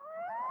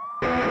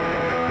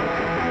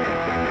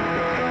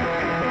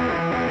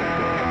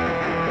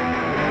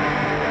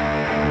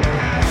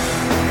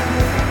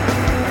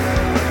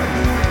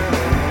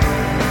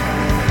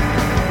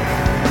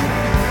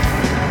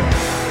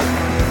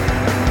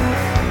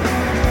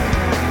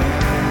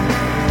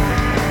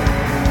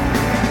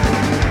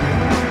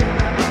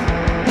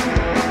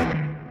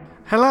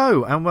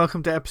Hello and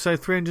welcome to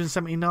episode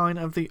 379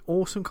 of the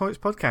Awesome Comics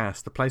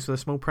Podcast, the place where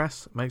the small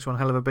press makes one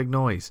hell of a big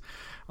noise.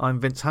 I'm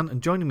Vince Hunt,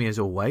 and joining me as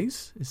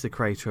always is the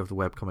creator of the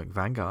webcomic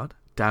Vanguard,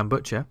 Dan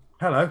Butcher.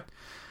 Hello.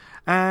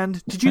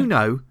 And did you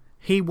know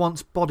he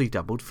once body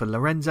doubled for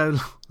Lorenzo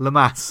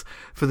Lamas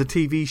for the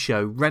TV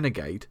show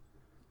Renegade?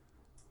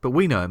 But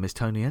we know him as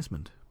Tony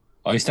Esmond.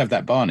 I used to have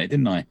that barnet,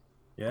 didn't I?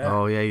 Yeah.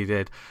 Oh yeah, you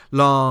did.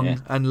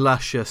 Long and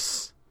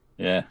luscious.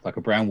 Yeah, like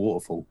a brown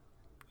waterfall.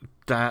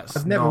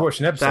 I've never watched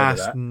an episode of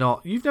that.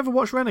 You've never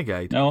watched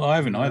Renegade? No, I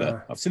haven't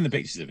either. I've seen the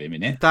pictures of him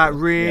in it. That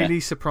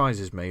really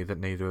surprises me that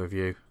neither of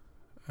you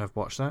have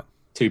watched that.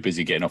 Too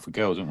busy getting off with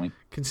girls, aren't we?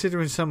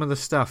 Considering some of the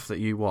stuff that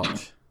you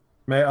watch.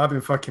 Mate, I've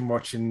been fucking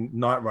watching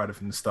Knight Rider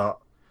from the start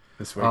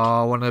this week.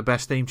 Oh, one of the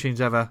best theme tunes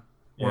ever.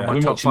 Yeah. One I've of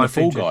been my top watching The 5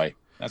 Fall theme tunes. Guy.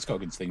 That's got a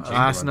good theme tune.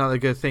 That's another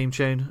good theme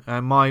tune.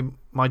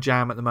 My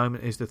jam at the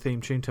moment is the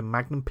theme tune to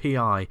Magnum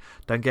P.I.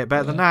 Don't get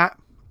better than that.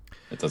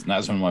 It doesn't. That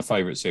was one of my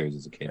favourite series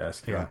as a kid.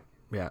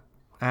 Yeah.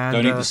 And,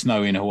 Don't Eat the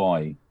Snow in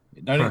Hawaii.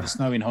 Don't Eat the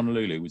Snow in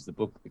Honolulu was the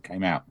book that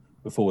came out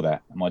before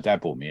that. And my dad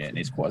bought me it, and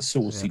it's quite a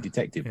saucy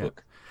detective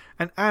book.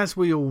 And as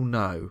we all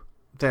know,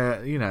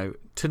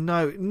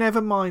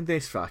 never mind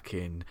this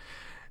fucking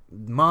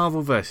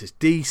Marvel versus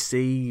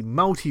DC,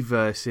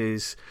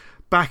 multiverses.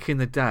 Back in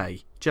the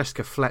day,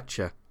 Jessica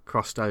Fletcher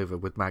crossed over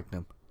with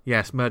Magnum.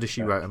 Yes, Murder,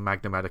 She Wrote and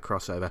Magnum had a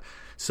crossover.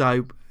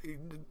 So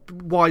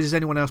why is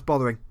anyone else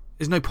bothering?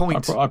 There's no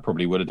point. I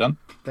probably would have done.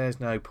 There's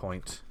no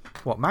point.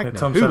 What,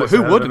 Magnum? Yeah,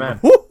 who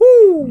wouldn't?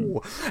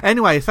 Woohoo!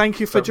 Anyway, thank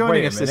you for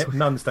joining us this week.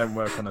 Nuns don't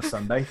work on a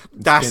Sunday.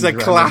 That's a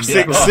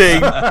classic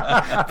scene.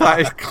 That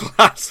is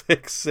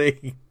classic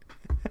scene.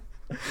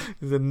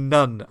 There's a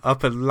nun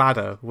up a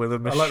ladder with a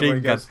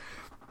machine gun.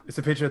 It's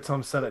a picture of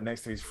Tom Selleck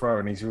next to his throw,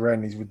 and he's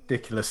wearing these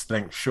ridiculous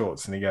length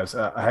shorts, and he goes,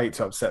 I hate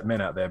to upset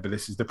men out there, but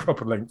this is the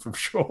proper length of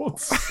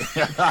shorts.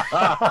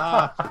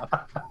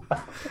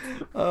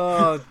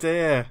 Oh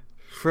dear.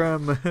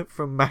 From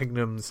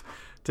Magnums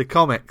to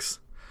comics.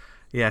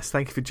 Yes,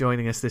 thank you for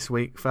joining us this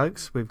week,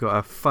 folks. We've got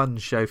a fun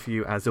show for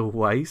you as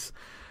always.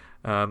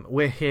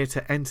 We're here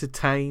to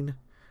entertain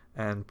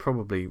and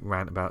probably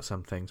rant about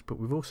some things, but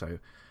we've also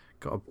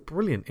got a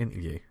brilliant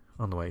interview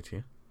on the way to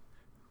you.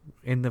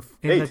 In the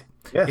Well,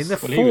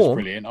 form. he was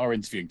brilliant. Our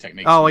interviewing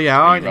techniques. Oh yeah,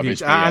 our really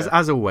interviews, rubbish,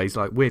 as always,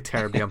 like we're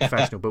terribly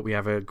unprofessional, but we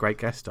have a great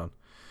guest on.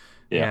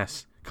 Yeah.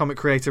 Yes, comic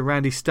creator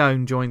Randy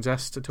Stone joins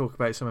us to talk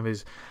about some of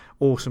his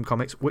awesome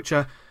comics, which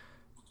are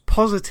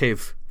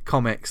positive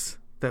comics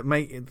that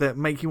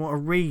make you want to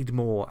read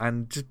more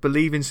and just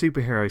believe in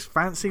superheroes.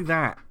 Fancy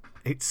that!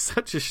 It's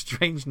such a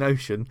strange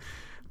notion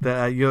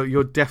that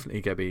you're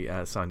definitely going to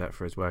be signed up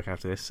for his work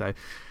after this. So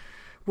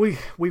we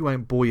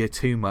won't bore you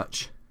too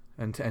much,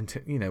 and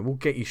we'll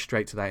get you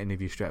straight to that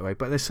interview straight away.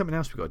 But there's something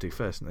else we've got to do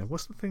first, isn't there?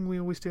 What's the thing we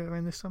always do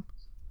around this time?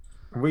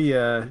 We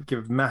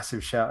give a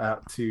massive shout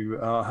out to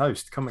our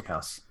host, Comic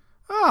House.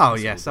 Oh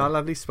yes, our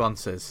lovely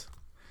sponsors.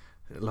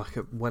 Like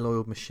a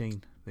well-oiled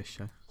machine, this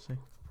show. See?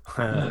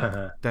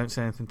 Don't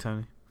say anything,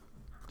 Tony.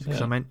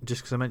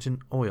 Just because I mentioned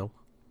oil.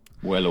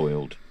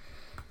 Well-oiled.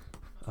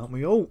 Aren't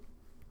we all?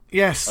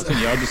 Yes.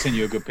 I just sent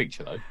you a good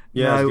picture, though.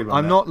 Yeah, no,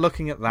 I'm not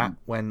looking at that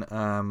when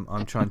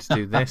I'm trying to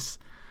do this.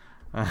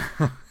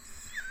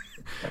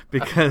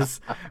 Because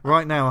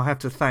right now I have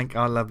to thank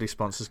our lovely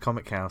sponsors,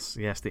 Comic House.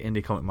 Yes, the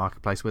indie comic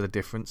marketplace with a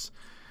difference.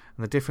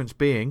 And the difference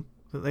being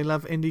that they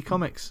love indie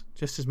comics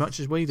just as much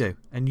as we do.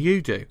 And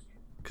you do.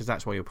 Because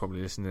that's why you'll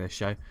probably listen to this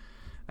show.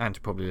 And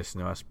to probably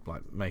listen to us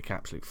make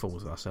absolute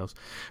fools of ourselves.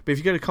 But if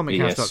you go to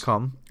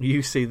comichouse.com,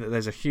 you see that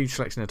there's a huge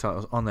selection of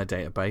titles on their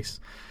database.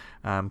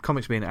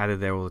 Comics being added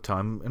there all the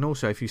time. And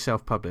also, if you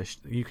self-publish,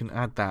 you can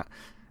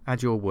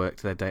add your work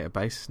to their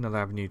database. Another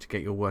avenue to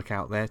get your work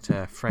out there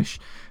to fresh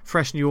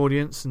new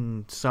audience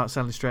and start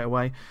selling straight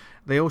away.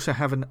 They also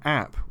have an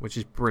app, which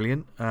is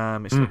brilliant.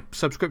 It's a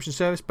subscription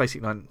service,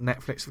 basically like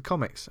Netflix for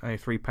comics, only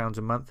 £3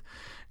 a month.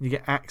 And you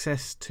get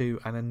access to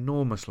an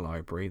enormous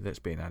library that's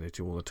being added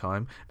to all the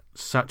time,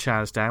 such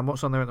as, Dan,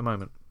 what's on there at the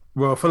moment?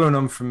 Well, following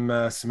on from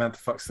Samantha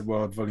Fucks the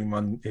World, Volume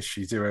 1,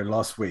 Issue 0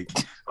 last week,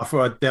 I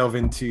thought I'd delve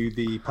into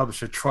the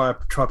publisher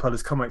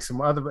Tripolis Comics and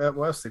what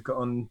else they've got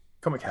on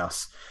Comic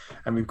House.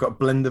 And we've got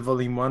Blender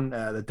Volume 1,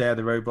 The Day of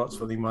the Robots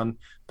Volume 1,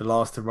 The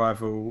Last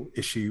Arrival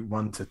Issue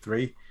 1 to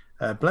 3.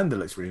 Blender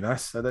looks really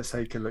nice, so let's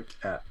take a look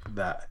at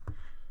that.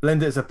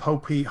 Blender is a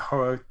pulpy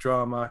horror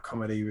drama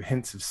comedy with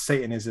hints of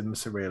Satanism and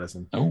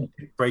surrealism. Oh.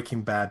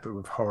 Breaking Bad, but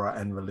with horror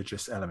and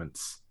religious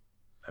elements.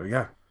 There we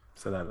go.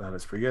 So that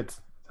looks pretty good.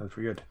 Sounds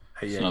pretty good.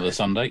 It's another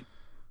Sunday.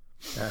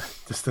 Yeah,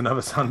 just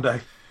another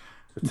Sunday.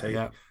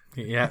 Yeah,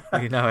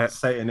 you know it.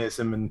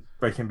 Satanism and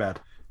Breaking Bad.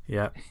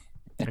 Yeah.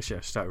 Actually,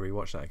 I start to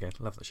rewatch that again.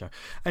 Love that show.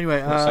 Anyway,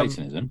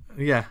 Satanism.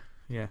 Yeah,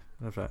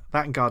 love that.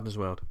 That and Gardener's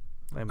World.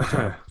 They're my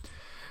two.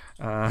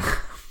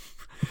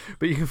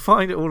 But you can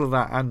find all of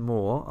that and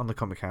more on the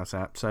Comic House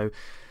app. So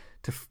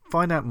to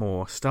find out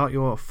more, start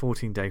your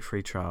 14-day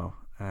free trial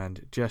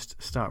and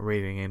just start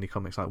reading indie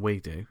comics like we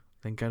do.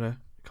 Then go to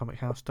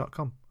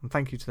comichouse.com. And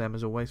thank you to them,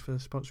 as always, for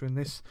sponsoring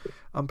this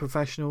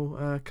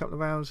unprofessional couple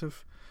of hours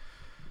of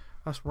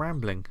us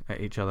rambling at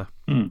each other,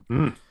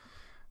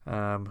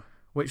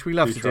 which we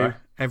love Do to try. do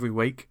every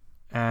week.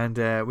 And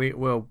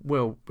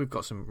we've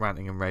got some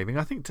ranting and raving.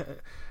 I think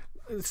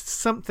it's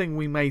something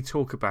we may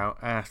talk about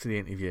after the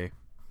interview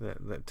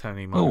that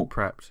Tony might have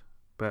prepped.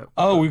 But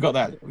we've got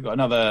that. We've got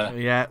another.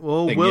 yeah,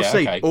 well, thing. we'll Yeah,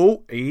 see.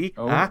 okay.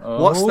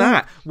 What's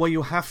that? Well,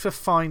 you'll have to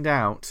find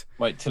out.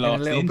 Wait till in a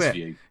after the little bit,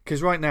 interview.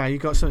 because right now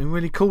you've got something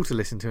really cool to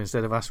listen to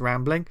instead of us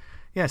rambling.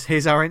 Yes,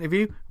 here's our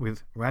interview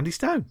with Randy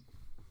Stone.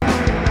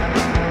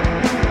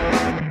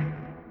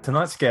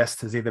 Tonight's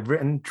guest has either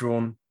written,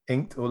 drawn,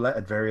 inked, or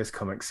lettered various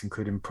comics,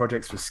 including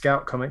projects with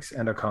Scout Comics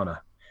and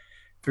Arcana.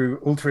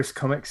 Through Alterist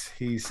Comics,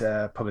 he's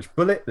published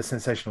Bullet, The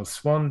Sensational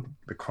Swan,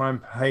 the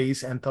Crime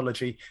Haze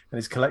anthology, and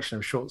his collection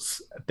of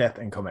shorts, Death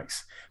and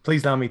Comics.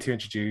 Please allow me to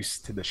introduce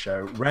to the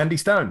show Randy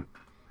Stone.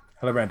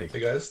 Hello, Randy.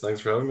 Hey guys,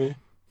 thanks for having me.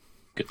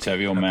 Good to have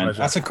you on, man. pleasure.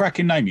 That's a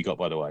cracking name you got,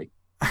 by the way.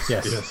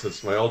 Yes. Yes,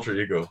 it's my alter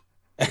ego.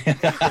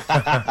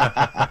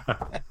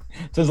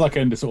 Sounds like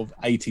a sort of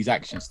 80s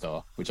action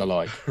star, which I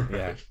like.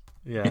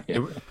 Yeah.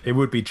 It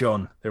would be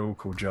John. They're all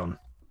called John,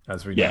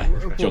 as we know.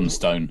 Yeah, John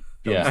Stone.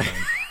 Yeah,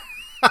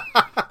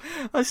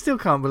 I still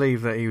can't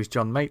believe that he was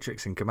John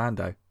Matrix in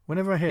Commando.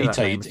 Whenever I hear he'd that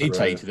take name,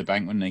 you to the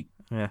bank, wouldn't he?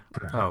 yeah.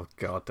 Oh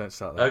God, don't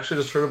start I that.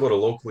 actually just heard about a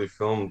locally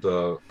filmed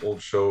old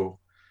show.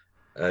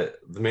 The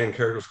main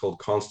character is called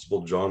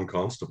Constable John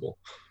Constable.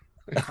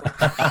 With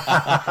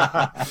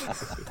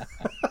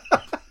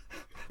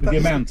the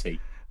Mountie.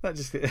 That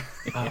just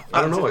I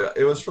don't know.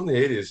 It was from the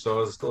 80s, so I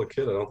was still a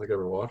kid. I don't think I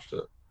ever watched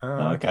it. Okay,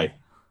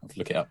 I'll have to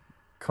look it up.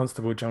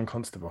 Constable John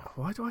Constable.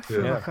 Why do I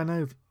feel Yeah. like I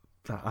know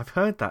that? I've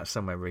heard that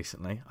somewhere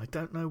recently. I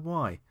don't know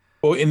why.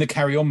 Well, in the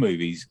Carry On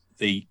movies,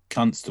 the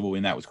constable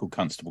in that was called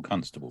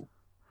Constable.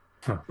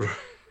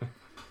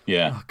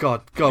 Yeah, Oh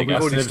God, you we've go.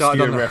 already An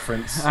started on obscure the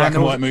reference. And black and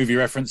also- white movie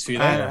reference for you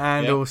there.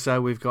 and Yeah.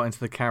 also we've got into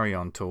the Carry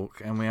On talk,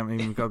 and we haven't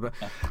even got. Do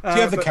you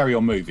have the but- Carry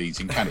On movies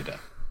in Canada,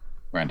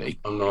 Randy?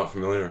 I'm not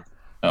familiar.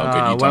 Oh,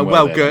 good. You've well, done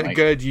well, there, good, mate.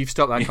 good. You've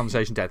stopped that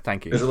conversation dead.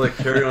 Thank you. Is it like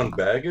carry on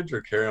baggage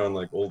or carry on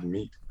like old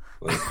meat?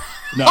 Like,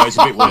 No, it's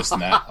a bit worse than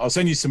that. I'll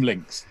send you some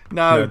links.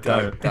 No,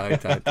 No, don't.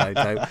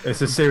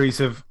 It's a series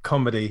of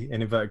comedy,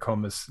 in inverted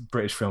commas,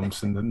 British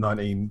films in the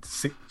 1950s,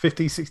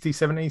 60s,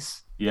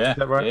 70s. Yeah, Is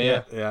that right?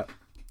 Yeah.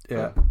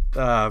 Yeah.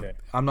 Okay.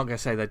 I'm not going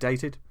to say they're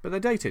dated, but they're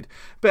dated.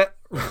 But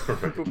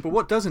but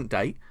what doesn't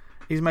date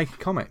is making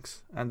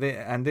comics. And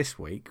this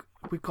week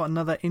we've got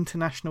another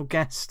international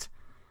guest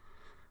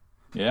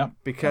Yeah,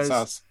 because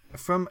that's us.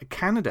 from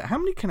Canada. How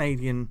many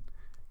Canadian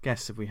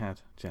guests have we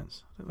had,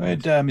 gents? I don't know. We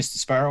had Mr.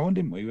 Sparrow on,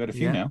 didn't we? We had a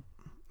few Yeah. now.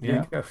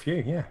 Yeah, a few,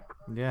 yeah.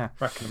 Yeah.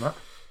 Racking them up.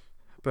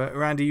 But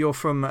Randy, you're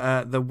from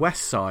the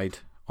west side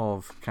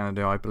of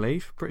Canada, I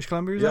believe. British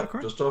Columbia, is yeah, that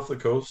correct? just off the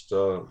coast.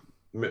 The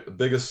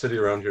biggest city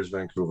around here is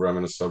Vancouver. I'm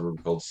in a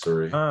suburb called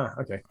Surrey.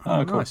 Okay.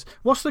 Oh, cool. Nice.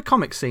 What's the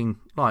comic scene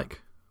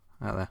like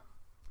out there?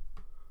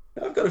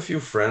 I've got a few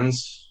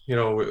friends,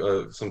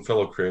 some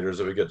fellow creators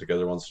that we get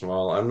together once in a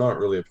while. I'm not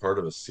really a part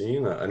of a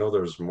scene. I know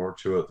there's more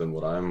to it than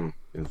what I'm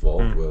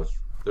involved with.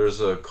 There's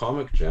a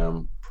comic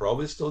jam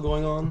probably still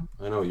going on.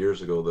 I know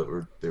years ago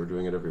that they were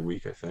doing it every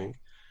week, I think.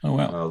 Oh,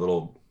 wow. A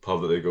little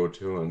pub that they go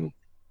to and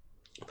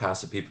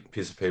pass a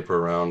piece of paper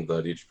around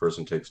that each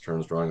person takes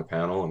turns drawing a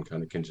panel and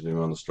kind of continuing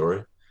on the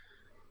story.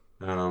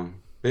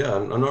 Yeah,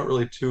 I'm not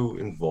really too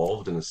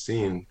involved in a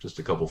scene, just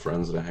a couple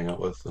friends that I hang out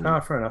with.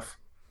 And, Fair enough.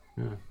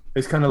 Yeah.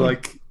 It's kind of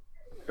like,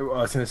 I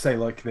was going to say,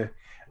 like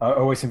I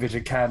always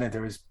envision Canada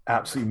as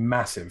absolutely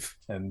massive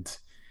and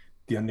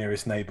your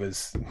nearest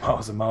neighbours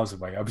miles and miles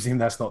away. I presume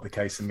that's not the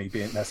case, and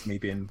that's me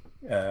being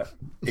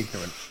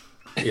ignorant.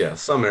 Yeah,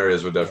 some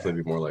areas would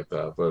definitely be more like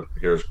that, but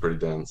here it's pretty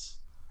dense.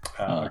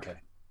 Okay,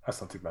 that's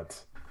not too bad.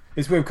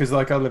 It's weird because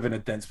I live in a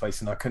dense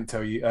place and I couldn't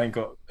tell you. I ain't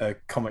got a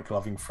comic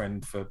loving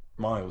friend for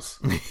miles.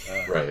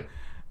 Right.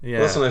 Yeah.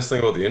 Well, that's the nice thing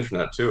about the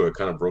internet too. It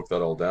kind of broke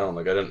that all down.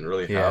 Like I didn't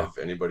really Yeah. have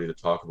anybody to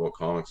talk about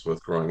comics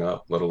with growing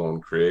up, let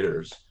alone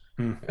creators.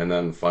 Hmm. And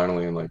then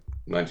finally in like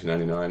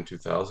 1999,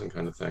 2000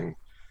 kind of thing,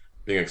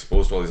 being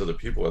exposed to all these other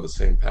people who have the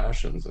same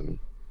passions, and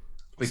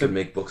we So- could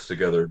make books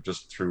together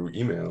just through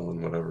email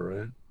and whatever,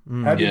 right?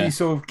 How did Yeah. you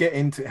sort of get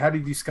into? How did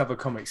you discover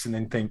comics and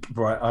then think,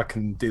 right, I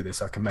can do this.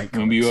 I can make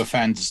When comics. you were a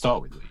fan to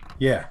start with, were you?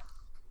 Yeah.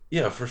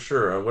 Yeah, for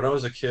sure. When I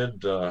was a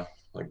kid,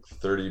 like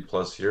 30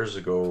 plus years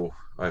ago,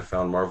 I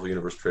found Marvel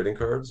Universe trading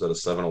cards at a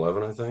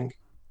 7-Eleven, I think.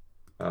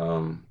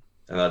 And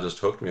that just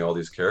hooked me, all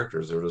these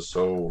characters. They were just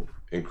so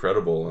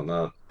incredible, and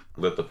that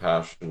lit the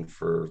passion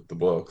for the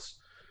books.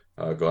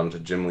 Got into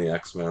Jim Lee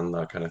X-Men,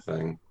 that kind of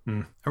thing.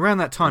 Around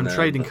that time, And then-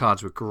 trading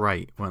cards were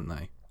great, weren't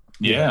they?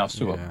 Yeah, I've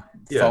still got Yeah.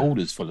 Yeah.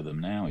 folders full of them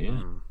now.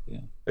 Yeah,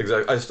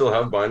 Exactly. I still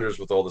have binders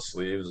with all the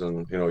sleeves,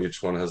 and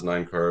each one has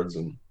 9 cards.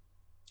 And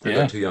I Yeah.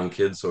 got 2 young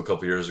kids, so a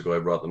couple years ago I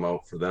brought them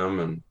out for them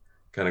and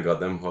kind of got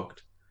them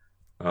hooked.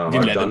 You I've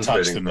didn't let them done touch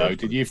trading them though,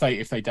 cards did you?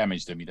 If they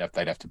damaged them,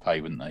 they'd have to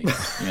pay, wouldn't they?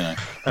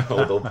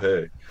 Oh, they'll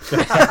pay.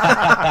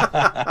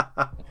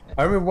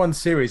 I remember one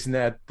series and they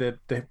had the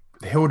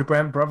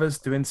Hildebrandt brothers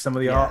doing some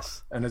of the art.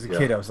 Yes. And as a Yeah.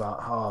 kid, I was like,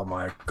 oh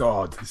my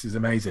God, this is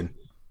amazing.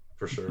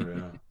 for sure.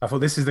 Yeah. I thought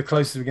this is the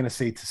closest we're going to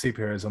see to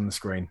superheroes on the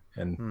screen,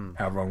 and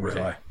how wrong was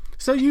I?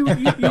 So you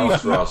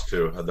Alex Ross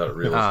too had that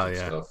realistic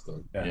yeah. stuff.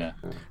 That, Yeah.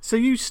 So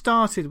you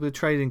started with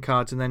trading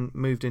cards and then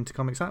moved into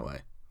comics that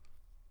way?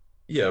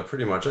 yeah,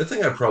 pretty much. I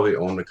think I probably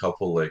owned a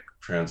couple like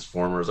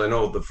Transformers. I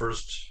know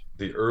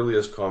the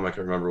earliest comic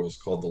I remember was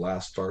called The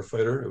Last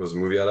Starfighter. It was a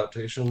movie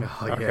adaptation,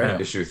 Oh, Okay. yeah.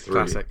 issue 3.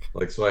 Classic.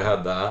 Like, so I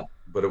had that,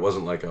 but it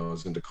wasn't like I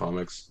was into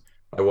comics.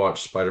 I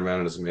watched Spider-Man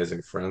and His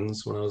Amazing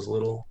Friends when I was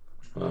little.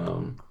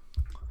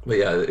 But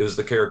yeah, it was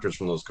the characters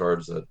from those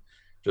cards that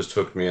just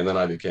hooked me, and then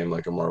I became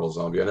like a Marvel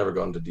zombie. I never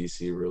got into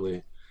DC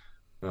really.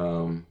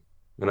 And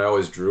I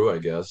always drew, I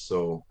guess.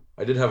 So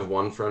I did have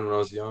one friend when I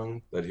was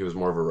young that he was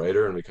more of a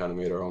writer, and we kind of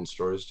made our own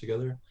stories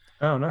together.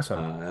 Oh, nice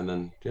one. And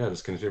then yeah,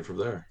 just continued from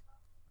there.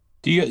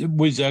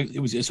 Was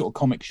it a sort of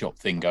comic shop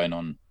thing going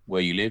on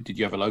where you lived? Did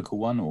you have a local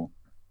one, or?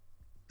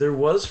 There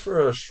was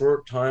for a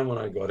short time when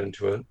I got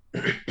into it.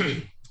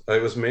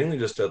 It was mainly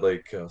just at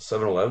like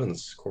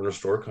 7-Eleven's corner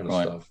store kind of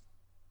Right. stuff.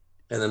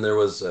 And then there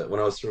was when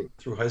I was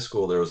through high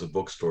school, there was a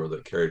bookstore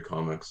that carried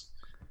comics.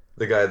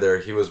 The guy there,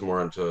 he was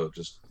more into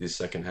just these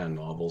secondhand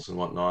novels and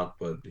whatnot,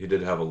 but he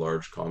did have a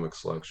large comic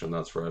selection.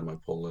 That's where I had my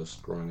pull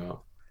list growing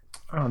up.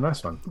 Oh,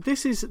 nice one.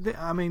 This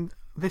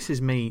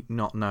is me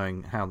not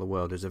knowing how the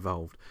world has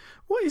evolved.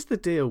 What is the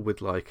deal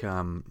with like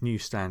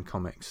newsstand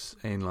comics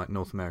in like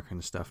North America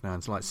and stuff now?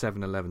 It's like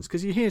 7-Elevens,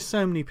 because you hear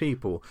so many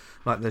people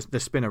like the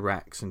spinner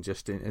racks and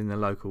just in the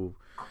local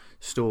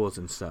stores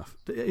and stuff.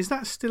 Is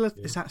that still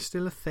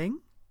a thing?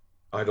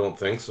 I don't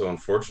think so,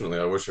 unfortunately.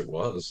 I wish it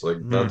was. Like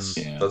that's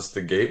Yeah. that's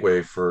the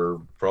gateway for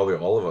probably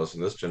all of us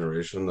in this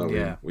generation that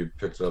Yeah. we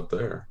picked it up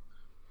there.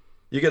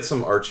 You get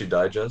some Archie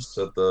digests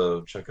at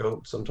the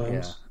checkout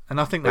sometimes. Yeah,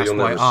 and I think But that's you'll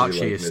why never see, Archie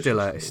like, is still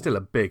missions. still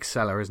a big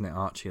seller, isn't it?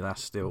 Archie,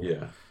 that's still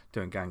Yeah.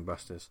 doing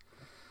gangbusters.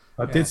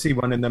 I did see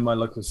one in my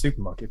local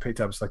supermarket.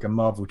 Picked up, it's like a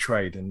Marvel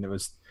trade, and it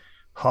was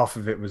half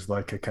of it was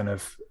like a kind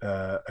of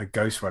a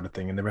Ghost Rider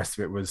thing, and the rest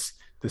of it was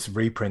this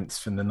reprints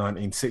from the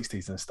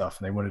 1960s and stuff.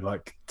 And they wanted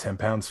like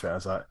 £10 for it. I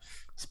was like,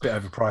 it's a bit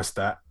overpriced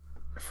that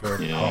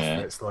for Yeah. half of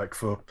it. It's like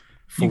for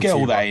You get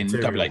all that 40 in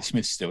material. Double H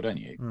Smith still, don't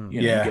you? Mm.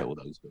 You know, Yeah. you get all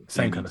those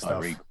Same kind of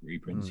type stuff.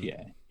 reprints.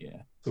 Mm.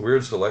 Yeah. It's a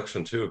weird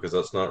selection too, because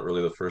that's not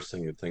really the first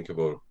thing you'd think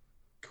about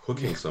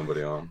hooking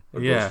somebody on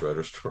a Yeah. Ghost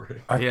Rider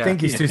story. I Yeah.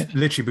 think it's just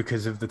literally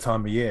because of the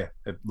time of year,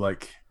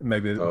 like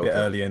maybe a Oh, bit okay.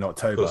 earlier in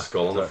October. Put a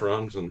skull on the So-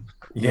 front and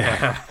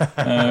Yeah.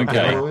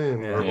 Okay.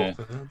 Halloween, Yeah. Marvel Yeah.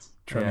 fans.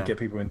 Trying Yeah. to get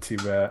people into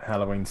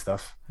Halloween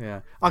stuff.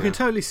 Yeah, I can Yeah.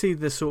 totally see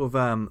the sort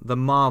of the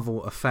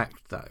Marvel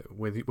effect though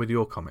with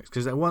your comics,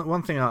 because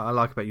one thing I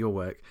like about your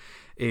work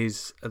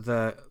is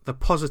the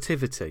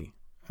positivity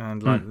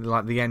and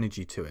like the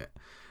energy to it.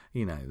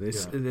 You know,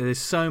 there's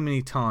so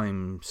many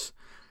times,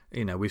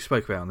 you know, we've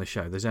spoke about on the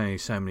show. There's only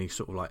so many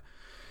sort of like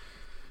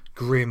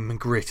grim,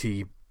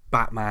 gritty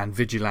Batman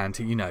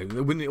vigilante. You know,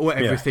 when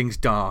everything's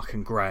dark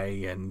and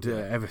grey and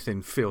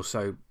everything feels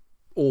so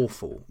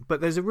awful, but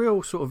there's a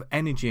real sort of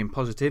energy and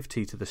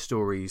positivity to the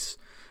stories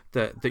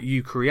that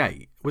you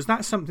create. Was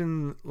that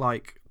something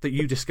like that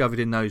you discovered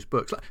in those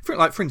books?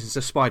 Like for instance,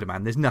 a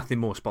Spider-Man. There's nothing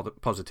more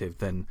positive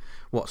than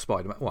what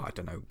Spider-Man. Well, I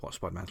don't know what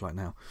Spider-Man's like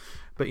now,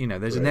 but you know,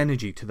 there's an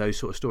energy to those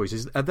sort of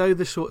stories. Are those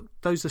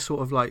the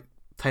sort of like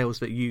tales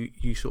that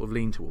you sort of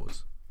lean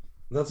towards?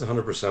 That's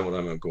 100% what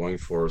I'm going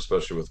for,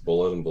 especially with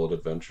Bullet and Bullet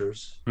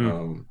Adventures.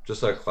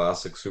 Just that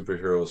classic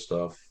superhero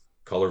stuff,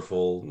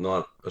 colorful,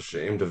 not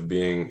ashamed of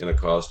being in a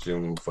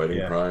costume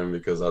fighting crime,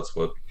 because that's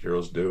what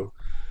heroes do.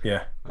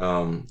 Yeah.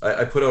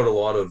 I put out a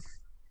lot of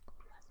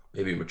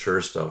maybe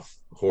mature stuff,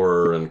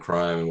 horror and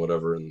crime and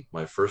whatever, in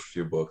my first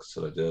few books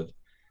that I did.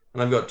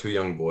 And I've got 2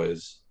 young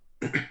boys,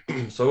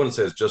 so I wouldn't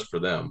say it's just for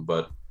them,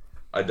 but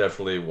I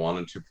definitely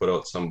wanted to put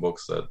out some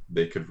books that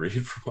they could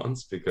read for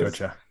once, because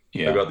Gotcha.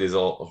 Yeah. I got these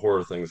all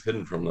horror things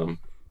hidden from them.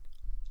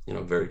 You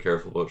know, very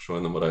careful about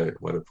showing them what I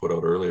put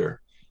out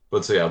earlier.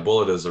 But so yeah,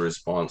 Bullet is a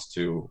response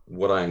to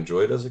what I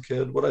enjoyed as a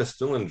kid, what I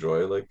still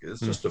enjoy. Like, it's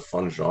just a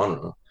fun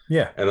genre.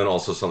 Yeah. And then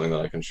also something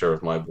that I can share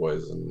with my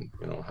boys, and,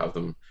 you know, have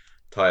them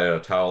tie a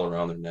towel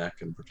around their neck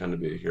and pretend to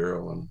be a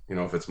hero. And, you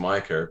know, if it's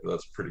my character,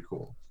 that's pretty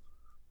cool.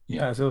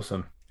 Yeah, that's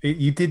awesome.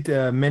 You did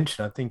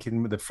mention, I think,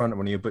 in the front of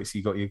one of your books,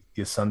 you got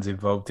your sons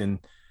involved in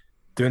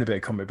doing a bit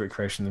of comic book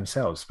creation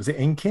themselves. Was it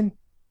inking?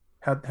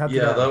 How did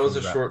Yeah, that was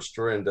come a about? short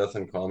story in Death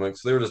and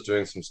Comics. They were just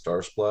doing some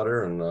star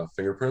splatter and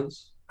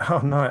fingerprints. Oh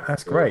no,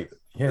 that's great.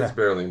 Yeah, It's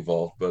barely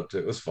involved, but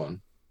it was fun.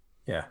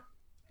 yeah.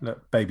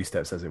 Look, baby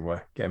steps, as it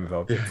were. Get them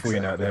involved. Yeah, Before you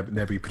know it, exactly.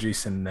 they'll be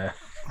producing. Yeah,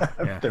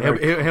 their he'll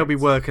own be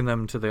comics. working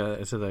them to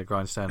the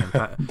grindstone.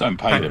 And Don't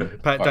pay them.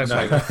 don't pay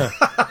No. them.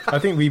 I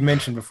think we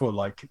mentioned before,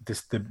 like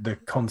this, the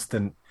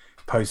constant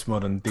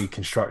postmodern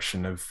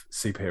deconstruction of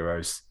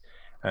superheroes.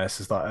 So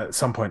it's like, at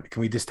some point, can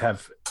we just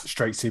have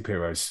straight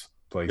superheroes,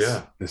 please?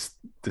 Yeah. This,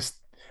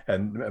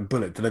 and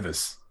Bullet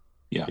delivers.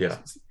 Yeah.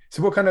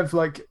 So, what kind of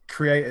like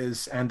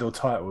creators and/or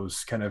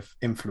titles kind of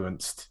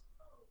influenced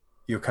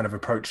your kind of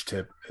approach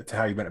to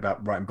how you went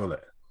about writing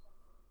Bullet?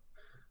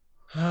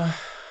 I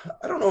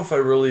don't know if I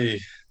really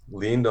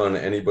leaned on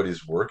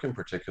anybody's work in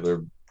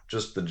particular.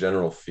 just the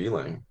general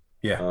feeling.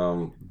 Yeah.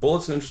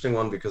 Bullet's an interesting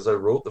one because I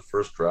wrote the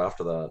first draft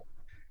of that.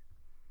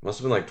 Must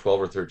have been like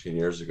 12 or 13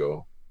 years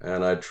ago.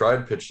 And I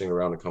tried pitching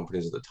around to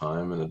companies at the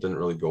time and it didn't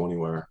really go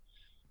anywhere.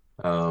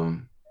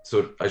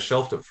 So I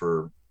shelved it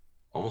for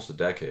almost a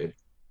decade.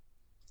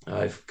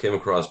 I came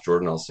across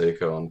Jordan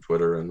Alseca on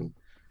Twitter and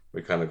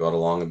we kind of got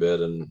along a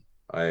bit. And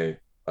I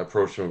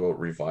approached him about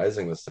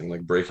revising this thing,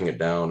 like breaking it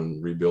down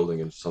and rebuilding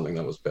it into something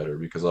that was better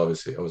because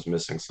obviously I was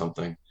missing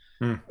something.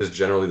 It's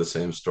generally the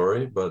same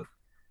story, but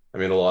I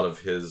mean, a lot of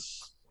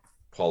his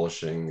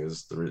polishing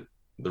is the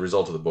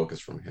result of the book is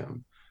from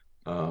him.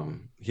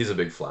 He's a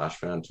big Flash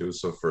fan too,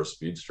 so for a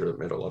speedster, it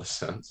made a lot of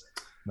sense.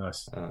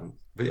 Nice.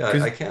 But yeah,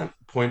 I can't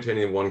point to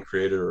any one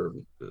creator or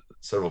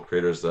several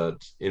creators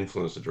that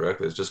influenced it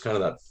directly. It's just kind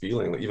of that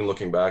feeling. Like, even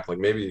looking back, like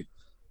maybe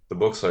the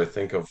books I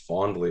think of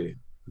fondly,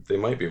 they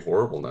might be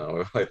horrible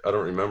now. I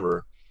don't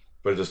remember,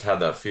 but it just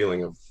had that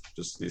feeling of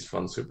just these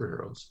fun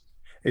superheroes.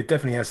 It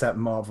definitely has that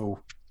Marvel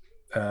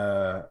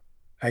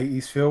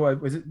 80s feel.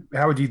 Was it?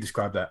 How would you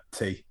describe that,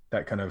 T?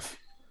 That kind of.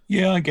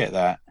 Yeah, I get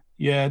that.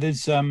 Yeah,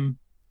 there's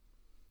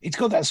it's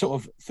got that sort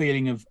of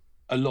feeling of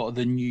a lot of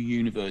the new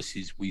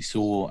universes we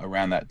saw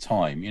around that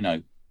time. You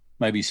know,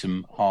 maybe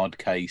some Hard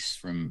Case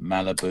from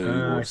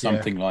Malibu or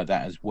something like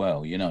that as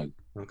well. You know.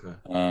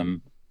 Okay.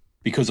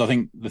 Because I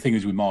think the thing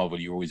is with Marvel,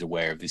 you're always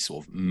aware of this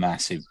sort of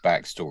massive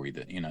backstory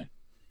that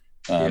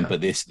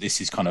but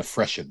this is kind of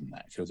fresher than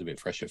that. It feels a bit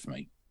fresher for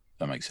me.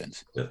 That makes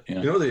sense. Yeah.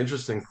 You know, the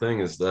interesting thing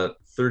is that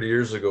 30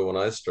 years ago when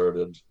I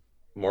started,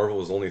 Marvel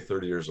was only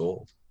 30 years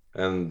old.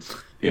 And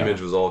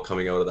Image was all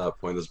coming out at that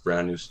point, this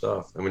brand new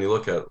stuff. And when you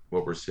look at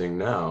what we're seeing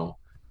now,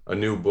 a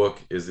new book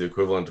is the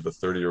equivalent of a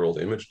 30-year-old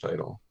Image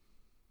title.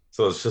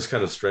 So it's just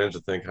kind of strange to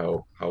think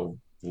how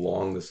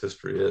long this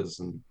history is.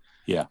 And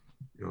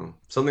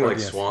something like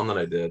Swan that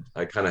I did,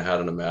 I kind of had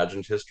an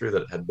imagined history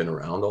that had been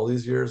around all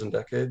these years and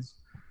decades.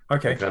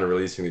 Okay. Kind of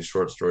releasing these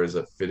short stories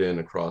that fit in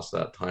across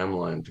that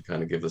timeline to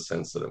kind of give the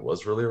sense that it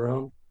was really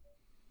around.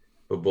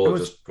 But Bullet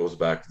just goes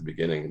back to the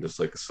beginning, just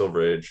like a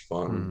Silver Age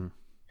fun.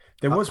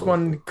 There was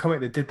one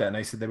comic that did that, and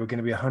they said there were going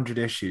to be 100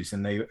 issues,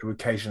 and they would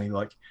occasionally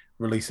like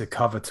release a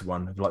cover to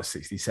one of like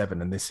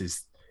 67, and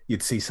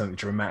you'd see something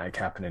dramatic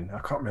happening. I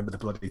can't remember the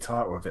bloody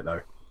title of it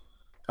though.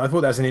 I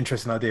thought that was an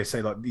interesting idea.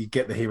 Say like you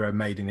get the hero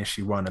made in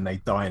issue 1 and they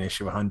die in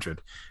issue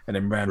 100, and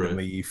then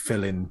randomly you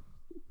fill in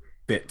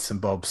bits and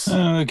bobs.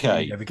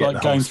 Okay,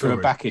 like going through a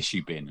back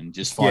issue bin and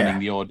just finding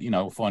the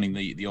odd, finding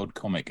the odd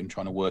comic and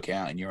trying to work it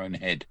out in your own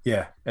head.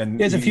 Yeah, and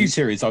there's a few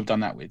series I've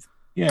done that with.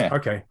 Yeah.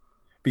 Okay.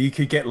 But you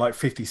could get like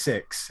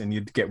 56 and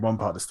you'd get one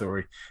part of the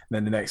story, and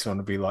then the next one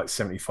would be like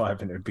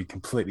 75 and it would be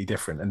completely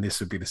different. And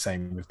this would be the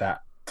same with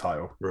that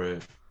title.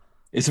 Right.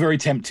 It's very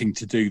tempting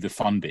to do the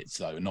fun bits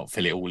though and not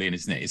fill it all in,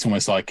 isn't it? It's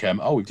almost like,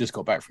 we've just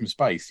got back from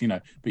space,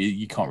 but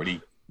you can't really,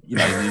 you'd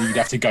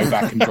have to go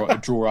back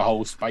and draw a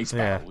whole space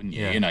battle, wouldn't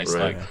you? It's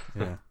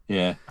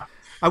right.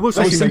 I was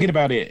thinking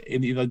about it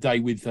the other day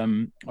with,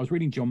 I was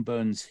reading John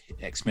Byrne's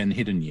X-Men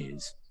Hidden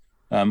Years,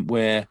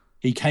 where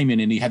he came in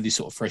and he had this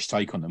sort of fresh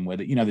take on them where,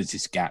 there's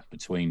this gap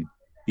between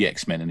the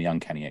X-Men and the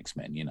Uncanny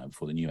X-Men,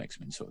 before the new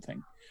X-Men sort of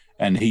thing.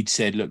 And he'd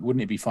said, look,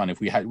 wouldn't it be fun if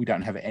we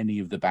don't have any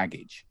of the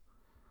baggage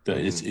that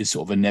is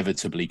sort of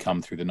inevitably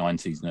come through the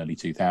 90s and early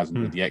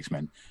 2000s with the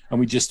X-Men. And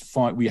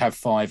we have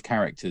 5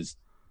 characters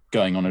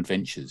going on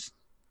adventures.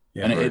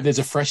 Yeah, and there's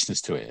a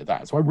freshness to it.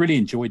 So I really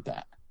enjoyed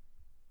that.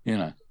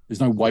 There's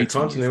no weight. The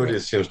continuity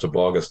seems to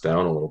bog us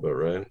down a little bit,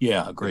 right?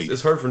 Yeah, agreed.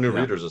 It's hard for new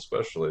readers,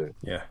 especially.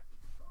 Yeah.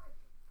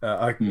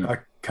 I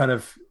kind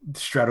of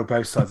straddle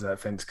both sides of that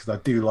fence because I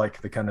do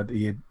like the kind of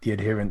the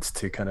adherence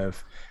to kind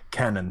of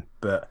canon,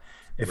 but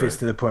if it's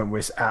to the point where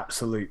it's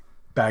absolute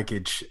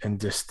baggage and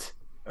just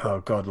oh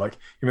god, like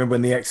you remember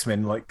when the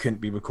X-Men like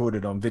couldn't be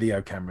recorded on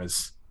video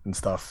cameras and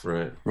stuff,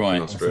 right?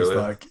 In Australia.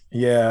 Like,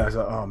 I was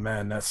like, oh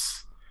man,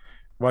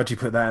 why'd you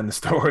put that in the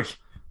story?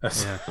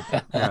 That's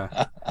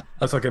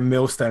that's like a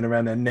millstone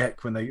around their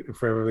neck when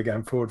forever they're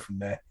going forward from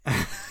there.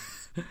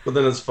 But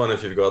then it's fun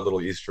if you've got a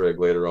little Easter egg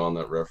later on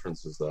that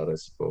references that, I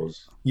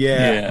suppose.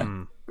 Yeah.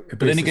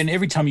 But then again,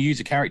 every time you use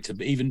a character,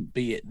 but even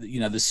be it,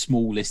 the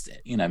smallest,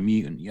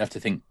 mutant, you have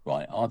to think,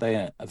 right, are they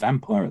a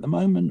vampire at the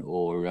moment?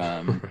 Or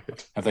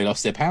have they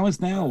lost their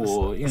powers now?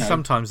 Or,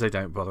 Sometimes they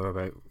don't bother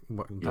about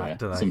that,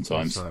 do they?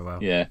 Sometimes. Well,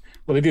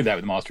 they did that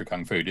with the Master of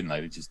Kung Fu, didn't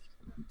they? They just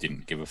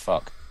didn't give a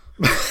fuck.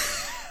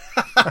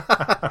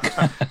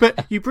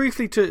 But you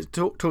briefly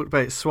talked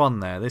about Swan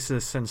there. This is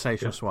a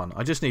sensational Swan.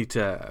 I just need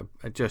to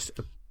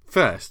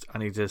first I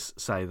need to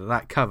say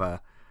that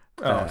cover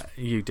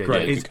you did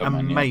is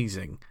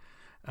amazing.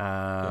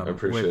 I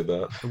appreciate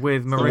that.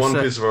 With Marissa, the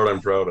one piece of art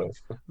I'm proud of.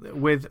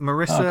 With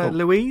Marissa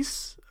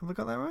Louise, have I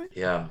got that right?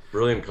 Yeah,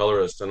 brilliant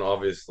colorist, and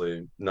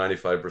obviously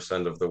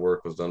 95% of the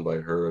work was done by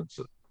her.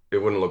 It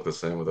wouldn't look the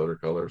same without her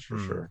colors for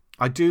sure.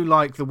 I do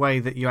like the way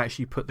that you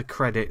actually put the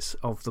credits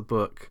of the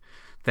book.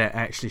 They're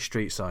actually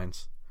street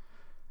signs.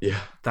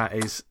 Yeah. That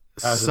is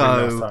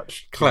so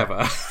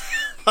clever.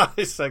 That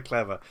is so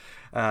clever.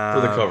 For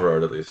the cover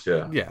art, at least,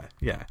 yeah.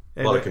 Yeah.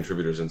 A lot of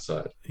contributors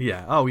inside.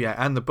 Yeah. Oh, yeah.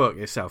 And the book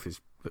itself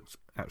is that's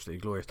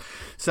absolutely glorious.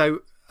 So,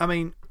 I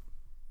mean,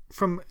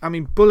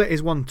 Bullet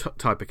is one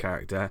type of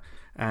character,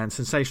 and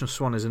Sensational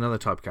Swan is another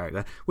type of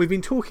character. We've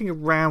been talking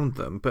around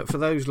them, but for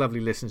those lovely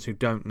listeners who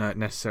don't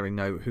necessarily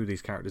know who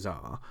these characters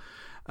are,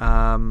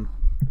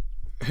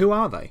 who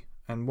are they,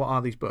 and what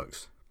are these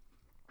books?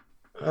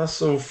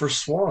 So for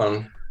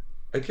Swan,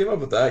 I came up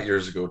with that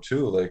years ago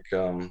too. Like,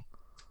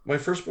 my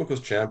first book was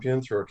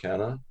Champion through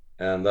Arcana,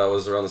 and that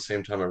was around the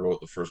same time I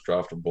wrote the first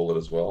draft of Bullet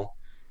as well.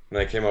 And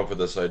I came up with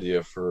this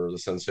idea for the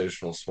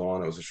Sensational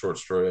Swan. It was a short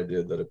story I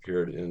did that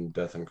appeared in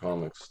Death in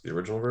Comics, the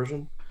original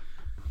version.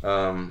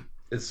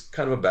 It's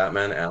kind of a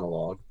Batman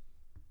analog.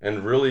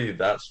 And really,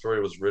 that story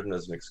was written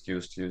as an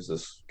excuse to use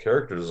this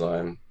character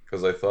design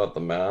because I thought the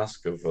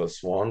mask of a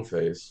swan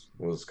face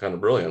was kind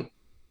of brilliant.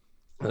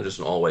 And just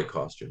an all-white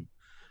costume.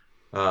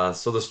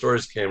 So the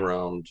stories came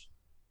around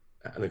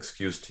an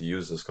excuse to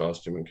use this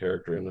costume and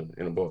character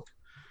in a book.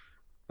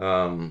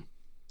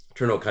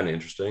 Turned out kind of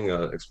interesting,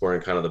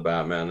 exploring kind of the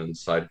Batman and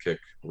sidekick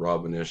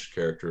Robin-ish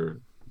character,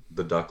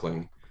 the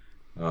Duckling,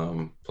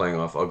 playing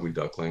off Ugly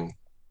Duckling,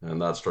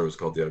 and that story was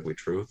called The Ugly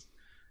Truth.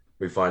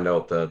 We find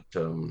out that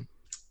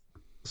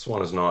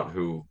Swan is not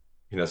who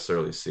he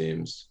necessarily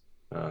seems.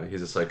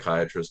 He's a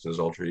psychiatrist in his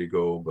alter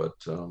ego, but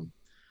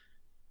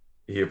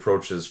he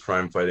approaches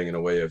crime fighting in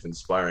a way of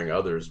inspiring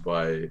others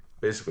by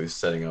basically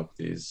setting up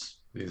these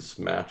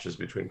matches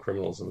between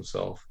criminals and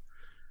himself.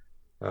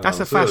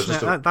 That's a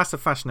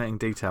fascinating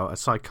detail. A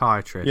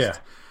psychiatrist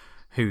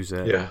who's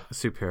a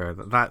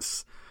superhero.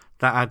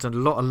 That adds a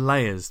lot of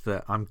layers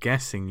that I'm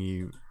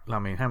guessing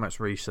how much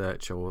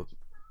research or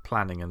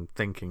planning and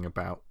thinking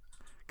about?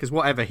 Because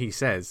whatever he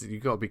says,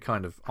 you've got to be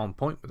kind of on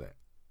point with it.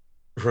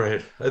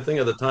 Right. I think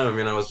at the time,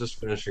 I was just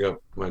finishing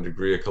up my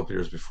degree a couple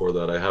years before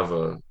that. I have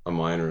a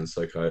minor in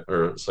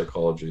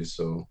psychology,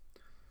 so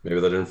maybe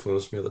that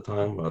influenced me at the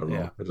time. I don't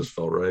know. It just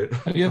felt right.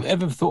 Have you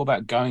ever thought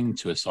about going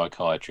to a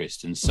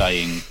psychiatrist and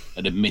saying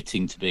and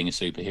admitting to being a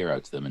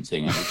superhero to them and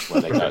seeing which way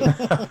they go?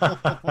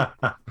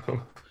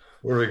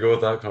 Where do we go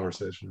with that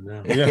conversation?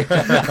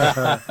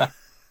 Yeah.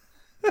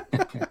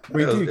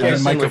 We do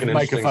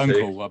make a phone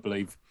call, I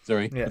believe.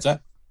 Sorry, what's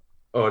that?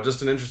 Oh,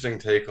 just an interesting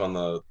take on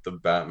the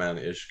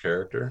Batman-ish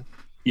character.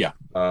 Yeah.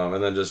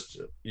 And then just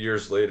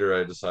years later,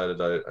 I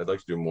decided I'd like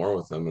to do more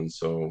with him, and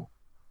so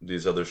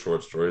these other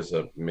short stories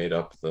that made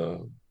up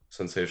the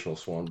Sensational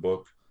Swan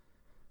book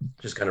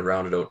just kind of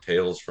rounded out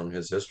tales from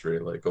his history.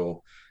 Like,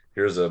 oh,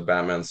 here's a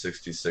Batman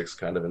 66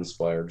 kind of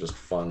inspired, just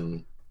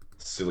fun,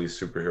 silly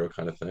superhero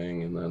kind of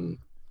thing, and then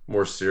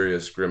more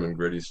serious, grim and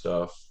gritty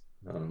stuff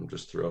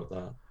just throughout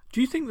that.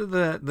 Do you think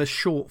that the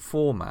short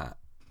format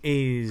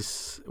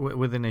is,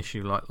 with an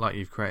issue like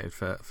you've created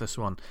for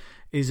Swan,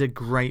 is a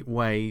great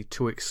way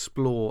to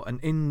explore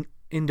an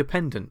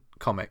independent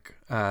comic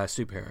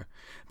superhero?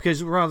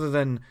 Because rather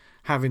than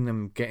having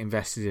them get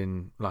invested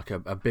in like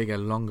a bigger,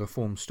 longer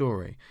form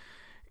story,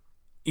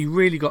 you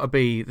really got to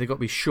be, they've got to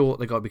be short,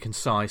 they've got to be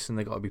concise, and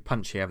they've got to be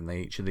punchy, haven't they,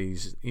 each of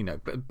these,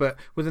 but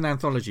with an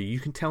anthology you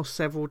can tell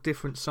several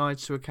different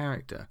sides to a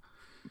character.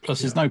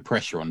 Plus there's no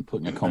pressure on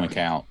putting a comic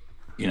out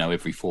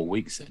every 4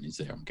 weeks then, is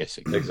there? I'm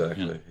guessing.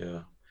 Exactly.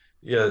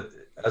 Yeah,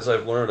 as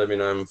I've learned,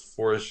 I'm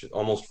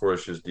almost 4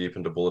 issues deep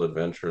into Bullet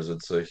Adventures.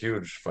 It's a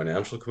huge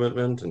financial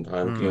commitment and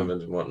time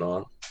commitment and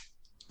whatnot.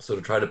 So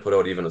to try to put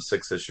out even a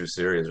 6-issue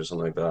series or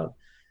something like that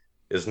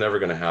is never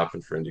going to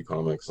happen for indie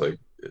comics. Like,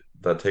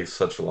 that takes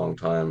such a long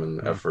time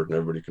and effort and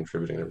everybody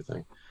contributing and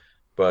everything.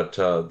 But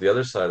the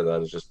other side of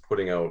that is just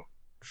putting out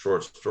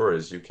short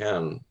stories. You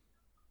can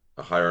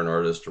hire an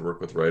artist or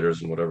work with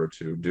writers and whatever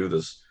to do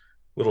this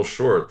little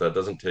short that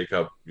doesn't take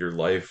up your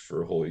life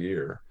for a whole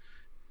year.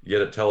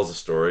 Yet it tells a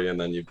story,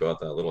 and then you've got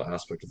that little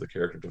aspect of the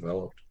character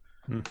developed.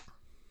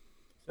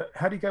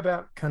 How do you go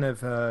about kind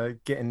of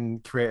getting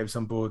creatives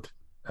on board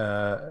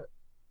for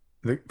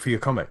your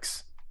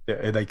comics?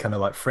 Are they kind of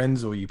like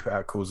friends, or you put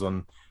out calls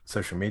on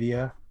social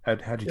media? How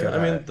do you go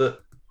about it?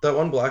 That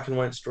one black and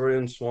white story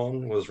in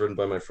Swan was written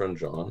by my friend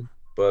John,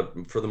 but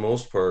for the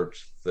most part,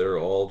 they're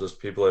all just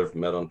people I've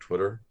met on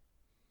Twitter.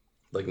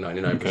 Like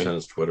 99%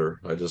 is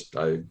Twitter. I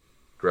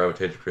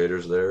gravitate to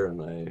creators there,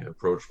 and I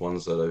approach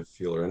ones that I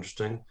feel are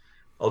interesting.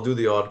 I'll do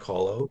the odd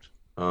call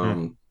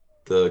out.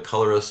 The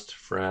colorist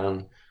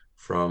Fran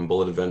from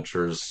Bullet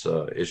Adventures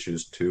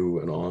issues 2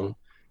 and on,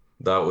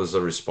 that was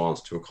a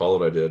response to a call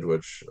out I did,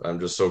 which I'm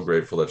just so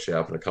grateful that she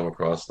happened to come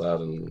across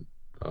that and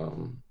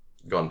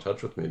got in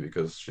touch with me,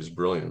 because she's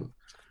brilliant.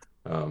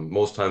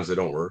 Most times they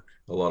don't work.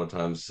 A lot of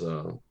times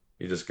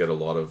you just get a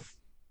lot of,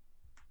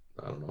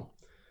 I don't know,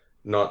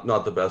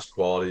 not the best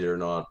quality, or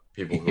not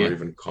people who are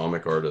even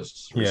comic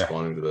artists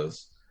responding to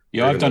this.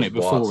 Yeah, I've done it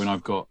before, and I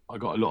got a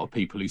lot of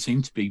people who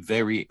seem to be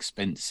very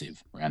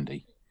expensive,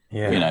 Randy.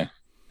 Yeah.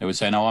 They were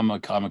saying, "Oh, I'm a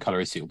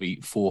colorist. It'll be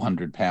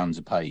 £400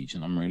 a page,"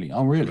 and I'm really,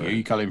 "Oh, really? Right. Are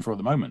you coloring for at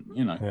the moment?"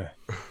 Yeah.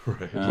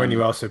 Right. When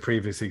you ask for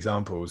previous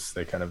examples,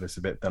 they kind of, it's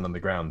a bit done on the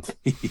ground.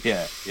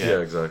 Yeah,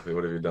 exactly.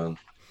 What have you done?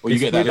 Well, you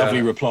get that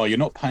lovely reply. You're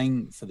not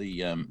paying for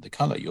the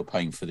color. You're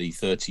paying for the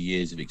 30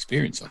 years of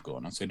experience I've got.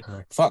 And I said,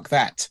 "Fuck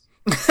that."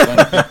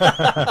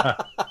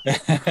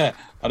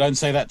 I don't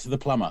say that to the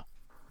plumber.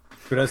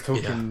 But I was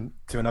talking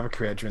to another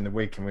creator during the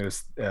week, and we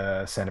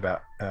were saying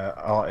about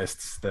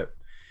artists that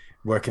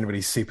work in a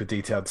really super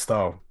detailed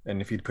style.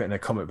 And if you'd put in a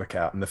comic book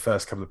out, and the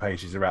first couple of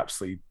pages are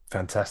absolutely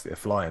fantastic, they're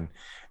flying.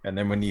 And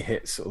then when you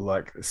hit sort of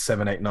like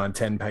 7, 8, 9,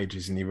 10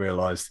 pages, and you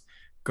realise,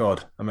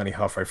 God, I'm only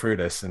halfway through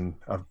this, and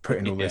I've put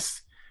in all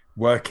this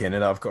work in,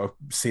 and I've got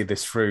to see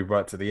this through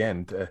right to the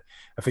end.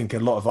 I think a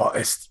lot of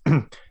artists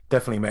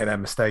definitely make that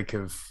mistake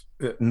of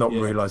not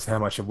realising how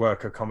much of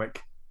work a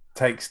comic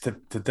takes to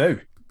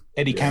do.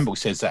 Eddie Campbell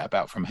says that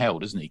about From Hell,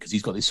 doesn't he? Because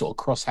he's got this sort of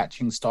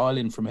cross-hatching style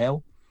in From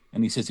Hell,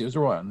 and he says it was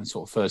all right on the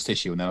sort of first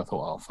issue, and then I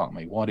thought, oh, fuck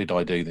me, why did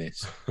I do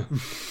this?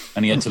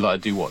 And he had to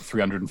like do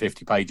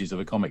 350 pages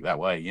of a comic that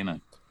way, you know?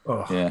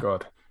 Oh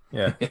God,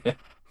 yeah.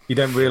 You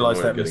don't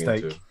realise that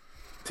mistake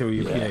till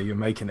you're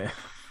making it.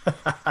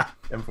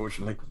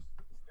 Unfortunately,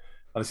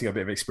 unless you got a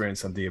bit of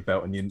experience under your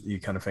belt, and you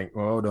kind of think,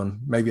 well, hold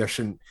on, maybe I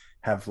shouldn't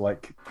have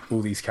like all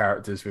these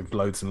characters with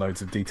loads and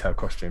loads of detailed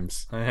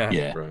costumes.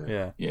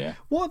 Yeah.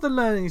 What are the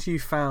learnings you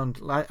found?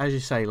 Like, as you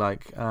say,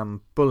 like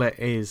Bullet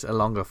is a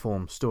longer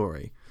form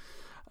story.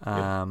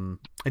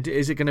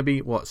 Is it going to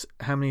be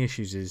how many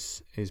issues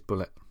is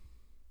Bullet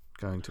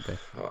going to be?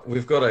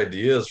 We've got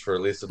ideas for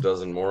at least a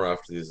dozen more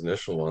after these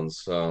initial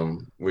ones.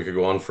 We could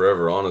go on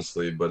forever,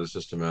 honestly, but it's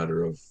just a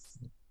matter of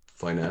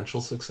financial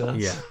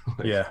success.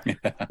 I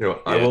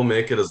will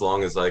make it as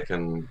long as I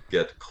can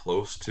get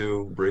close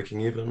to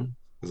breaking even,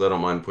 because I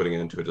don't mind putting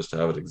it into it just to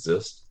have it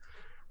exist.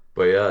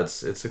 But yeah,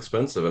 it's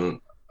expensive, and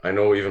I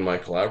know even my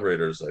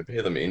collaborators, I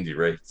pay them indie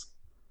rates.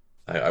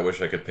 I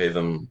wish I could pay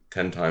them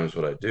 10 times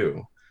what I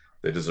do.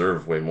 They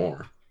deserve way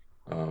more,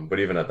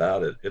 but even at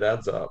that, it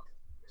adds up.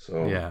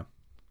 So yeah,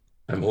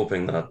 I'm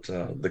hoping that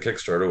the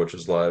Kickstarter, which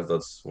is live,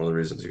 that's one of the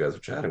reasons you guys are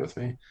chatting with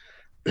me,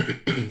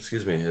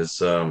 excuse me,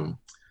 is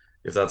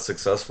if that's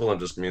successful, it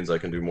just means I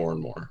can do more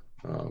and more.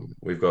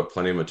 We've got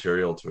plenty of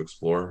material to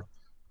explore,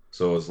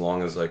 so as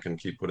long as I can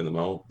keep putting them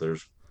out,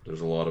 there's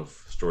a lot of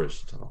stories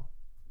to tell.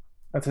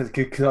 That's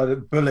good, because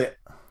Bullet,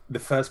 the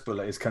first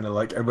Bullet, is kind of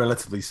like a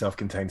relatively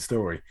self-contained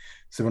story.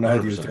 So when I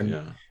heard he was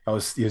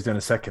doing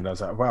a second, I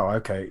was like, wow,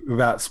 okay.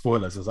 Without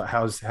spoilers, I was like,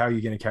 how are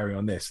you going to carry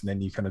on this? And then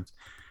you kind of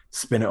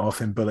spin it off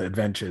in Bullet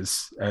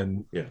Adventures,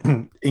 and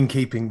in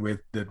keeping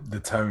with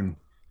the tone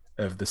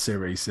of the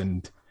series,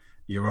 and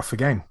you're off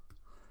again.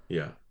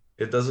 Yeah,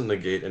 it doesn't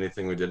negate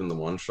anything we did in the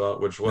one shot,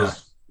 which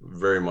was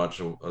very much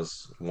a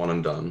one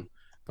and done.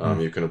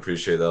 You can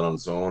appreciate that on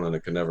its own, and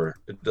it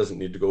doesn't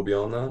need to go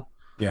beyond that.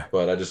 Yeah.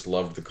 But I just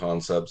loved the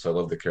concepts. I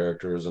love the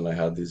characters, and I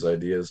had these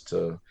ideas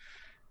to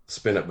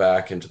spin it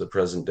back into the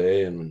present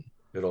day, and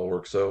it all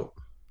works out.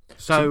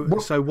 So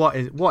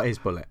what is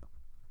Bullet?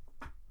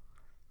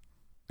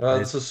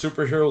 It's a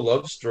superhero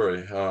love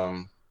story.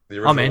 The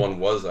original one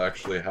was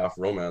actually half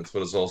romance,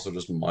 but it's also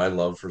just my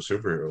love for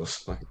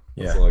superheroes.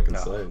 That's all I can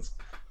say. It's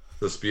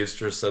the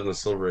speedster set in the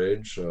Silver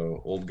Age.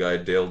 Old guy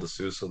Dale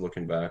DeSouza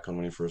looking back on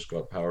when he first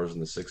got powers in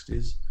the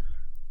 60s.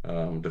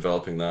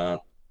 Developing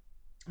that,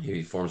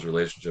 he forms a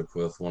relationship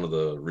with one of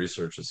the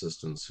research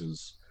assistants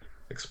who's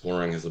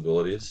exploring his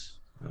abilities.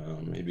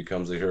 He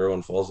becomes a hero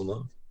and falls in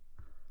love.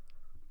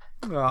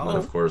 And then,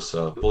 of course,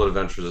 Bullet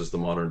Adventures is the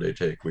modern day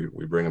take.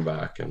 We bring him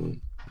back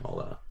and all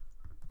that.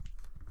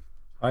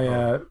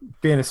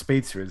 Being a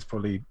speedster is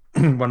probably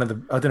one of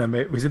the, I don't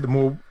know, was it the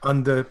more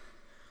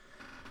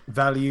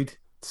undervalued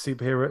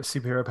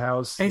superhero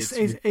powers? It's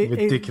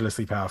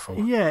ridiculously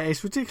powerful. Yeah,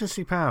 it's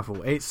ridiculously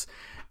powerful. It's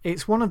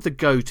one of the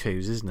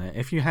go-tos, isn't it?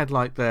 If you had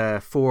like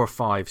the 4 or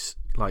 5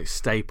 like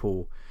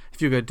staple,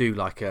 if you're going to do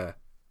the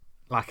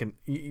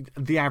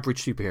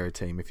average superhero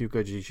team, if you're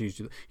going to choose,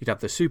 you'd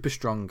have the super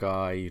strong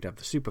guy, you'd have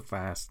the super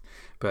fast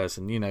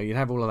person, you'd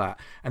have all of that,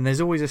 and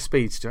there's always a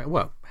speedster.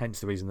 Well,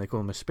 hence the reason they call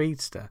him a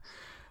speedster.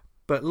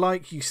 But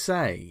like you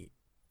say,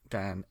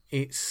 Dan,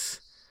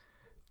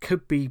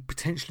 could be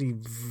potentially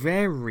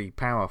very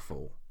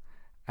powerful,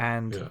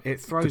 and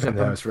it throws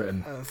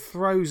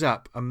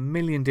up a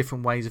million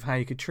different ways of how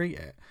you could treat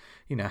it.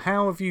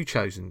 How have you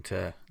chosen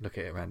to look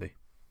at it, Randy?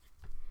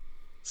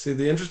 See,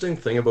 the interesting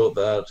thing about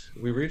that,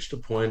 we reached a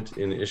point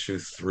in issue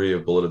 3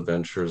 of Bullet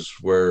Adventures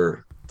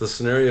where the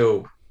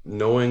scenario,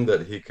 knowing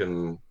that he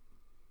can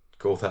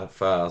go that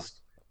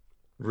fast,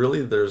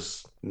 really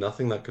there's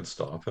nothing that could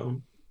stop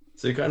him.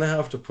 So you kind of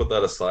have to put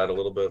that aside a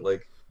little bit.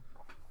 Like,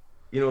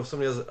 if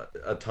somebody has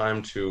a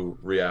time to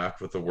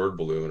react with the word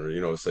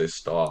balloon, or, say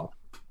stop,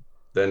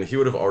 then he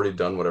would have already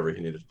done whatever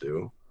he needed to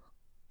do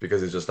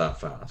because he's just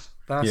that fast.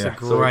 That's a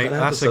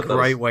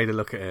great way to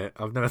look at it.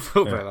 I've never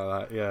thought about it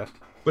like that. Yeah.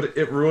 But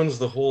it ruins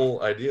the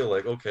whole idea.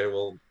 Like, okay,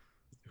 well,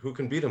 who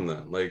can beat him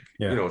then? Like,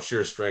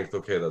 sheer strength.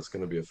 Okay, that's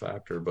going to be a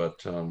factor.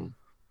 But,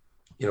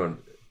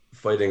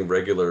 fighting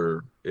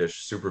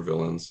regular-ish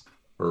supervillains,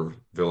 or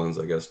villains,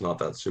 I guess, not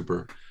that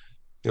super,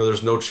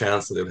 there's no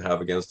chance that they would have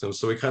against him.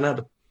 So we kind of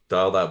had to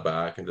dial that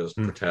back and just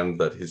pretend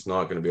that he's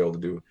not going to be able to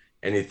do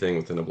anything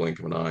within a blink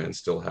of an eye, and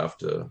still have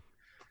to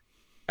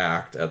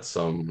act at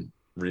some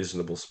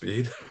reasonable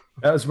speed.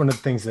 That was one of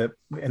the things that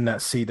in that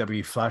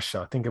CW Flash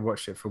show, I think I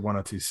watched it for 1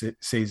 or 2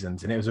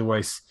 seasons, and it was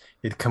always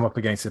he'd come up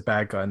against a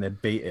bad guy and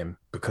they'd beat him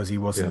because he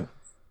wasn't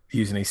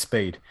using his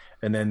speed.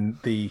 And then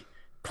the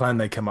plan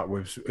they come up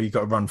with was you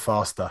got to run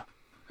faster,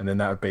 and then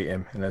that would beat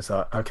him. And it's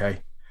like,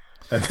 okay.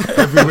 And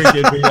every week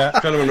it'd be that.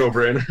 Kind of a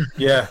no-brainer.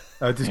 Yeah,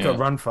 I just got to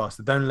run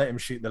faster. Don't let him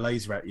shoot the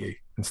laser at you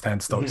and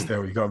stand stock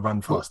still. You got to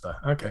run faster.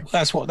 Okay.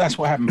 That's what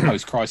happened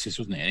post-crisis,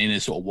 wasn't it? And in a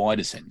sort of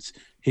wider sense,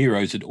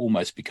 heroes had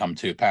almost become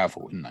too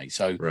powerful, didn't they?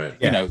 So,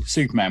 you know,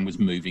 Superman was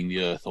moving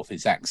the Earth off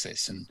its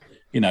axis, and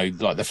you know,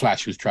 like the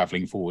Flash was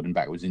traveling forward and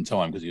backwards in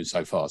time because he was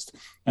so fast.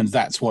 And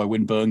that's why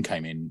when Byrne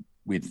came in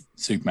with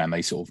Superman,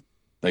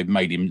 they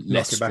made him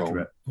less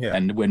strong. Yeah.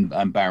 And when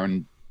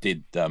Baron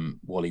did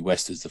Wally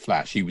West as the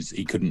Flash,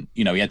 he couldn't,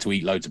 you know, he had to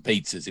eat loads of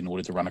pizzas in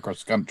order to run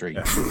across the country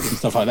and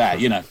stuff like that,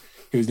 you know.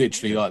 It was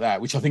literally like that,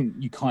 which I think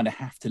you kind of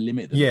have to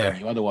limit them. Don't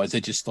you? Otherwise they're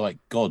just like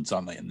gods,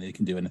 aren't they? And they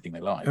can do anything they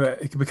like.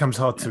 It becomes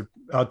hard to,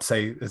 I'd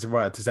say as a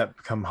writer, does that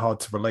become hard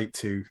to relate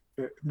to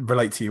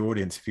your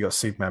audience if you got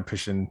Superman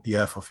pushing the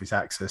Earth off his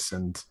axis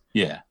and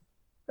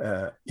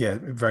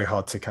very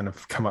hard to kind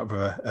of come up with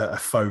a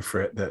foe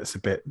for it that's a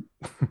bit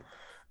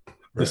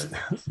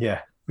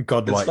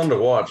godlike. It's fun to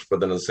watch, but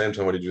then at the same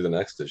time, what do you do the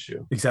next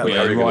issue? Exactly.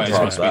 Well, right,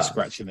 it's be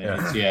scratching their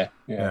heads.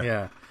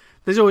 Yeah.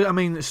 There's always, I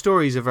mean,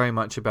 stories are very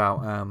much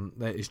about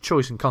it's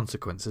choice and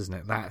consequence, isn't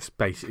it? That's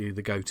basically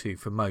the go-to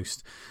for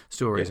most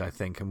stories, I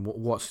think, and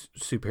what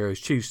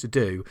superheroes choose to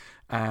do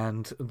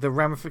and the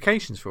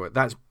ramifications for it.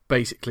 That's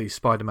basically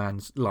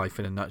Spider-Man's life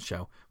in a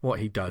nutshell, what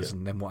he does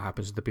and then what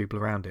happens to the people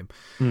around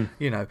him.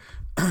 You know,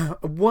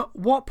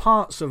 what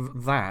parts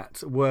of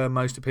that were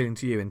most appealing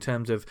to you in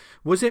terms of,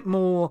 was it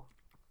more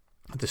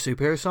the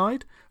superhero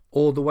side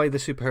or the way the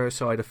superhero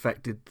side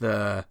affected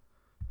the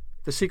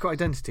secret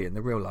identity and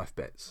the real life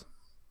bits?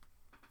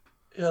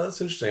 Yeah,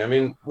 that's interesting. I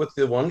mean, with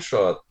the one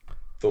shot,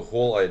 the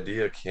whole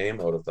idea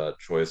came out of that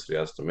choice he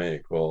has to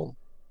make. Well,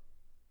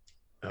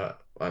 I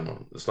don't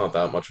know. It's not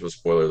that much of a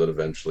spoiler that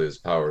eventually his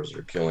powers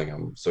are killing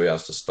him, so he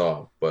has to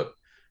stop. But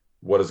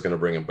what is going to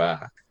bring him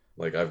back?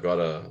 Like, I've got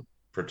to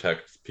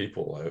protect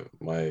people.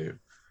 My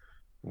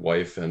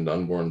wife and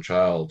unborn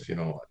child, you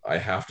know, I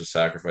have to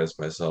sacrifice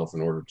myself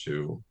in order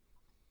to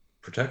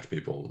protect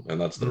people,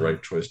 and that's the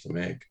right choice to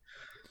make.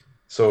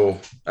 So,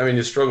 I mean,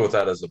 you struggle with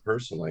that as a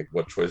person, like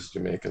what choices do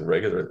you make in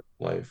regular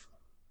life?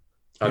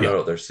 I'm not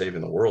out there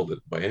saving the world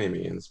by any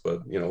means,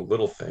 but, you know,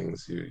 little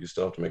things, you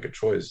still have to make a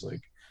choice,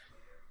 like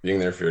being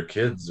there for your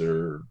kids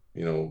or,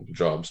 you know,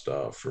 job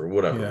stuff or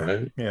whatever,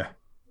 right? Yeah.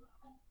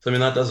 So, I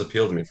mean, that does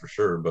appeal to me for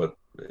sure, but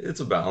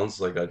it's a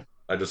balance. Like,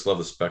 I just love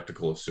the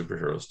spectacle of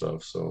superhero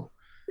stuff, so...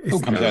 It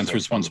all comes down to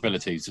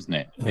responsibilities, doesn't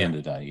it? At the end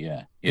of the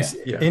day, It's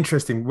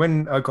interesting.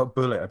 When I got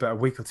Bullet, about a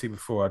week or two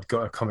before, I'd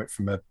got a comic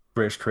from a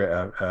British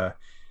creator,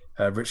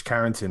 Rich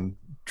Carrington,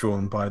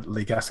 drawn by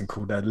Lee Gasson,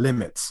 called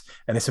Limits.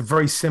 And it's a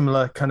very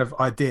similar kind of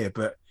idea,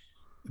 but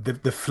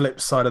the flip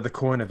side of the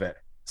coin of it.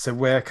 So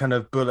where kind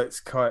of Bullet's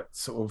quite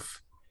sort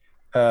of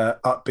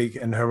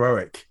upbeat and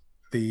heroic,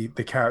 the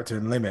character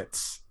in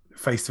Limits,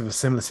 faced with a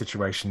similar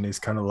situation, is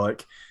kind of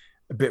like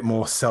a bit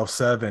more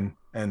self-serving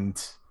and...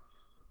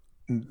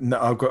 No,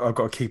 I've got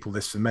to keep all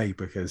this for me,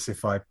 because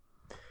if I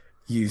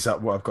use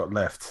up what I've got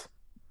left,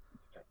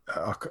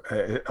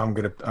 I'm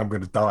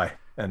gonna die,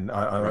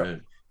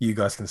 and you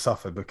guys can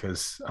suffer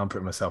because I'm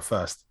putting myself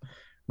first.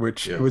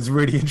 Which was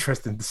really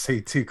interesting to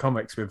see two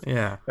comics with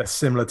a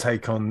similar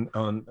take on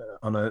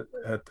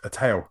a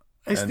tale.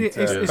 It's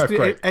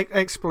the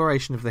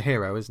exploration of the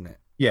hero, isn't it?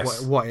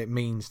 Yes, what it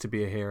means to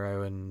be a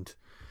hero, and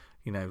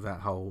you know that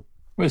whole.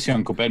 Well, it's the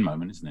Uncle Ben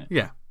moment, isn't it?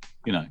 Yeah,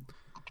 you know.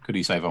 Could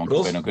he save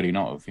Uncle Ben or could he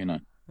not have, you know?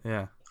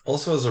 Yeah.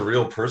 Also, as a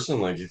real person,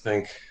 like, you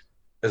think,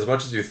 as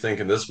much as you think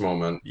in this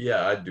moment,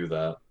 I'd do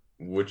that.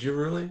 Would you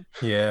really?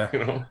 Yeah. You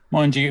know?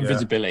 Mind you,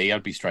 invisibility,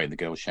 I'd be straight in the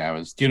girls'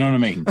 showers. Do you know what I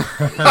mean?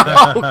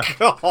 Oh,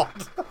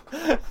 God.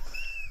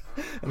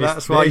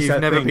 That's why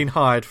you've never been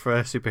hired for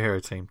a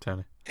superhero team,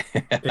 Tony.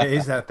 It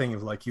is that thing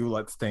of, like, you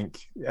like to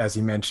think, as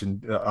you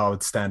mentioned, I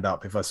would stand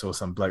up if I saw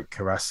some bloke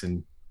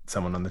harassing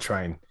someone on the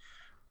train.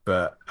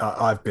 But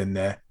I've been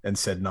there and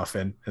said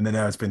nothing, and then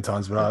there's been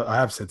times when I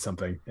have said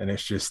something, and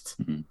it's just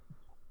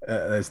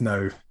it's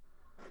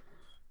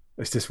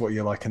just what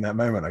you're like in that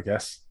moment, I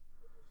guess.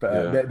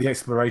 But the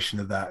exploration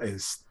of that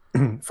is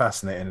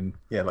fascinating, and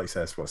like you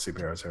said, it's what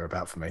superheroes are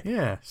about for me.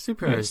 Yeah,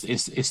 superheroes.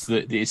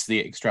 It's the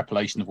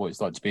extrapolation of what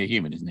it's like to be a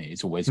human, isn't it?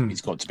 It's always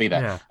it's got to be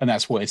that, and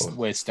that's where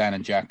Stan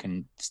and Jack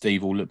and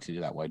Steve all looked at it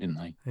that way, didn't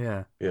they?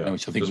 Yeah,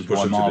 which I think just was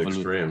why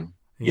Marvel.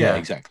 Yeah,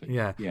 exactly.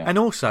 Yeah, and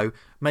also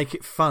make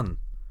it fun.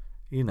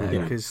 You know,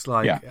 because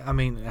I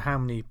mean, how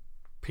many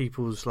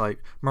people's like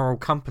moral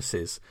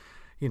compasses,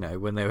 you know,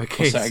 when they were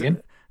kids? What's that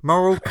again?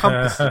 Moral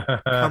compass.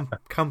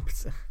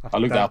 Compass. I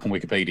looked that up on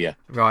Wikipedia.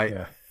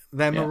 Right,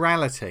 their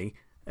morality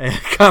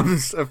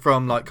comes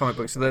from like comic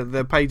books. So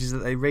the pages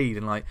that they read,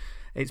 and like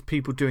It's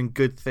people doing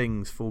good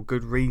things for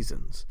good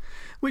reasons,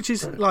 which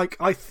is like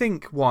I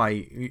think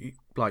why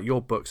like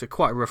your books are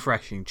quite a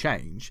refreshing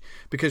change,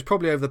 because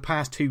probably over the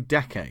past 2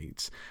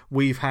 decades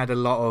we've had a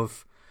lot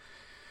of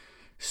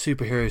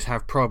superheroes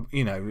have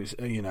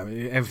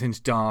everything's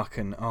dark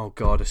and oh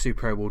god, a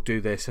superhero will do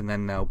this and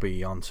then they'll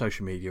be on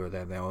social media or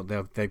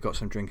they've got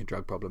some drink and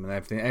drug problem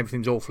and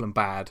everything's awful and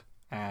bad.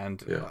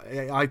 And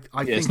I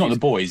think it's not The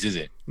Boys, is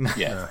it?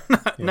 Yeah.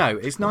 No,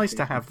 it's nice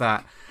to have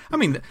that. I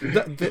mean,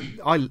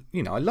 I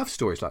love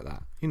stories like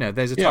that.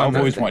 There's a time. I've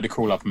always wanted to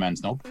crawl up a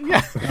man's knob.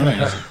 Yeah.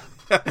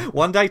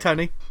 One day,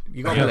 Tony,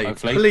 you got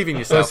to believe in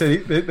yourself. So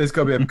there's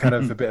got to be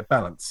a bit of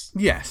balance.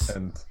 Yes.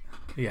 And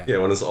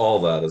when it's all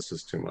that, it's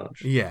just too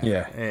much.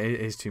 Yeah.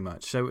 It is too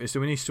much. So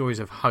we need stories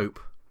of hope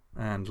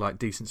and like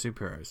decent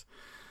superheroes.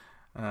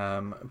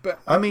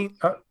 But I mean,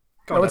 I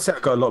would say I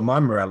got a lot of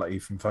my morality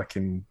from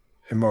fucking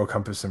Immoral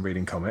Compass and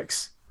reading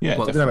comics. Yeah, I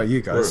don't know about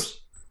you guys.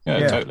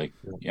 Yeah, totally.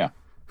 Yeah.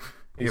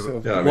 I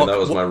mean, that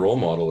was my role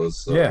model, is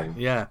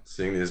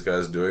seeing these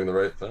guys doing the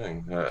right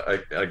thing.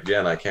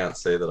 I can't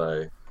say that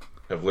I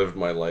have lived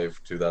my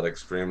life to that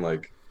extreme,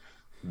 like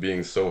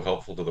being so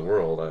helpful to the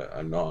world.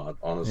 I'm not,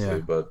 honestly,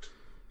 but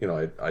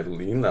I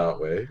lean that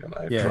way and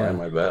I try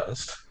my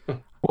best.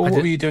 Well, what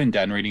were you doing,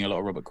 Dan? Reading a lot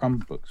of Robert Crumb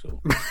books? Or?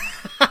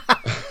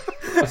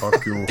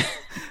 Fuck you.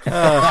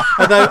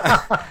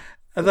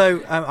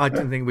 Although I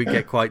didn't think we'd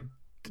get quite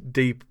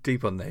deep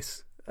on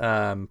this,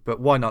 but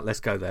why not? Let's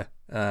go there.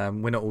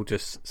 We're not all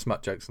just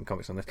smut jokes and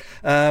comics on this.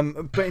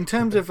 But in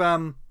terms of,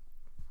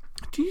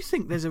 do you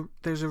think there's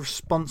a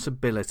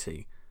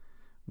responsibility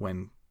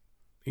when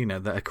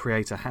that a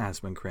creator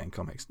has when creating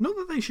comics? Not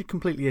that they should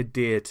completely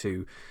adhere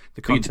to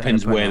the content. It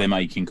depends where they're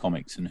making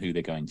comics and who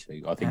they're going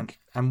to. I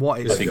think, and what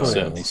it's I think for.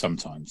 certainly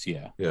sometimes,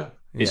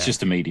 it's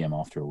just a medium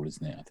after all,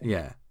 isn't it? I think.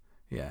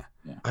 Yeah.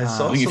 I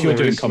think if you're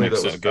doing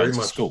comics that are going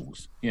to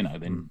schools,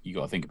 then you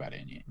got to think about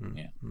it.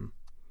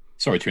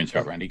 Sorry to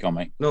interrupt, Randy. Go on,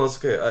 mate. No, that's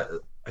okay.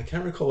 I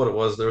can't recall what it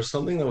was. There was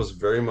something that was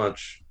very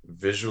much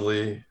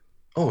visually.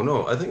 Oh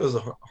no, I think it was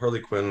a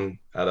Harley Quinn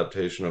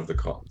adaptation of the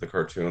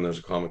cartoon. There's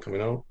a comic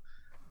coming out,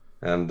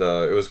 and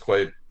it was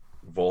quite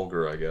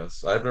vulgar, I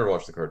guess. I've never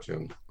watched the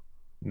cartoon.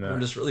 No.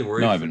 I'm just really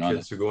worried for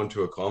kids who go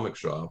into a comic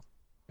shop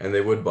and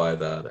they would buy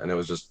that, and it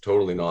was just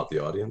totally not the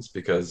audience,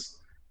 because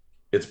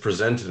it's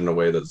presented in a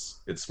way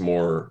it's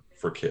more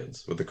for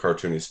kids with the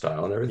cartoony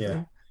style and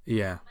everything.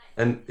 Yeah.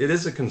 And it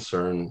is a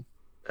concern.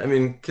 I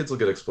mean, kids will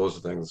get exposed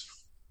to things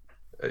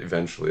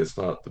eventually. It's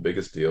not the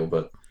biggest deal,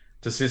 but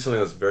to see something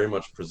that's very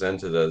much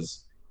presented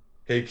as,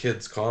 hey,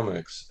 kids,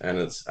 comics, and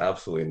it's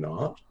absolutely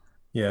not.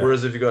 Yeah.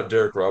 Whereas if you got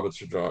Derek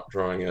Roberts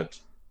drawing it,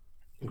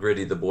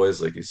 gritty, The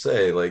Boys, like you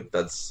say, like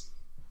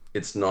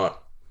it's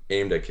not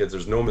aimed at kids.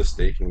 There's no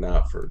mistaking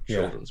that for a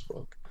children's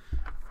book.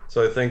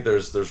 So I think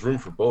there's room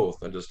for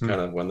both, and just kind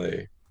of when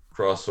they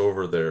cross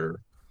over, there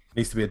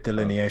needs to be a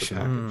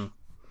delineation.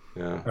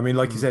 Yeah, I mean,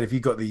 like you said, if you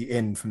got the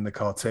in from the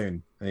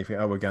cartoon, and you think,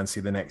 oh, we're going to see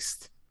the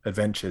next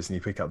adventures, and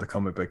you pick up the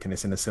comic book, and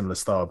it's in a similar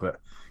style,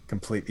 but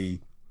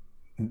completely,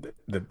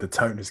 the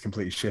tone has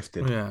completely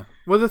shifted. Yeah.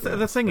 Well,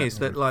 the thing is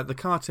that like the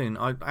cartoon,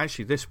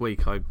 this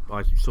week I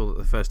saw that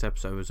the first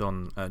episode was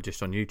on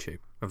just on YouTube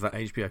of that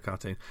HBO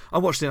cartoon. I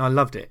watched it and I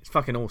loved it. It's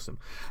fucking awesome,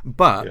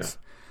 but.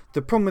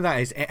 The problem with that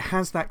is it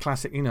has that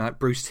classic, that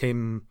Bruce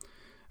Timm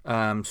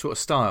sort of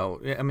style.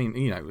 I mean,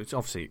 it's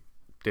obviously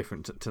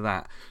different to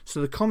that.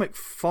 So the comic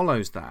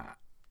follows that,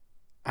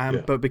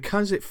 but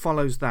because it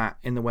follows that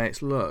in the way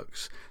it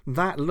looks,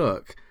 that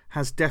look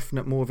has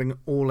definite more of an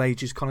all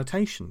ages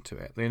connotation to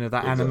it.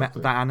 That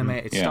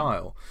animated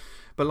style.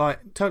 But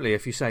like totally,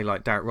 if you say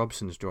like Derek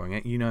Robson's drawing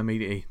it,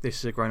 immediately this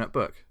is a grown up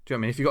book. Do you know what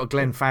I mean? If you've got a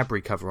Glenn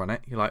Fabry cover on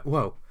it, you're like,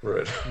 whoa,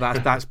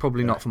 that's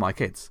probably not for my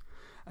kids.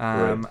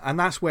 And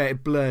that's where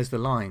it blurs the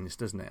lines,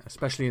 doesn't it?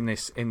 Especially in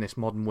this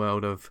modern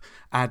world of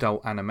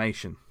adult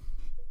animation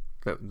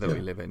that we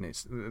live in.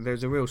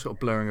 There's a real sort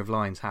of blurring of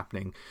lines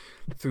happening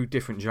through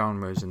different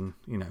genres, and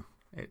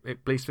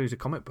it bleeds through to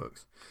comic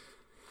books.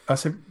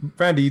 So,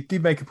 Randy, you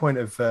did make a point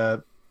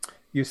of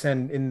you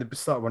said in the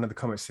start of one of the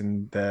comments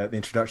in the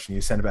introduction,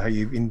 you said about how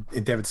you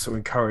endeavoured to sort of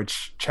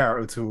encourage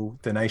charitable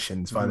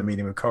donations via the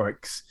medium of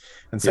comics,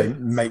 and say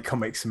make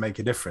comics and make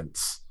a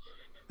difference.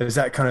 Is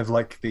that kind of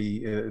like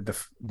the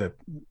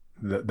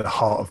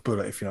heart of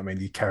Bullet, if you know what I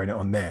mean? You're carrying it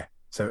on there.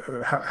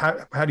 So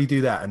how do you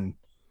do that, and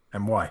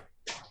why?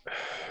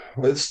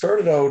 Well, it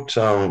started out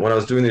when I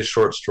was doing these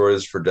short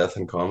stories for Death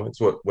in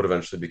Comics, what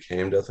eventually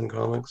became Death in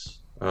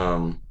Comics.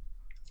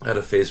 I had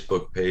a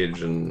Facebook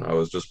page, and I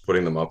was just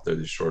putting them up there,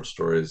 these short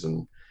stories,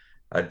 and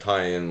I'd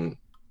tie in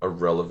a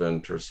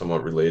relevant or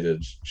somewhat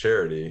related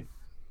charity,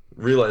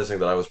 realizing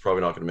that I was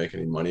probably not going to make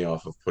any money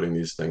off of putting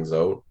these things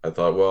out. I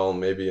thought, well,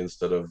 maybe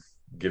instead of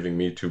giving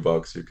me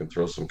 $2, you can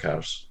throw some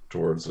cash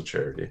towards a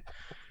charity.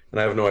 And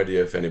I have no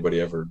idea if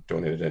anybody ever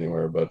donated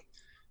anywhere, but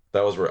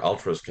that was where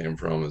Altruist came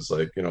from. Is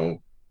like,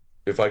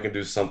 if I can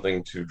do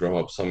something to drum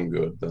up some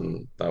good,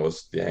 then that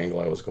was the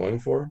angle I was going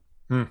for.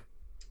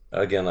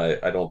 Again,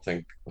 I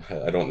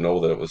don't know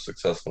that it was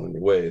successful in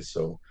any way.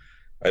 So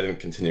I didn't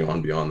continue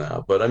on beyond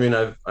that. But I mean,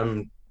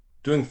 I'm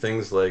doing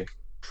things like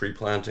tree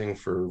planting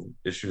for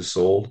issues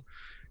sold.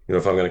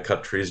 If I'm going to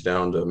cut trees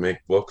down to make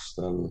books,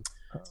 then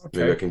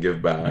maybe I can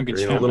give back,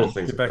 or little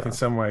things give like back that. in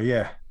some way.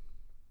 Yeah.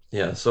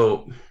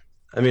 So,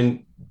 I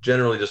mean,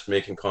 generally, just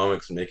making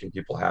comics and making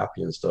people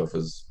happy and stuff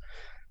is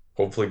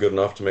hopefully good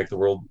enough to make the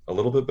world a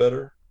little bit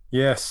better.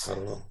 Yes. I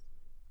don't know.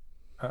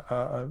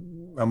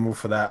 I'm all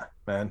for that,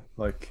 man.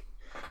 Like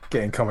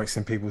getting comics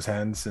in people's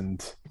hands,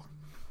 and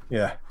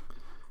yeah,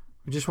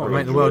 we just want to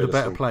make the world a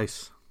better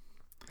place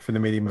for the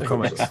medium of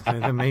comics.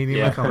 The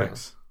medium of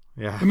comics.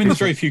 Yeah. I mean, there's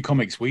very few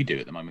comics we do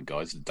at the moment,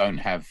 guys, that don't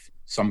have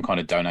some kind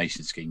of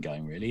donation scheme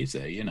going. Really, is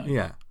there?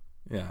 Yeah.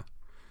 I think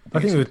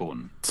it's it's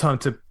important. Time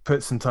to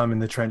put some time in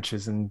the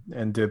trenches and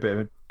do a bit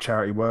of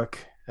charity work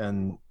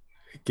and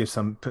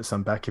put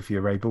some back if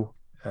you're able.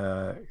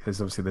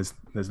 Because obviously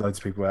there's loads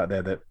of people out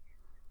there that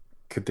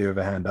could do with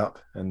a hand up,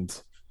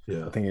 and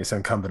I think it's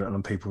incumbent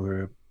on people who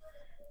are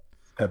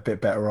a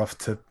bit better off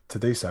to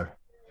do so. You know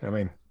what I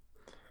mean?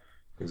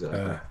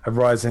 Exactly. A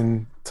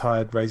rising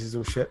tide raises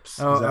all ships.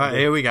 Oh,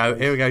 here we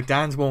go.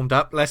 Dan's warmed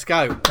up. Let's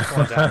go.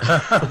 Come on, Dan.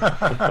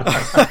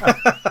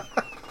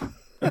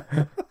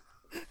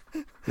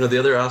 The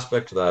other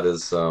aspect to that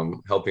is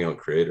helping out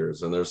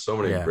creators, and there's so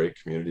many great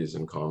communities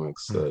in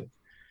comics that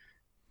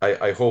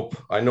I hope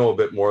I know a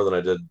bit more than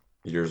I did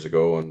years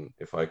ago, and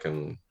if I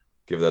can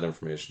give that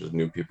information to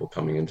new people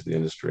coming into the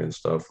industry and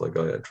stuff, like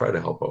I try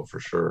to help out for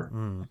sure.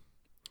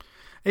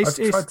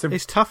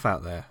 It's tough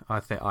out there. I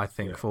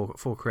think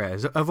for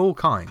creators of all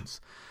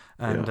kinds,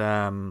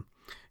 and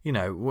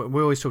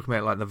we're always talking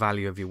about like the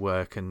value of your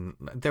work, and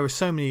there are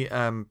so many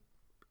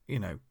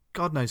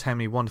God knows how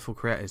many wonderful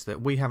creators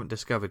that we haven't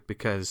discovered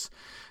because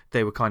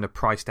they were kind of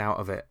priced out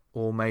of it,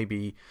 or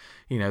maybe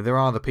there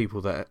are the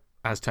people that,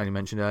 as Tony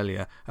mentioned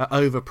earlier, are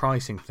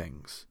overpricing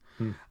things.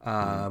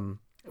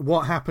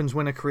 What happens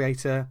when a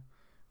creator,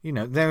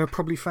 there are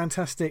probably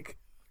fantastic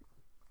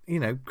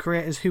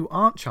creators who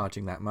aren't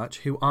charging that much,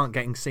 who aren't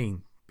getting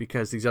seen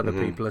because these other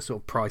people are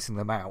sort of pricing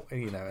them out,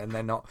 and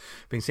they're not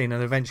being seen,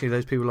 and eventually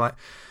those people are like,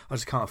 I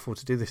just can't afford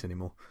to do this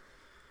anymore.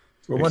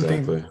 Well, one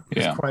thing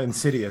is quite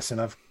insidious,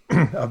 and I've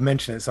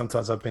mentioned it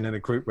sometimes. I've been in a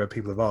group where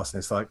people have asked, and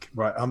it's like,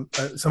 right,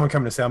 someone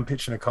coming to say I'm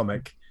pitching a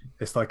comic.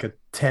 It's like a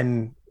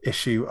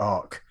 10-issue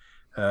arc.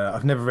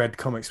 I've never read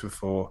comics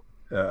before.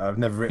 I've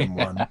never written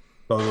one.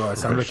 Blah, blah, blah.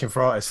 So I'm looking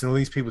for artists, and all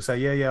these people say,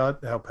 yeah,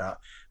 I'd help out.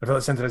 I feel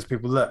like saying to those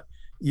people, look,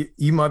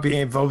 you might be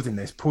involved in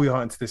this. Pull your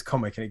heart into this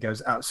comic, and it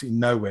goes absolutely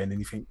nowhere. And then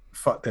you think,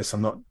 fuck this,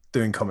 I'm not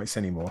doing comics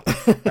anymore.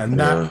 And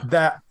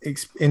that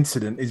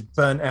incident is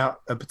burnt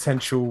out a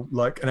potential,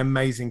 like an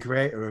amazing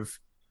creator of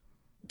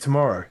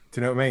tomorrow. Do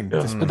you know what I mean?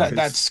 But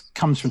that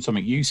comes from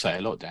something you say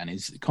a lot, Dan,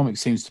 is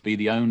comics seems to be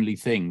the only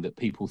thing that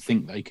people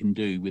think they can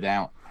do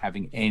without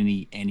having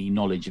any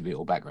knowledge of it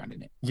or background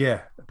in it.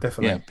 Yeah,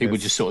 definitely. Yeah, people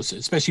just sort of,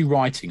 especially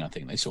writing, I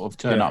think they sort of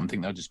turn up and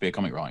think they'll just be a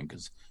comic writing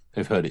because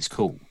they've heard it's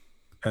cool.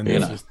 And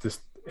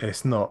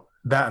it's not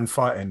that, and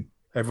fighting.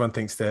 Everyone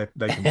thinks they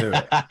can do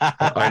it.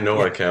 I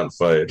know I can't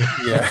fight.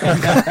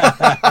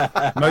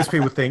 Yeah. Most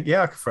people think,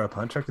 I could throw a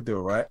punch. I could do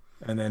all right.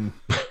 And then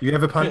you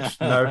ever punch?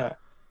 No.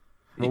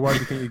 Well, why do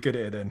you think you're good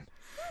at it then?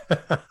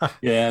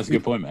 Yeah, that's a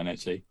good point, man,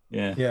 actually.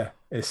 Yeah. Yeah.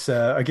 It's,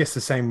 I guess,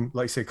 the same,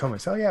 like you said,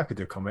 comics. Oh, yeah, I could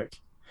do a comic.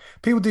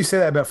 People do say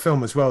that about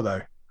film as well,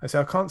 though. I say,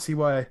 I can't see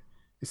why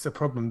it's a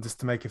problem just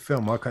to make a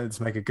film. Why can't I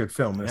just make a good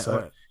film? And it's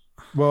like,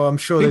 well, I'm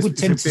sure people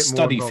tend to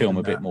study film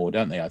a bit more,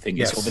 don't they? I think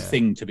it's Yes. sort of a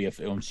thing to be a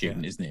film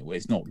student, isn't it? Where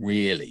it's not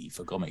really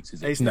for comics,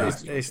 is it?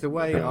 It's the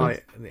way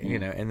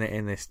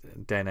in this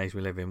day and age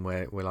we live in,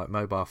 where we're like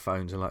mobile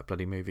phones are like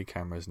bloody movie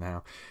cameras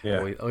now.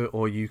 Yeah.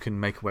 Or you can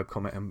make a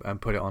webcomic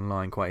and put it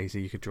online quite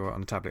easy. You could draw it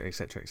on a tablet,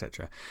 etc.,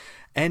 etc.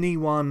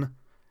 Anyone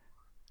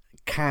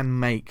can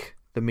make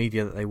the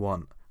media that they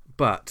want,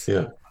 but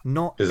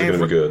not Is it going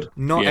to be good?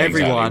 Not Yeah,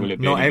 everyone.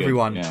 Exactly. Not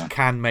everyone Yeah.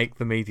 can make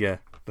the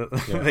media that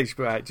they should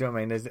put out. Do you know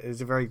what I mean?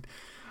 There's a very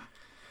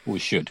Or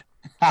should.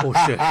 or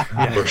should.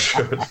 Yeah. Or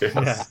should,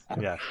 yes.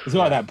 Yeah. It's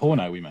like that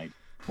porno we made.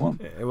 What?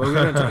 Well, we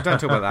don't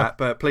talk about that,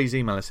 but please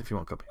email us if you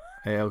want a copy.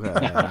 Yeah, okay.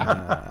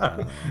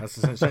 I'll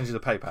send you the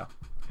PayPal.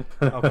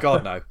 Oh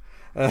God, no.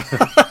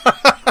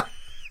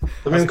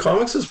 I mean,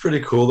 comics is pretty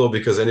cool though,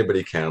 because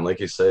anybody can,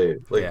 like you say.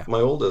 Like my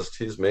oldest,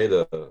 he's made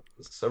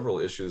several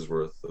issues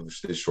worth of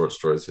these short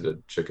stories. He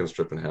did Chicken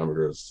Strip and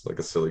Hamburgers, like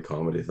a silly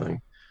comedy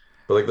thing.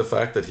 But like the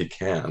fact that he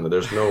can,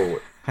 there's no.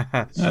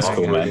 That's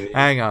cool, man.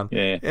 Hang on.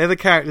 Yeah. The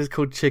character's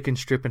called Chicken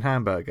Strip and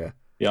Hamburger.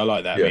 Yeah, I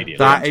like that immediately.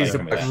 That is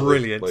Actually,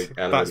 brilliant. Like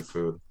animated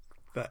food.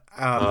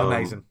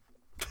 Amazing.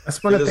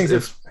 That's one of the things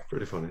It's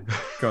pretty funny.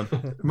 Go on.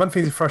 One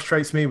thing that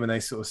frustrates me when they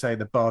sort of say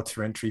the bar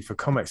to entry for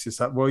comics is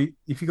like, well,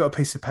 if you got a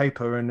piece of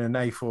paper and an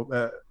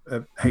A4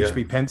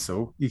 HB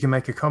pencil, you can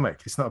make a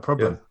comic. It's not a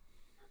problem.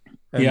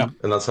 And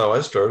that's how I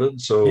started.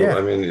 So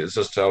I mean, it's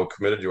just how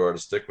committed you are to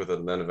stick with it,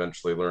 and then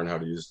eventually learn how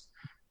to use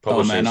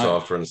publishing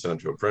software and send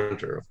it to a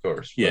printer, of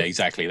course. Yeah,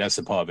 exactly. That's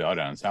the part of it I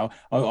don't understand.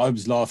 I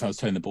was laughing. I was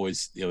telling the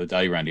boys the other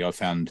day, Randy, I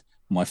found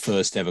my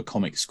first ever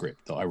comic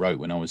script that I wrote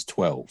when I was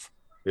 12.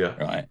 Yeah.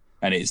 Right.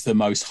 and it's the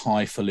most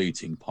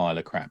highfalutin pile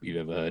of crap you've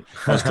ever heard.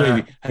 I was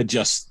clearly had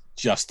just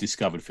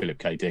discovered Philip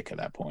K. Dick at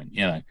that point,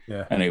 and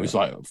it was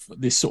like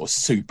this sort of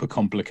super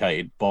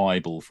complicated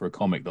Bible for a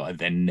comic that I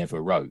then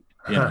never wrote.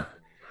 I'm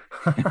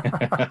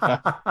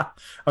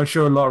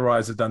sure a lot of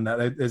writers have done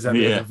that. There's that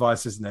bit of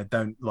advice, isn't there?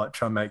 Don't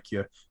try and make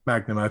your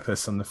magnum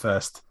opus on the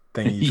first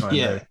thing you try and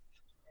do.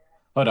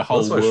 That's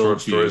why short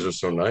stories are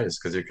so nice,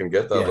 because you can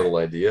get that little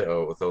idea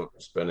out without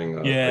spending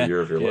a year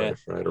of your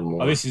life, right, or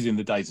more. This is in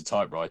the days of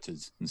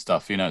typewriters and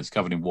stuff. It's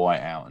covered in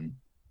whiteout, and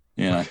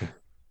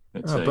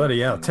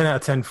bloody hell! 10 out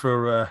of 10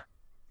 for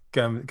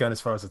going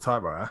as far as a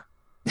typewriter.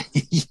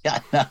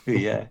 Yeah.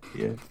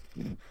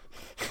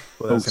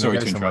 Well, sorry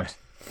to interrupt.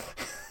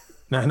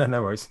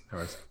 No worries.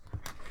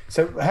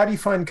 So, how do you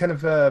find kind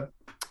of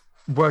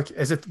work?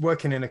 Is it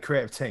working in a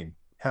creative team?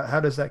 How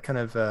does that kind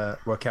of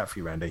work out for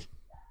you, Randy?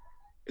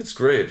 It's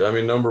great. I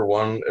mean, number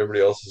one, everybody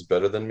else is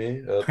better than me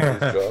at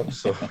these jobs.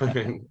 So, I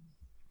mean,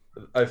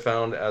 I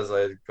found as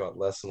I got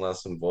less and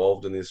less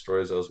involved in these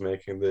stories I was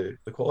making, the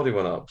quality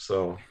went up.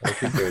 So I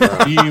keep doing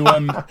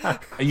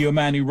that. Are you a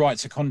man who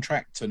writes a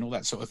contract and all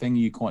that sort of thing? Are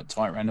you quite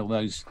tight around all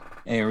those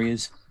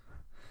areas?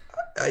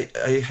 I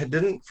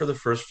didn't for the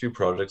first few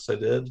projects I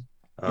did.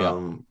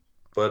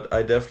 But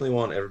I definitely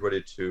want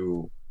everybody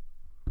to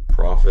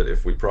profit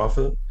if we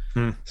profit.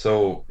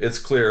 So it's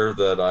clear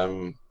that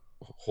I'm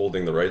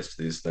holding the rights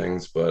to these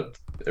things, but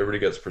everybody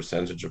gets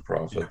percentage of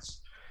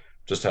profits.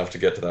 Just have to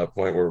get to that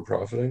point where we're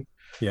profiting.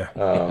 So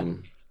I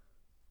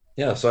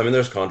mean,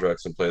 there's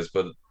contracts in place,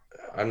 but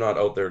I'm not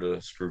out there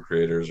to screw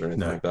creators or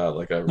anything like that.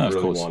 Like, I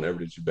really want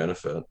everybody to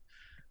benefit.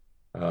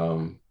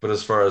 But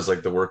as far as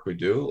like the work we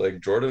do, like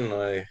Jordan and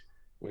I,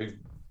 we've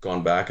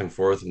gone back and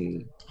forth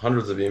and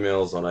hundreds of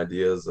emails on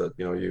ideas that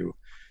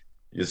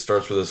you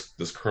start with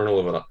this kernel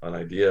of an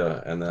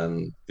idea, and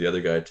then the other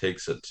guy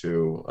takes it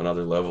to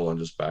another level, and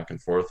just back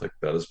and forth like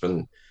that has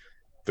been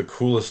the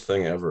coolest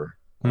thing ever.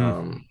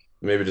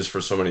 Maybe just for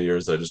so many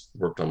years I just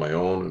worked on my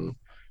own,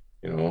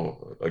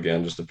 and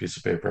again, just a piece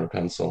of paper and a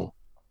pencil,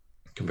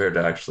 compared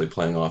to actually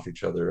playing off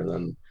each other and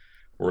then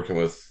working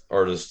with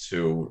artists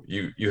who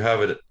you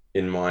have it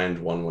in mind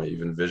one way,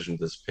 you've envisioned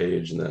this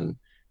page, and then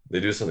they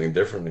do something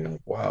different, and you're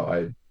like, wow,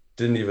 I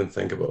didn't even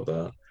think about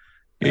that.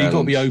 Yeah, you've got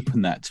to be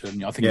open that to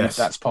them. I think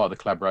that's part of the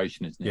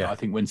collaboration, isn't it? I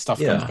think when stuff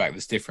comes back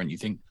that's different, you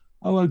think,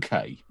 oh,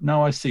 okay,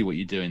 no, I see what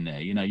you're doing there.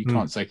 You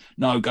can't say,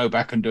 no, go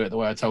back and do it the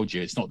way I told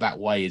you. It's not that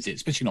way, is it?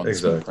 Especially not in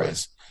the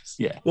press.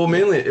 Yeah. Well,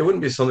 mainly, it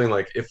wouldn't be something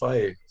like, if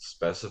I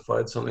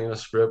specified something in a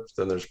script,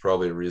 then there's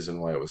probably a reason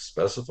why it was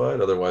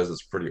specified. Otherwise,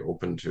 it's pretty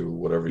open to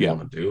whatever you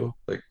want to do.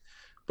 Like,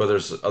 but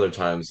there's other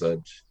times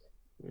that,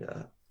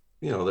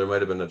 there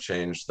might have been a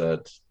change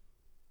that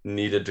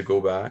needed to go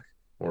back,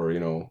 or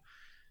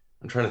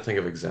I'm trying to think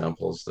of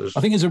examples.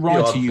 I think as a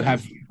writer,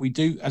 we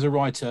do as a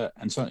writer,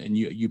 and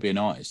you be an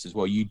artist as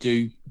well. You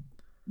do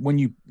when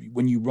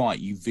you write,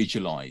 you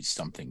visualize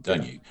something,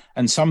 don't you?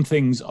 And some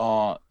things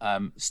are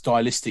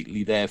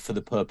stylistically there for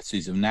the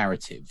purposes of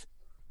narrative,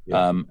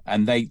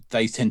 and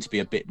they tend to be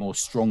a bit more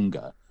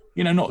stronger.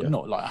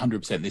 Not like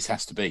 100%. This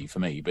has to be for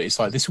me, but it's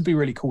like, this would be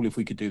really cool if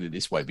we could do it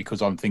this way,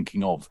 because I'm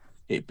thinking of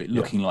it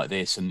looking like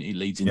this, and it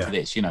leads into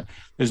this.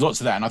 There's lots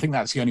of that, and I think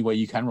that's the only way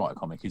you can write a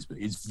comic is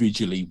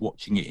visually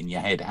watching it in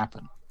your head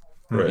happen.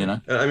 Right.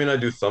 I mean, I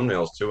do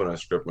thumbnails too when I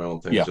script my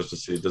own things, just to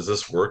see, does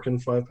this work in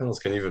 5 panels?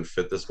 Can you even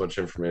fit this much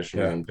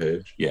information on one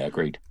page? Yeah,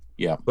 agreed.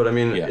 Yeah, but I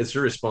mean, it's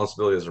your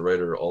responsibility as a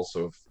writer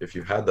also, if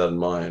you had that in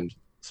mind,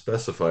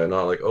 specify it.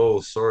 Not like, oh,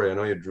 sorry, I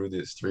know you drew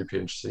this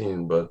 3-page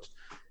scene, but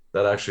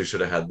that actually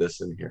should have had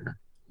this in here.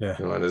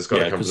 And it's got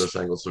to come to this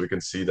angle so we can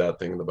see that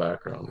thing in the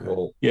background.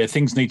 Well,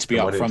 things need to be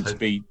up front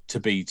to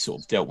be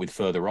sort of dealt with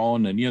further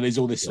on, and there's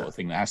all this sort of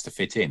thing that has to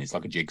fit in. It's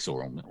like a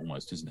jigsaw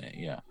almost, isn't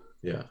it?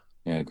 Yeah,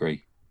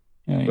 agree.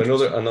 But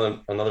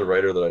another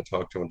writer that I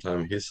talked to one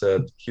time, he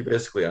said he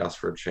basically asked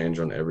for a change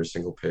on every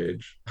single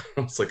page.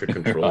 It's like a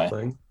control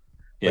thing.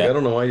 Like, I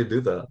don't know why you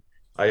do that.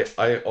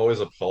 I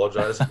always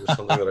apologize for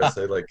something that I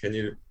say, like,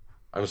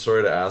 I'm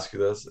sorry to ask you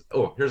this.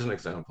 Oh, here's an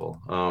example.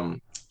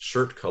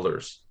 Shirt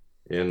colors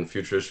in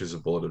future issues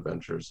of Bullet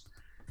Adventures.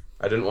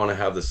 I didn't want to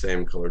have the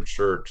same colored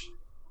shirt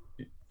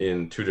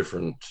in 2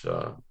 different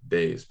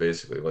days,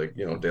 basically. Like,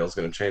 Dale's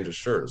going to change his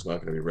shirt. It's not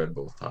going to be red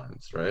both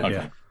times, right?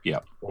 Okay. Yeah.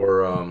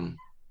 Or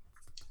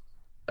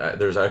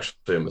there's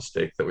actually a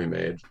mistake that we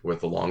made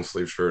with a long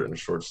sleeve shirt and a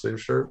short sleeve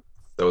shirt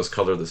that was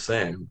colored the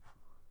same,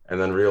 and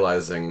then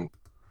realizing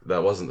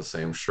that wasn't the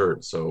same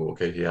shirt. So,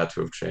 okay, he had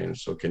to have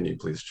changed. So can you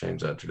please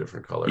change that to a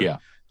different color? Yeah.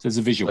 So it's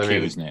a visual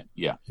cue, isn't it?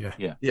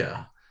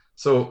 Yeah.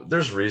 So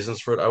there's reasons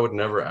for it. I would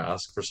never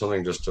ask for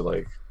something just to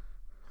like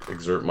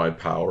exert my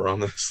power on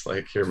this.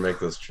 Like, here, make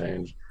this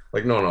change.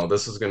 Like, no,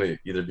 this is going to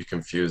either be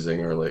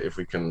confusing, or like, if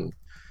we can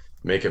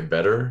make it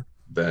better,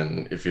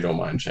 then if you don't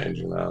mind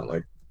changing that,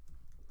 like,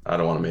 I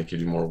don't want to make you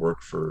do more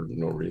work for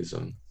no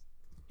reason.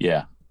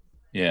 Yeah,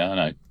 I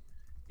know.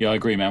 Yeah, I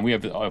agree, man. I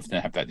often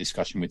have that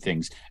discussion with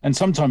things. And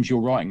sometimes you're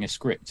writing a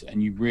script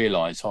and you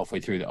realize halfway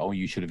through that,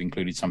 you should have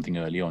included something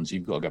early on. So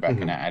you've got to go back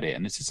and add it.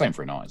 And it's the same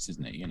for an artist,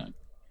 isn't it?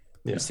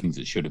 Yeah. There's things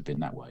that should have been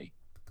that way.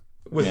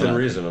 Within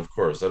reason, of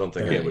course. I don't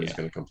think anybody's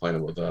going to complain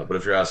about that. But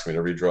if you're asking me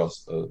to redraw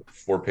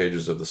 4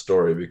 pages of the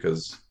story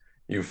because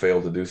you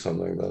failed to do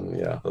something,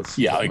 then that's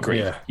I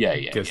agree. Yeah.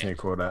 Gets me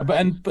caught out.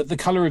 But the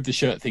color of the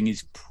shirt thing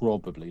is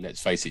probably,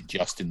 let's face it,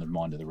 just in the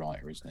mind of the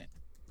writer, isn't it?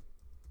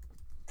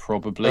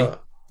 Probably.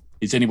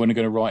 Is anyone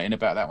going to write in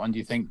about that one, do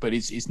you think? But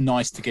it's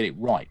nice to get it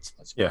right,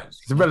 I suppose. Yeah,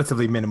 it's a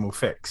relatively minimal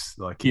fix.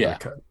 Like,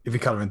 if you're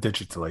coloring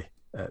digitally,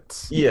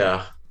 it's...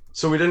 Yeah.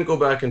 So we didn't go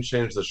back and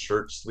change the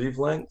shirt sleeve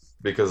length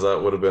because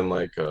that would have been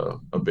like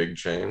a big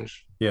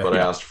change. Yeah. But I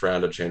asked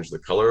Fran to change the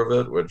color of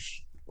it,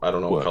 which I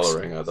don't know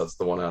coloring. That's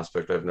the one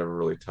aspect I've never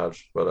really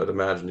touched. But I'd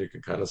imagine you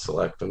could kind of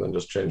select and then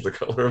just change the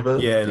color of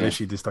it. Yeah,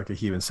 literally just like a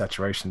hue and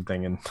saturation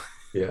thing. And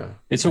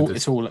it's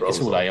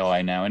all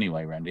AI now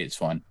anyway, Randy. It's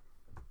fine.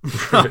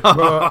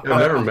 Well, I've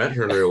never met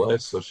her in real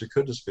life, so she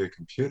could just be a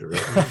computer.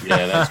 Right?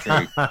 Yeah, that's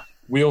true.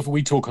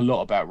 We talk a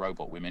lot about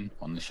robot women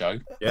on the show.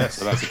 Yes,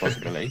 so that's a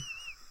possibility.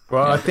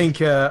 Well, I think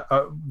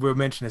we'll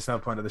mention this at some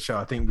point of the show.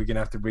 I think we're going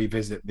to have to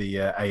revisit the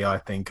AI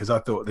thing because I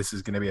thought this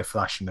is going to be a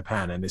flash in the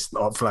pan, and it's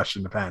not a flash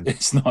in the pan.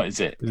 It's not, is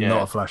it? It's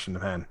not a flash in the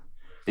pan.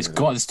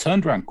 It's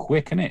turned around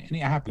quick, isn't it? Isn't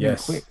it happening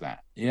quick?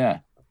 That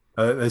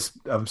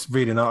I'm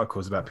reading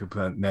articles about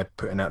people they're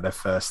putting out their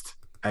first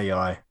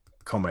AI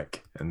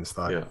comic, and it's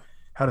like,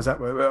 how does that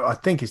work? Well, I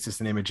think it's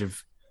just an image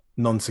of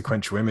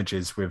non-sequential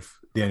images with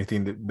the only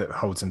thing that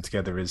holds them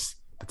together is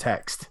the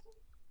text.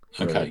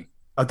 Okay.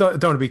 I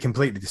don't want to be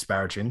completely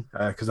disparaging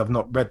because I've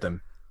not read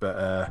them,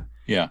 but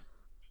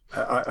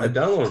I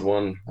downloaded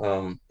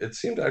one. It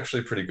seemed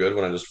actually pretty good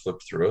when I just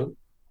flipped through it.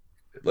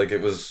 Like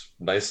it was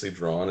nicely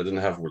drawn. It didn't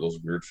have those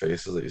weird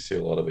faces that you see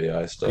a lot of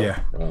AI stuff.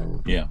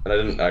 And I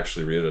didn't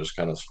actually read it. I just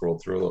kind of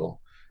scrolled through a little.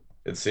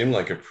 It seemed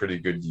like a pretty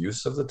good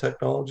use of the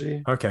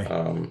technology. Okay.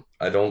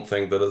 I don't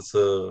think that it's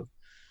a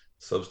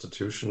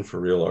substitution for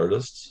real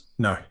artists.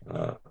 No.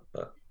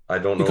 I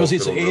don't know because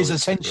it is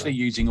essentially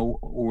using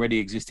already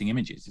existing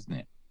images, isn't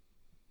it?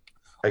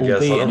 I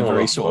guess in a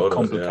very sort of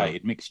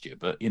complicated mixture,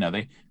 but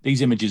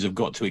these images have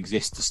got to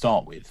exist to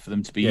start with for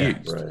them to be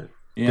used. Right.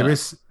 Yeah.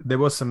 There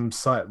was some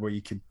site where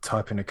you could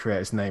type in a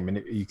creator's name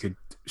and you could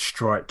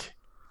strike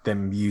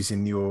them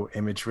using your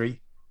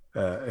imagery.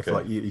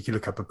 Like you could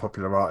look up a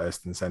popular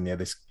artist and say,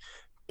 this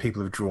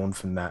people have drawn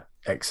from that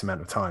X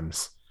amount of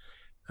times,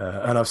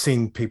 and I've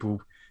seen people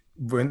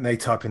when they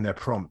type in their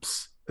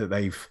prompts that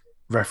they've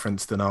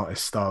referenced an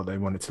artist's style they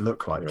want it to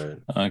look like. Right.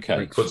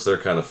 Okay. It puts their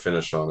kind of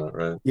finish on it,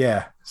 right?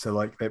 Yeah. So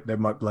like they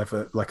might have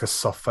a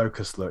soft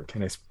focus look,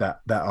 and it's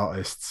that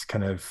artist's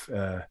kind of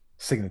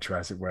signature,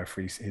 as it were,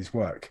 for his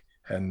work.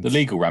 And the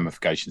legal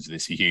ramifications of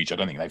this are huge. I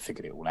don't think they've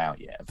figured it all out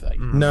yet, have they?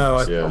 No.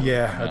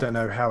 I don't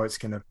know how it's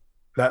going to.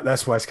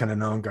 That's why it's kind of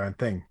an ongoing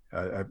thing.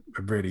 I'm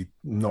really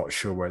not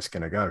sure where it's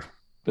going to go.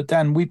 But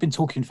Dan, we've been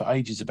talking for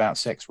ages about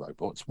sex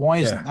robots. Why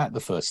isn't that the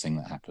first thing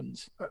that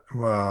happens?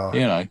 Well,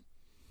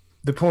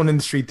 the porn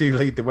industry do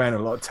lead the way in a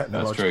lot of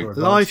technological advance.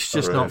 Life's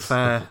just not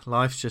fair.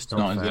 Life's just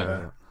not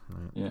fair.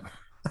 Yeah.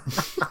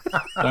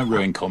 Don't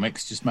ruin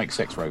comics. Just make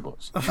sex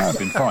robots. That would have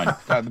been fine.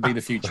 That would be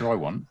the future I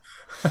want.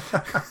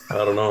 I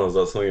don't know. Is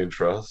that something you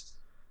trust?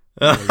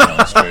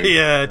 That's true.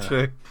 Yeah,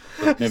 true.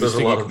 There's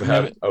a lot of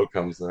bad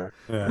outcomes there.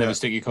 Yeah. Never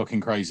stick your cock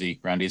in crazy,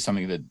 Randy. It's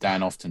something that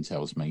Dan often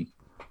tells me.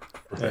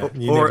 Or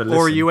a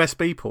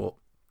USB port.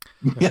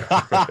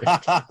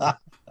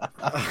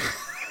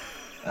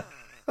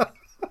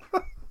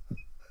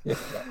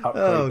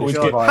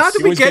 How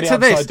did we get to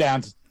this?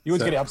 You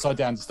always get it upside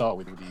down to start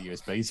with the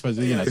USB. I suppose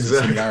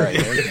exactly.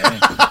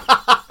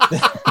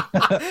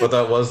 But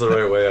that was the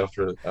right way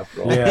after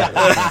all.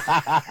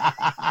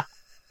 Yeah.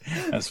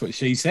 That's what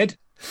she said.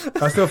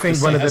 I still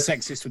think one of the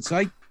sexist would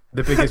say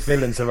the biggest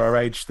villains of our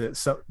age that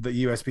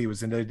USB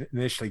was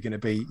initially going to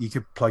be you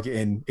could plug it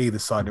in either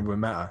side and it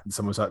wouldn't matter, and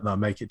someone was like, no,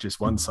 make it just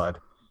one side.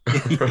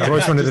 I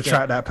always wanted to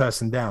track that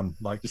person down,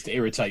 like just to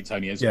irritate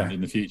Tony Esmond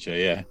in the future.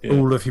 Yeah.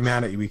 All of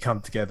humanity, we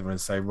come together and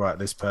say, right,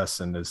 this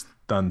person has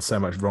done so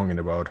much wrong in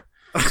the world.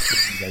 I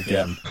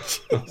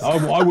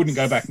wouldn't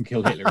go back and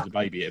kill Hitler as a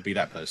baby. It'd be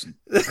that person.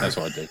 That's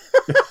what I'd do.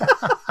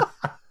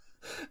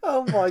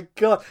 Oh my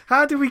god!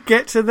 How did we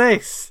get to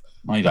this?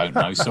 I don't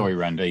know. Sorry,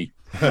 Randy.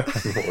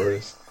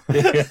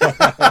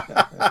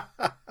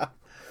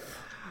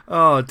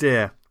 Oh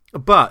dear.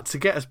 But to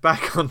get us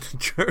back on the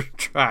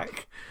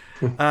track.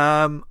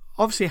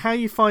 Obviously, how are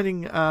you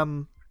finding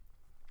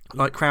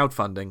like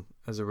crowdfunding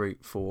as a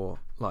route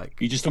for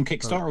like? Are you just on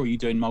Kickstarter, or are you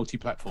doing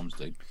multi-platforms,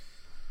 dude?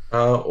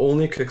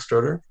 Only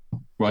Kickstarter.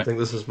 Right. I think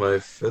this is my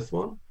 5th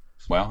one.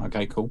 Well,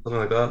 okay, cool.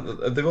 Something like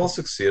that. They've all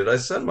succeeded. I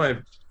set my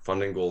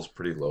funding goals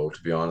pretty low,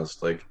 to be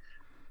honest. Like,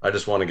 I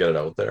just want to get it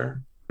out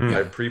there.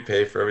 I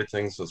prepay for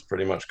everything, so it's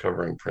pretty much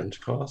covering print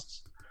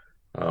costs.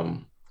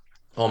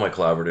 All my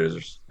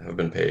collaborators have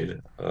been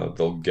paid.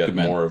 They'll get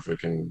more if we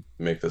can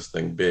make this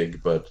thing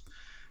big, but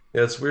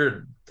yeah, it's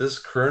weird. This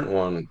current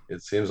one,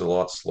 it seems a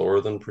lot slower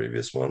than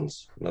previous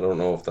ones. And I don't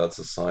know if that's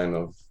a sign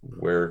of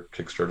where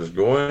Kickstarter's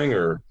going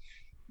or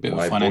bit of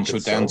a financial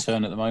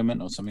downturn at the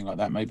moment or something like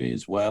that, maybe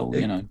as well.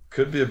 It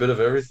could be a bit of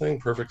everything.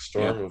 Perfect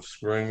storm of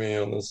screwing me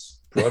on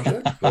this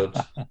project,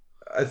 but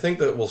I think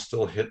that we'll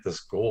still hit this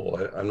goal.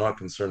 I'm not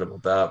concerned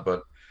about that,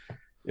 but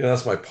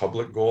that's my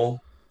public goal.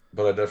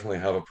 But I definitely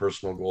have a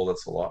personal goal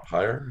that's a lot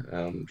higher,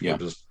 and we're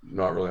just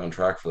not really on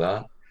track for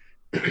that,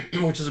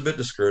 which is a bit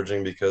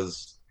discouraging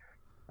because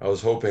I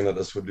was hoping that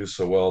this would do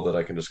so well that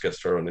I can just get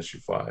started on issue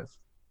 5.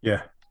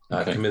 Yeah.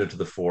 I've committed to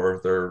the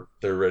 4.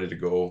 They're ready to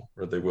go,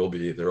 or they will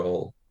be. They're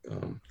all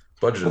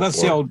budgeted.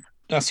 Well,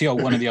 that's the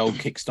old one of the old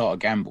Kickstarter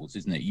gambles,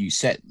 isn't it? You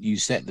set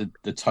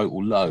the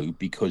total low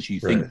because you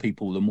think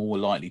people are more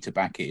likely to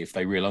back it if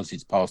they realise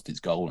it's past its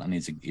goal and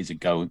is a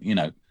go,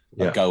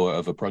 a goer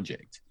of a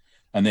project,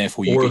 and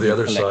therefore you. Or the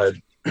other side,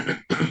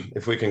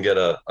 if we can get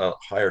a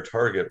higher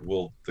target,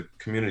 will the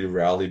community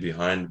rally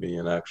behind me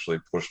and actually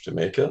push to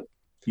make it?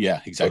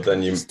 Yeah, exactly. But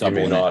then you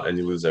may not, and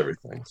you lose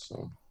everything.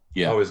 So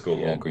always go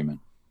low. Yeah, agreement.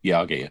 Yeah,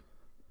 I'll get you.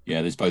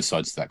 Yeah, there's both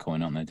sides to that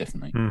coin, aren't there?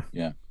 Definitely.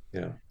 Yeah.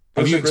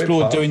 Have you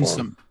explored doing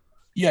some?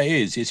 Yeah, it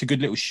is. It's a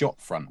good little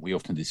shop front. We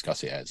often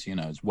discuss it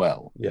as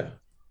well. Yeah.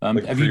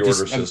 Like have you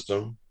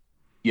system?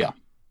 Yeah.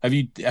 Have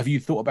you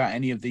thought about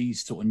any of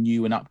these sort of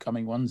new and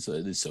upcoming ones?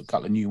 There's a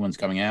couple of new ones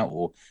coming out,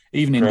 or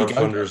even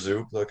Crowdfunder,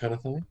 Zoop, that kind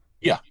of thing.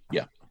 Yeah.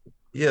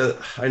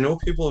 I know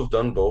people have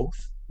done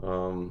both.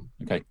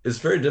 It's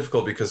very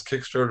difficult because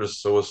Kickstarter is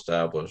so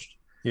established.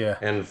 Yeah.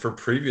 And for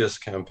previous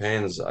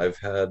campaigns, I've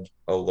had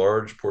a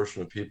large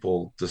portion of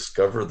people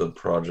discover the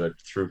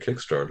project through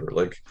Kickstarter.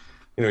 Like,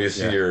 you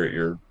see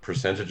your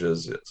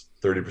percentages. It's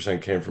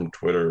 30% came from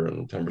Twitter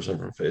and 10%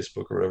 from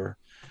Facebook or whatever.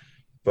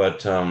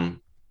 But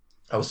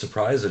I was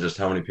surprised at just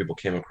how many people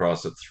came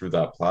across it through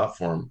that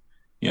platform.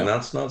 Yeah. And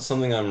that's not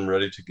something I'm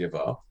ready to give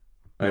up.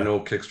 Yeah. I know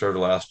Kickstarter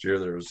last year,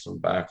 there was some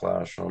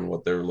backlash on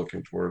what they were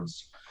looking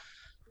towards,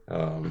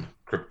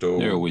 crypto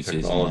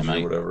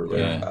technology or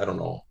whatever. I don't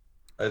know.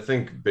 I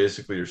think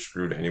basically you're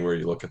screwed anywhere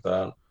you look at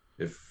that.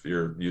 If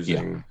you're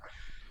using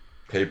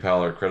PayPal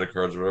or credit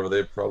cards or whatever,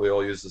 they probably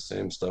all use the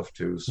same stuff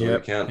too. So you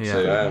can't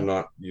say, I'm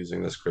not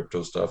using this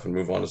crypto stuff and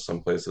move on to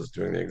some place that's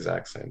doing the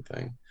exact same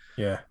thing.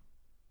 Yeah.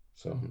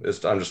 So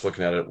I'm just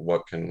looking at it.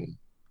 What can?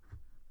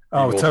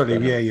 Oh,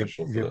 totally. Yeah,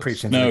 you're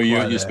preaching. No,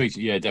 you're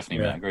speaking. Yeah,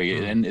 definitely. I agree.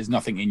 Mm-hmm. And there's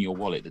nothing in your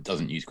wallet that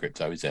doesn't use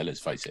crypto, is there? Let's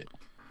face it.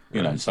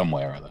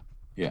 Somewhere or other.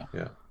 Yeah.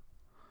 Yeah.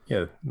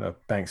 Yeah, the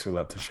banks will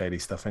up to shady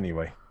stuff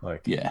anyway.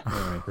 Like,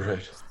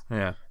 right.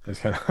 Yeah.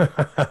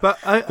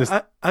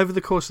 But over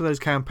the course of those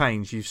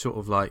campaigns, you've sort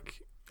of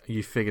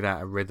you figured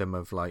out a rhythm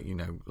of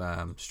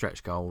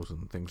stretch goals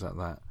and things like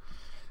that.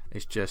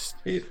 It's just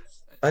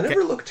I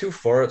never look too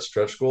far at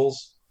stretch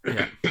goals.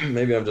 Yeah.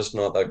 Maybe I'm just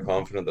not that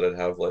confident that I'd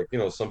have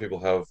some people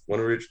have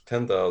when we reach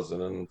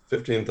 10,000 and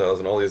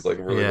 15,000, all these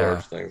really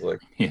large things. Like,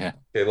 okay,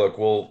 look,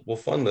 we'll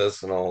fund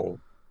this and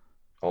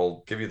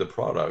I'll give you the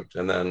product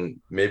and then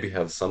maybe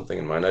have something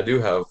in mind. I do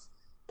have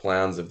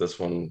plans if this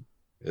one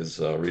is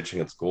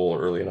reaching its goal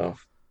early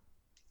enough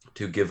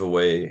to give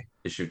away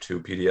issue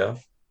 2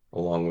 PDF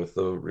along with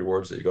the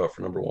rewards that you got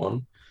for number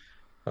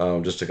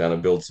 1, just to kind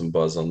of build some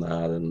buzz on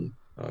that and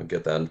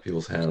get that into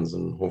people's hands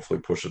and hopefully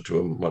push it to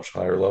a much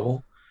higher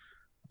level.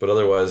 But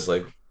otherwise,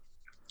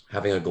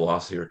 having a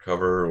glossier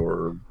cover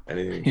or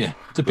anything. Yeah.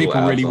 Do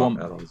people really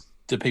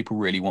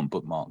want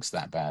bookmarks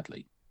that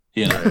badly?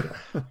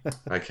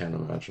 I can't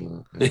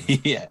imagine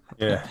that.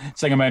 Yeah.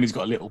 Saying a man who's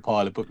got a little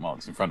pile of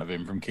bookmarks in front of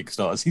him from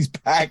Kickstarters, he's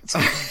packed.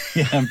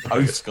 And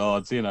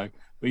postcards,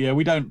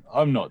 But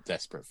I'm not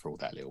desperate for all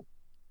that little.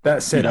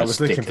 That said, I was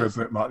stickers. Looking for a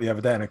bookmark the other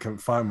day and I couldn't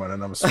find one,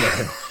 and I was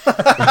sweating.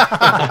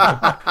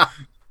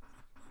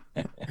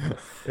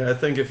 I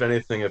think if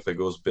anything, if it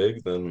goes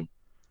big, then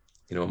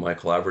my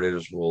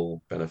collaborators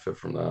will benefit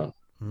from that.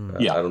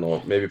 I don't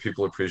know. Maybe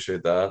people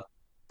appreciate that.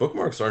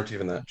 Bookmarks aren't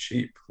even that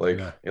cheap.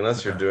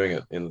 Unless you're doing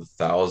it in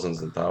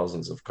thousands and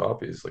thousands of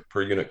copies,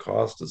 per unit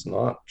cost is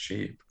not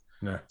cheap.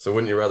 No. So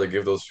wouldn't you rather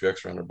give those few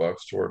extra $100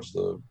 towards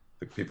the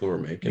people who are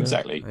making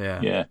exactly.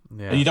 it? Yeah.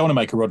 And you don't want to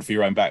make a rod for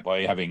your own back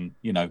by having,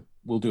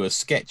 we'll do a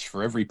sketch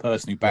for every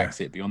person who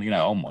backs it beyond,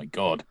 oh my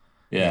God.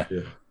 Yeah.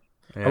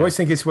 I always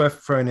think it's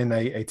worth throwing in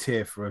a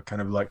tier for a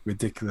kind of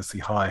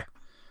ridiculously high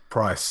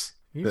price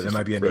that there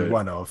may be only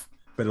one of.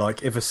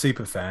 But if a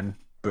super fan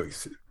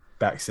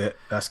backs it,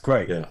 that's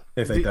great. Yeah.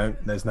 If they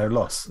don't, there's no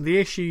loss. The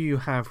issue you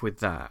have with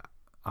that,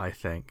 I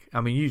think,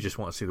 you just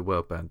want to see the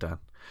world burn down.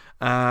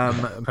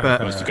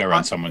 But wants to go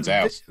around someone's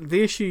house.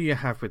 The issue you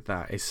have with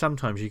that is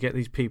sometimes you get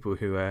these people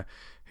who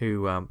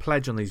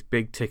pledge on these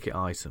big ticket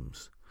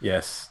items.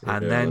 Yes.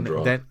 And then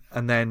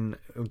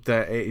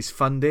it is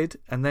funded,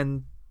 and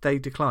then they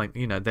decline.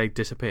 They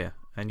disappear,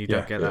 and you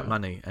don't get that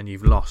money, and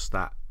you've lost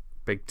that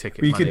big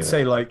ticket. But you could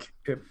say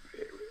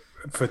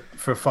for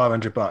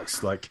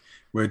 $500,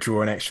 we'll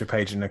draw an extra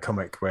page in a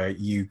comic where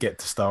you get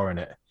to star in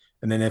it,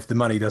 and then if the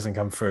money doesn't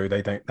come through,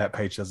 that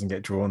page doesn't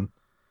get drawn.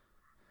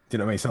 Do you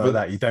know what I mean? Something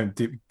like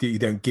that. You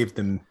don't give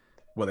them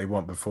what they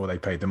want before they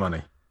paid the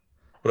money.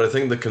 But I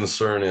think the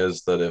concern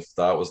is that if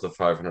that was the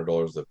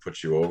 $500 that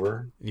puts you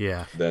over,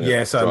 then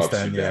it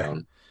drops you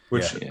down.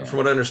 Which, from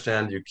what I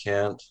understand, you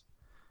can't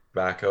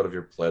back out of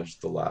your pledge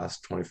the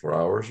last 24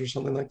 hours or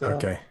something like that.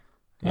 Okay.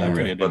 Yeah, Okay.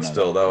 really, I didn't But know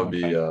still, that would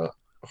Okay.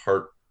 be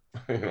heart,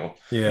 you know.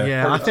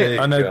 Yeah. I think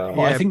I know.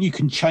 Well, I think you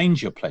can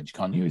change your pledge,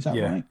 can't you? Is that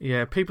Yeah. right?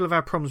 yeah, people have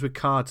had problems with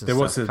cards and There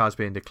was stuff. a- Cards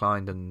being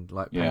declined and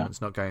like Yeah.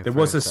 payments not going. There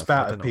through was a and stuff. I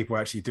spat don't of know. people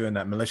actually doing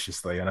that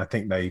maliciously, and I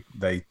think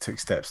they took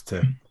steps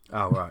to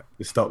Oh right.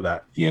 stop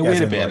that. Yeah, we As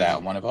had a in, bit of like, that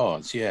on one of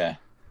ours. Yeah.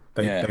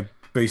 They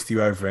boost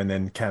you over and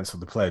then cancel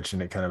the pledge,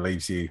 and it kind of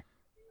leaves you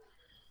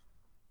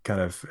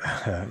kind of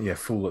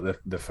full at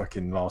the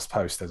fucking last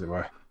post, as it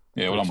were.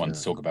 Yeah, well, I'm one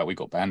to talk about. We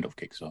got banned off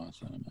Kickstarter.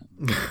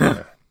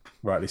 So,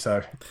 Rightly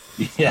so.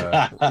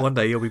 yeah, One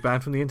day you'll be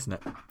banned from the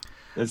internet.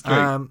 that's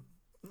true.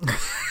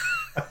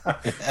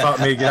 Fuck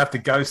me, you have to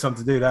ghost on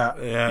to do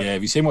that. Yeah. Yeah,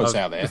 have you seen what's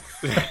out there?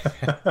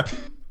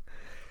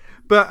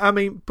 But I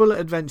mean, Bullet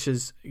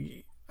Adventures.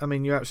 I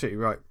mean, you're absolutely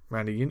right,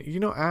 Randy.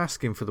 You're not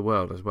asking for the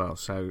world as well.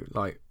 So,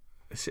 like,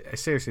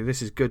 seriously,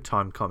 this is good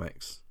time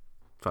comics,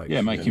 folks.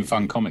 Yeah, making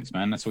fun comics,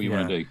 man. That's what you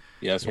want Yeah. to do.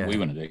 Yeah, that's what we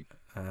want to do.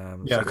 Yeah,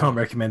 so I can't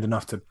recommend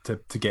enough to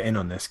get in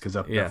on this because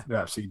I've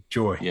absolute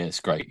joy. Yeah, it's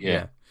great. Yeah.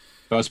 Yeah.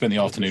 But I spent the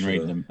afternoon sure.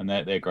 reading them, and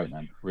they're great,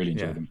 man. Really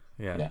enjoyed them.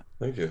 Yeah. Yeah.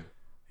 Thank you.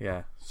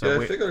 Yeah. So Yeah,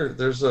 we- I figure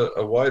there's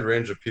a wide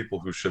range of people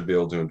who should be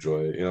able to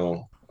enjoy it. You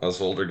know, us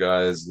older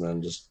guys and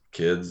then just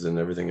kids and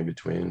everything in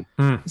between.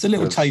 There's a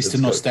little It's- taste it's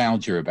of good.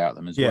 nostalgia about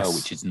them as well, Yes.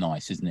 which is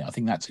nice, isn't it? I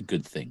think that's a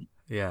good thing.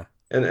 yeah.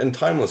 And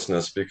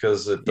timelessness,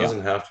 because it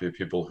doesn't have to be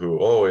people who,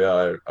 oh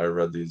yeah, I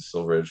read these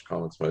Silver Age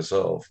comics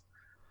myself.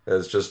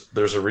 It's just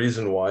there's a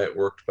reason why it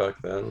worked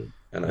back then,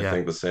 and I Yeah.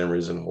 think the same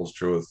reason holds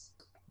true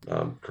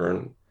with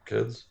current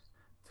kids.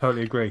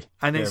 Totally agree.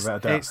 And Yeah,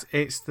 without a doubt.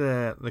 it's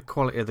the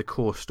quality of the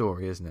core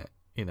story, isn't it?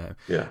 You know,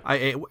 Yeah,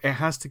 it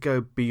has to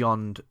go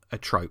beyond a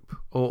trope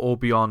or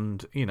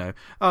beyond, you know,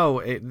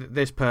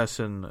 this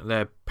person,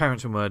 their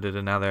parents were murdered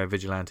and now they're a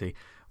vigilante.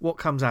 What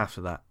comes after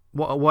that?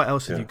 What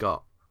else have Yeah. you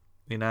got?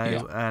 You know,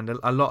 Yeah. and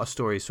a lot of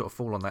stories sort of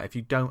fall on that. If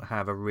you don't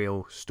have a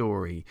real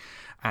story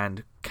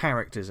and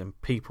characters and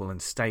people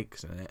and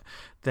stakes in it,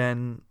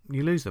 then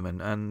you lose them.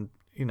 And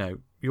you know,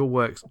 your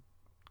work's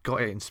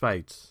got it in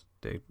spades,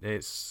 dude.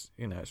 It's,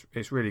 you know,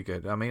 it's really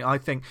good. I mean, I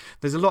think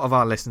there's a lot of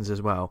our listeners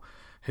as well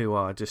who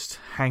are just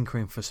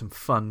hankering for some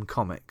fun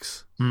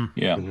comics.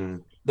 Yeah. hmm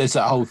There's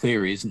that whole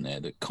theory, isn't there,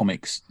 that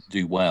comics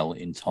do well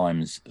in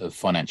times of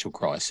financial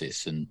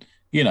crisis and,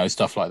 you know,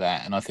 stuff like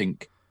that. And I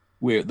think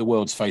the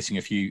world's facing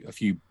a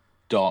few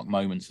dark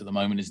moments at the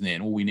moment, isn't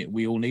it? And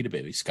we all need a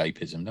bit of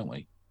escapism, don't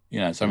we? You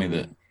know, something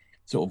that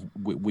sort of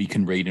we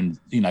can read and,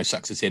 you know,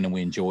 sucks us in and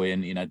we enjoy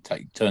and, you know,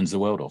 turns the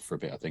world off for a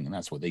bit, I think. And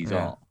that's what these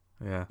are.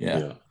 Yeah.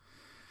 Yeah.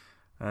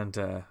 And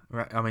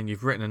I mean,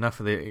 you've written enough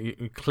of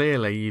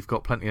clearly, you've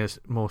got plenty of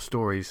more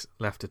stories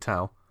left to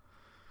tell.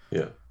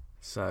 Yeah.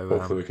 So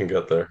Hopefully we can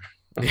get there.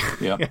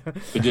 Yeah.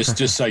 But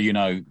just so you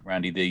know,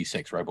 Randy, the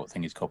sex robot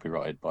thing is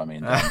copyrighted by me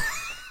and Dan.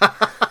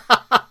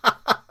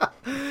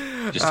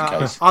 Just in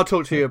case. I'll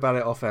talk to you about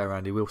it off air,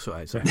 Andy. We'll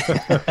sort it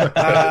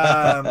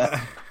out.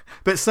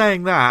 But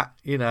saying that,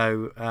 you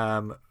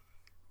know,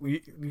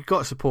 you've got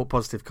to support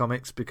Positive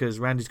Comics because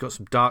Randy's got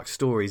some dark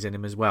stories in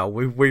him as well.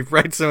 We've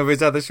read some of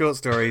his other short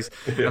stories,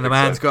 and the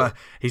man's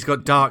he's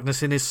got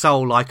darkness in his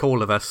soul like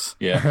all of us.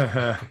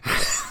 Yeah.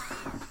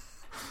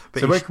 But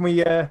So where can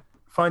we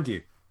find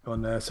you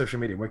on social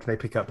media? Where can they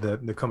pick up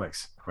the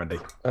comics, Randy?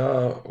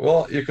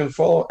 Well, you can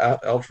follow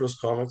at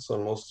Altruist Comics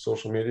on most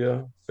social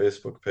media,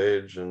 Facebook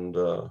page and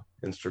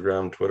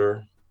Instagram,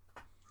 Twitter.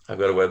 I've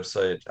got a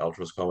website,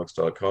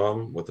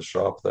 altruistcomics.com, with a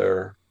shop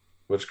there,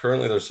 which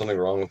currently there's something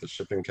wrong with the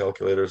shipping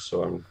calculator,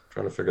 so I'm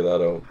trying to figure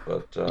that out.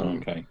 But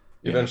Okay.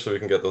 eventually we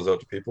can get those out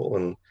to people,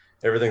 and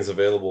everything's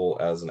available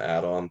as an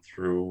add-on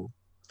through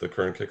the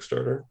current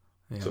Kickstarter.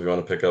 Yeah. So if you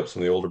want to pick up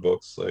some of the older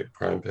books like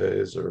Prime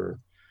Pays or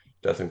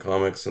Death and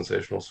Comics,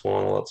 Sensational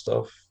Swan, all that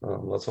stuff,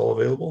 that's all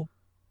available.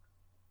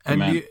 And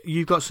Man.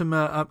 you've got some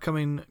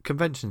upcoming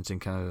conventions in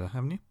Canada,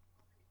 haven't you?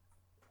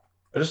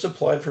 I just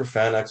applied for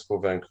Fan Expo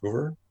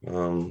Vancouver.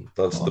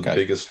 That's the Okay.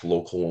 biggest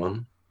local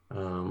one.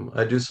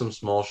 I do some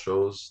small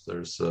shows.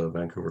 There's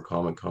Vancouver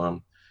Comic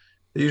Con.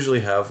 They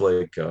usually have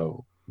like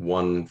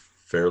one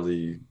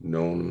fairly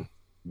known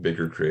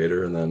bigger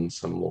creator and then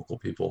some local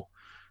people.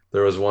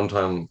 There was one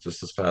time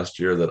just this past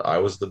year that I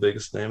was the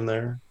biggest name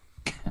there,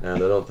 and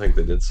I don't think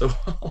they did so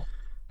well.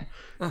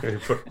 They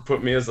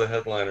put me as the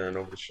headliner and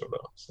nobody showed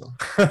up. So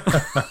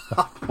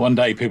One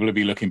day people will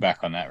be looking back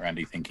on that,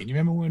 Randy, thinking, you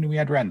remember when we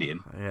had Randy in?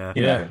 Yeah.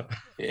 Yeah.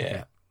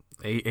 Yeah.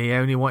 He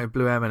only wanted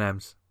blue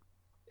M&Ms.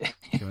 Do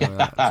you remember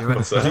that? Do you,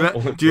 What's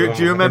that?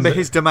 do you remember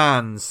his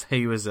demands?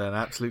 He was an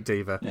absolute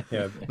diva.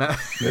 Yeah, No,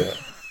 yeah.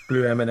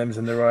 blue M&Ms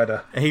in the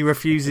rider. he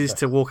refuses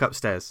to walk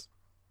upstairs.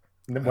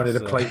 Wanted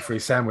a plate for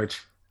his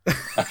sandwich.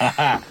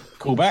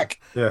 Call back.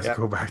 Yeah, it's Yeah. a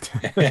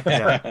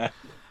callback.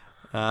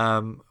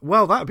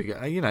 Well, that'd be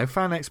good. You know,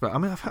 Fan Expo. I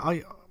mean,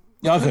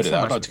 Yeah, I've heard of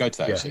that. I'd like to go to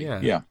that, Yeah. actually. Yeah.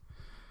 Yeah.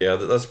 Yeah,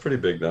 that's pretty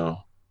big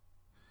now.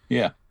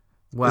 Yeah.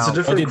 well, It's a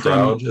different did,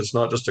 crowd. It's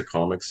not just a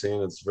comic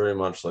scene. It's very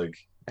much like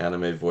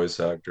anime voice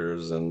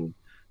actors and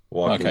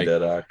Walking Okay.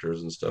 Dead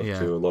actors and stuff Yeah.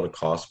 too. A lot of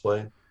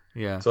cosplay.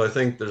 yeah, So I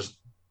think there's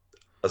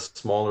a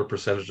smaller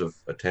percentage of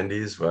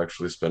attendees who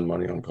actually spend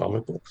money on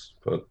comic books,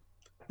 but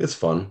it's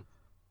fun.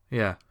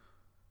 Yeah.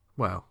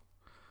 Well,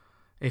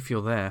 if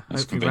you're there,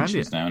 That's hopefully Randy,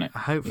 conventions now, isn't it?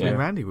 hopefully Yeah.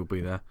 Randy will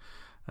be there.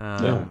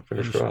 Yeah,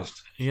 fingers and you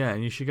crossed. Yeah,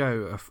 and you should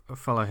go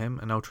follow him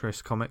and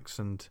Altruist Comics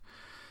and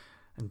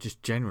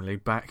just generally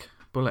back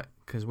Bullet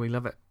because we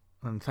love it.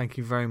 And thank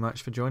you very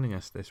much for joining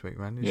us this week,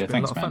 Randy. It's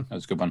been Thanks, a lot man. of fun. That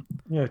was a good one.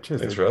 Yeah,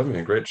 cheers. Thanks for having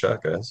me. Great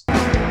chat, guys.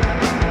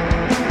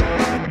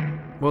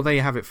 Well, there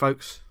you have it,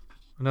 folks.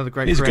 Another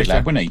great He's a good creator.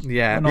 lad, wasn't he?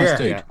 Yeah, What a nice Yeah.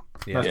 dude.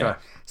 Yeah. Nice Yeah. guy.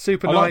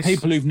 Super I nice. like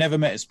people who've never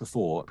met us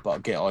before,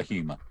 but get our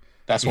humour.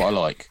 That's what I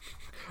like.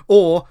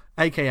 Or,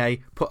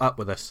 AKA, put up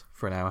with us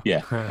for an hour.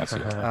 Yeah, that's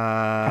it.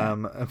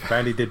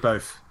 Randy did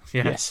both.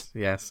 Yes.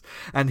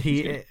 And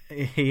he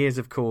is,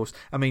 of course.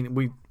 I mean,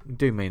 we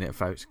do mean it,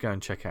 folks. Go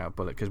and check out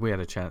Bullet because we had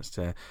a chance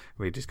to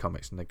read his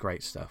comics and they're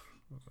great stuff.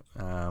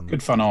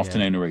 Good fun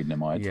afternoon of reading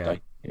them I had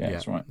today. Yeah,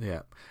 that's right.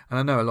 Yeah, and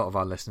I know a lot of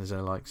our listeners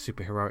are like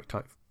superheroic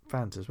type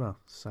fans as well.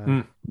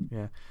 So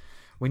yeah,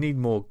 we need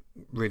more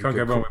really Can't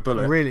good, go wrong with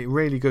Bullet.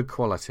 really good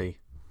quality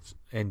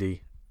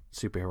indie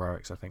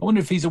superheroics. I think. I wonder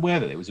if he's aware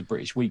that there was a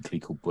British weekly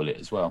called Bullet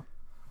as well.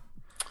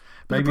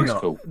 Maybe That's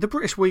not. cool. The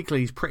British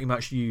Weeklies pretty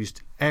much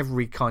used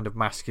every kind of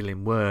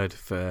masculine word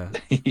for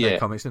Yeah. their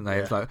comics, didn't they?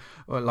 It was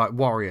like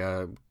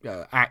warrior,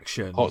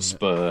 action,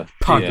 Hotspur,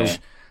 punch, yeah.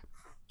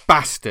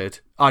 bastard.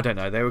 I don't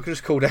know. They were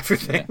just called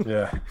everything.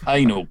 Yeah.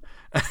 Anal.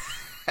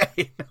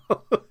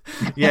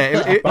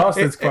 Yeah,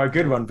 Bastard's quite a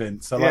good one,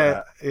 Vince. I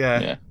like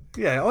that.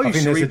 Yeah. I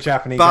think there's a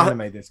Japanese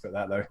anime that's got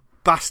that, though.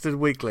 Bastard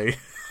Weekly.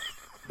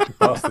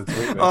 Bastards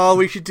Weekly. Oh,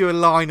 we should do a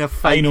line of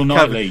fake Anal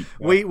cover- Nightly.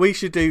 We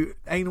should do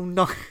Anal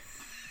Nightly.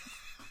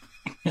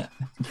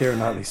 Keira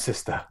Knightley's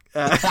sister.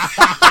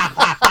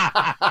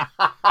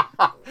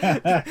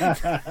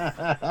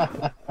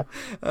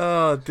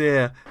 Oh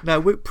dear.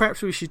 No,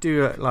 perhaps we should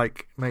do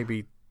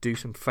maybe do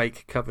some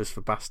fake covers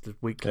for Bastard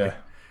Weekly. Yeah.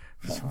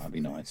 Oh, that'd be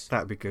nice.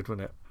 That'd be good,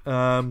 wouldn't it?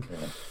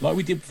 Like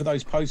we did for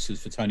those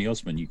posters for Tony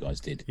Osmond, you guys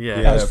did.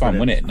 Yeah. That was fun,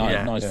 wasn't it? Nice,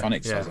 Yeah. nice fun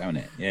exercise, Yeah.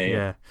 wasn't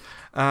it?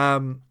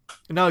 Yeah.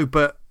 No,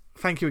 but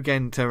thank you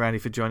again to Randy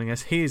for joining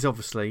us. He is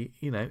obviously,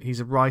 he's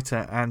a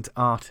writer and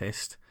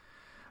artist.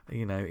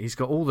 He's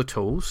got all the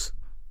tools.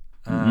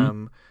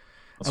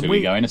 That's where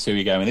we're going. That's where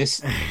we're going with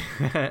this.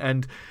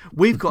 And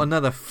we've got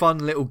another fun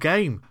little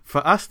game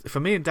for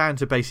me and Dan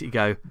to basically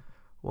go,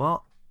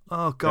 what?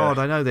 Oh, God,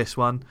 I know this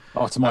one.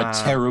 After my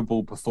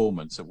terrible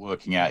performance at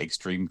working out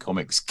Extreme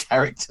Comics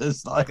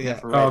characters,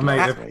 Oh,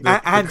 mate,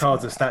 the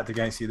cards are stacked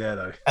against you there,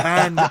 though.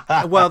 And,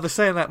 well, they're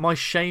saying that my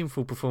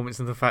shameful performance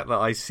and the fact that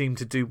I seem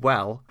to do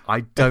well, I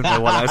don't know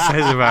what that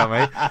says about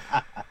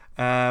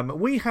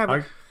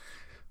me.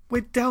 We're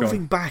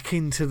delving back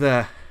into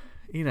the,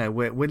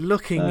 we're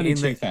looking early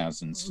in the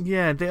 2000s.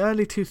 Yeah, the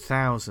early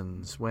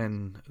 2000s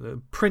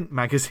when print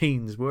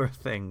magazines were a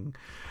thing,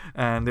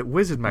 and that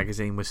Wizard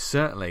magazine was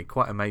certainly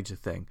quite a major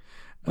thing.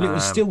 Well, it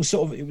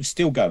was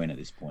still going at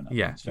this point.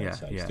 It's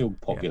still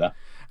popular. Yeah.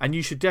 And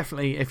you should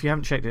definitely, if you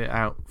haven't checked it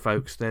out,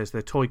 folks, there's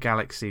the Toy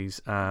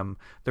Galaxies, The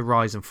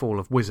Rise and Fall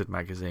of Wizard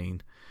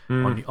magazine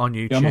on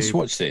YouTube. Yeah, I must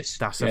watch this.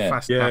 That's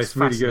it's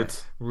really good.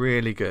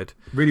 Really good.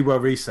 Really well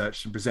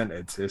researched and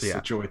presented. It's a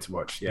joy to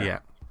watch. Yeah.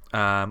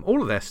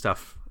 All of their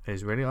stuff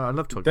is really. I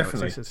love Toy Definitely.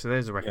 Galaxies. So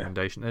there's a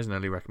recommendation. There's an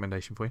early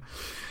recommendation for you.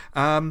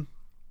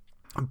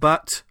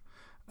 But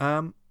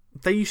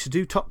they used to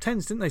do top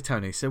tens, didn't they,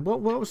 Tony? So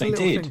what was the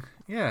little thing?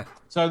 Yeah.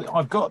 So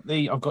I've got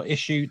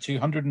issue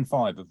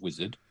 205 of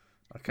Wizard,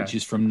 Okay. which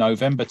is from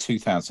November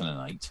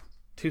 2008.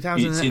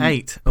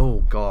 2008.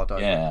 Oh God. So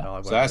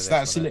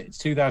it's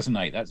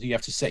 2008. That's you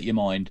have to set your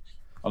mind.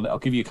 I'll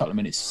give you a couple of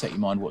minutes to set your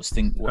mind what's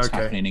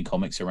happening in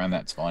comics around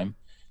that time.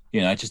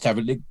 Just have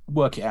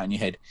work it out in your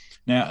head.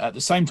 Now, at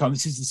the same time,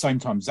 this is the same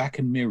time Zack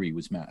and Miri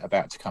was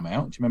about to come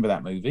out. Do you remember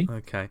that movie?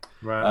 Okay.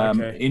 Right.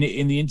 Okay.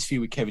 In the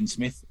interview with Kevin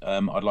Smith,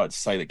 I'd like to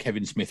say that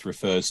Kevin Smith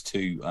refers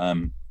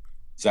to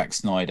Zack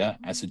Snyder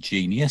as a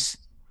genius.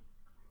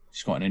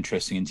 It's quite an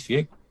interesting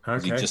interview.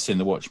 Okay. He'd just seen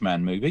the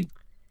Watchmen movie.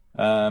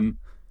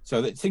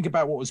 So think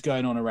about what was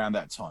going on around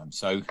that time.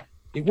 So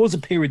it was a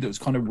period that was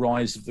kind of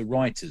rise of the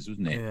writers,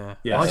 wasn't it? Yeah.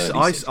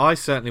 Yes. I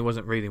certainly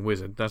wasn't reading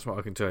Wizard. That's what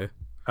I can tell you.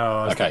 Oh,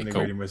 I was Okay, definitely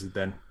cool. reading Wizard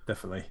then.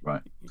 Definitely.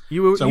 Right.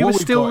 You were So you what were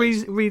we've still got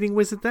is- reading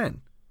Wizard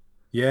then?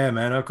 Yeah,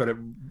 man. I've got it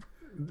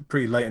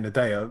pretty late in the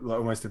day, like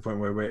almost to the point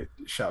where we're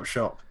shut up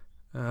shop.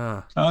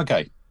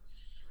 Okay.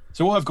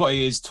 So what I've got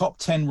here is top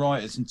 10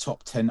 writers and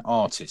top 10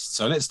 artists.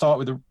 So let's start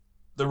with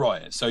the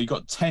writers. So you've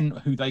got 10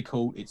 who they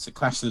call, it's the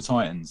Clash of the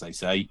Titans, they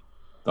say,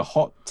 the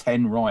hot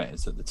 10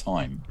 writers at the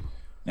time.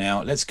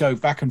 Now, let's go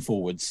back and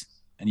forwards.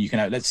 And you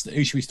can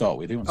who should we start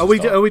with? Who wants to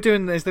start? Are we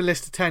doing? There's the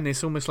list of 10.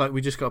 It's almost like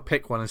we just got to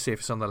pick one and see if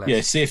it's on the list. Yeah,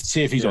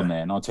 see if he's on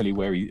there, and I'll tell you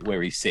where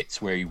he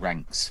sits, where he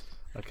ranks.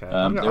 Okay.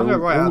 I'm going to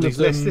write out these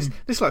lists. This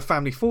is like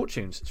Family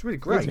Fortunes. It's really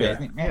great. Yeah.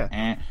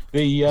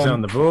 It's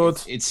on the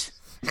board. It's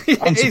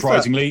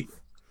unsurprisingly,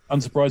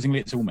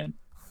 it's all men.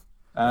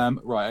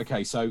 Right.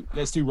 Okay. So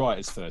let's do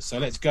writers first. So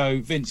let's go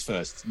Vince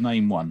first.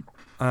 Name one.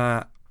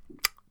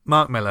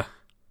 Mark Miller.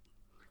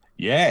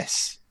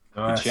 Yes.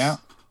 Nice. Good shout.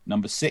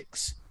 Number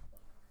 6.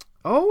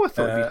 Oh, I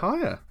thought it'd be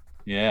higher.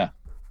 Yeah.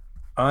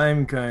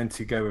 I'm going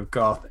to go with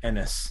Garth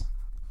Ennis.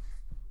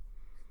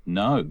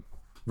 No.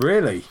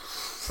 Really?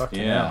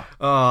 Fucking hell.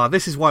 Oh,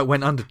 this is why it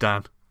went under,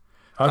 Dan.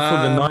 I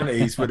thought the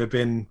 90s would have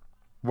been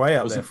way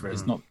up there for him.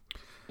 It's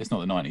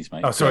not the 90s,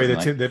 mate. Oh, sorry, the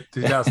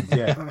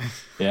 2000s,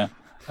 yeah.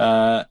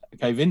 Yeah.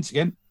 Okay, Vince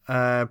again.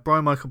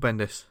 Brian Michael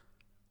Bendis.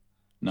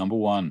 Number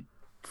 1.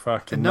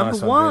 Fucking Number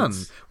nice one.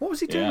 Vince. What was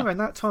he doing around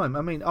that time?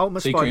 I mean,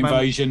 Ultimate Secret Spider-Man.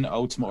 Invasion,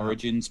 Ultimate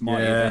Origins,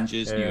 Mighty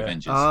Avengers, New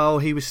Avengers. Oh,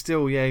 he was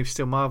still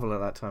Marvel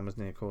at that time,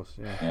 wasn't he? Of course,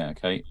 yeah. Yeah,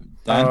 okay.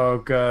 Dan? I'll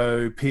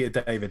go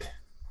Peter David.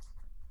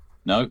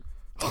 No.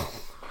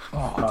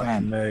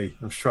 Dan. Me.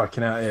 I'm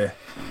striking out here.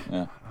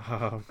 Yeah.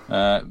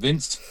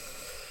 Vince?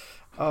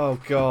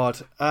 Oh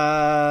God.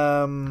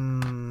 Oh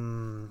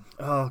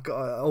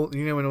God.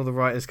 You know when all the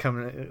writers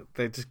come,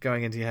 they're just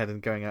going into your head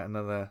and going out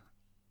another.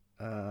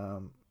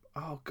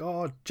 Oh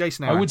God.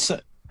 Jason Aaron. I would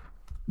say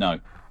no.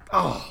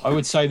 Oh. I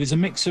would say there's a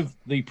mix of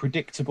the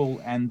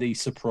predictable and the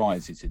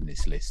surprises in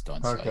this list.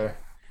 I'd say. Okay.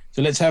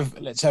 So let's have.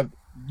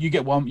 You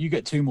get one. You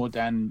get 2 more.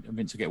 Dan and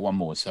Vince will get 1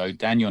 more. So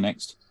Dan, you're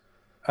next.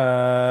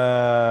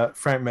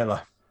 Frank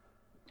Miller.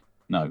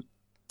 No.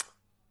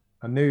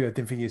 I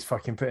didn't think he's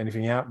fucking put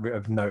anything out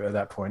of note at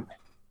that point.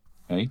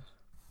 Okay.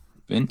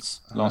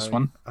 Vince, last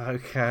one.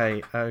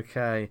 Okay.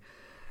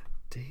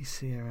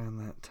 DC around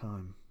that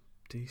time.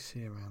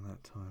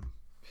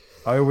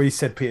 I always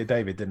said Peter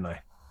David, didn't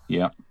I?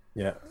 Yeah.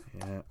 Yeah.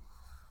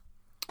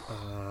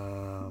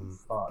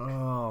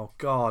 Oh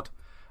God.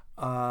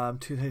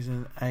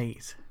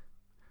 2008.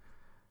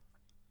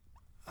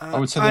 I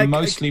would say they're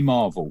mostly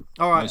Marvel.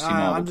 All right, Mostly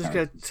Marvel I'm just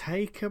going to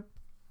take a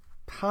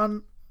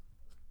punt.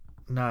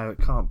 No, it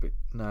can't be.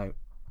 No.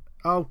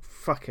 Oh,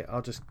 fuck it.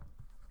 I'll just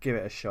give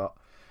it a shot.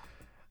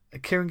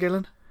 Kieran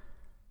Gillen?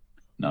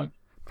 No.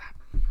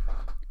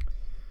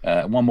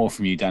 1 more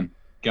from you, Dan.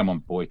 Come on,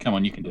 boy. Come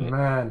on, you can do it.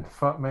 Man,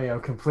 fuck me.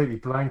 I'm completely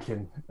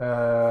blanking.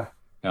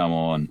 Come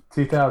on.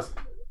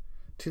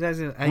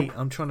 2008.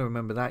 I'm trying to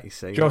remember that, you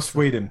see. Joss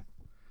Whedon.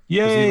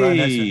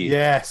 Yay!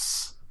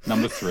 Yes.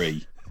 Number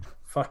 3.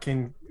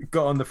 Fucking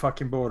got on the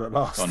fucking board at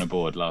last. On the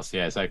board last,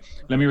 yeah. So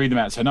let me read them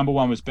out. So number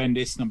 1 was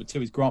Bendis. Number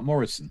 2 is Grant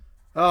Morrison.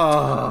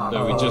 Oh.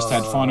 So we just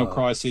had Final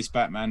Crisis,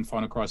 Batman,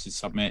 Final Crisis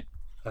Submit.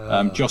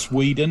 Joss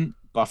Whedon,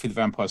 Buffy the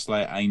Vampire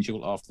Slayer,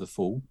 Angel, After the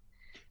Fall.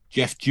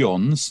 Jeff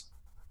Johns,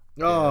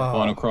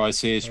 Final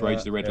Crisis, Rage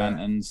of the Red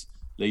Lanterns,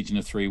 Legion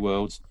of Three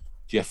Worlds.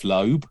 Jeff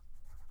Loeb,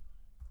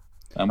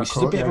 which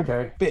is a bit of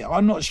a bit.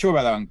 I'm not sure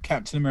about that one.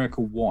 Captain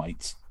America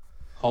White,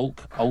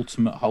 Hulk,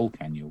 Ultimate Hulk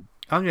Annual.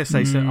 I'm going to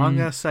say something. I'm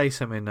going to say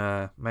something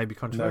maybe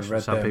controversial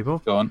to some people.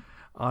 Go on.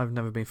 I've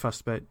never been fussed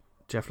about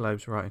Jeff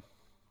Loeb's writing.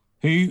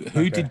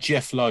 Who did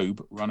Jeff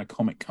Loeb run a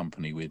comic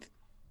company with?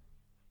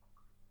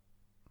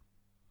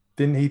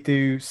 Didn't he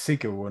do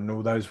Sigil and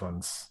all those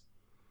ones?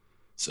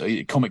 So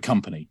comic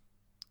company.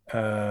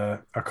 I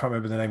can't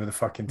remember the name of the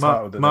fucking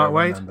title. Mark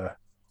Waid? Under.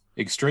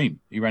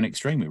 Extreme. He ran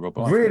Extreme with Rob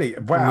Liefeld. Really?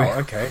 Wow.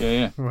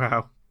 Okay. Yeah.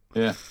 Wow.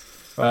 Yeah.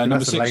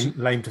 Number 6.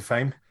 Lame to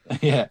fame.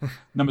 Yeah.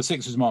 Number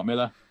 6 was Mark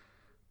Miller.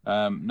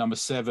 Number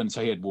 7,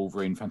 so he had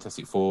Wolverine,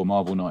 Fantastic Four,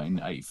 Marvel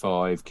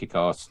 1985,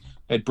 Kick-Ass.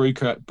 Ed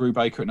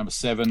Brubaker at number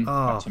 7,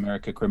 Captain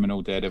America,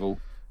 Criminal, Daredevil.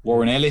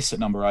 Warren Ellis at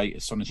number 8,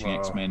 Astonishing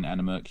X-Men,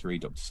 Anna Mercury,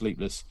 Dr.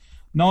 Sleepless.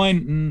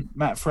 9,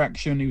 Matt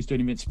Fraction, he was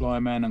doing Invincible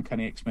Iron Man,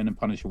 Uncanny X-Men, and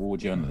Punisher War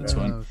Journal at the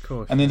time. Of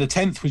course. And then the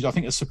 10th was, I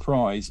think, a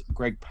surprise,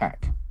 Greg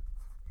Pak,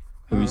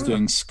 who was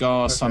doing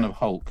Scar, Son of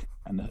Hulk,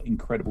 and the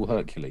Incredible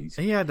Hercules.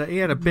 He had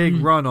a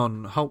big run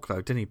on Hulk,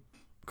 though, didn't he?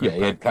 Greg Pak,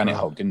 he had Planet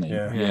Hulk, didn't he?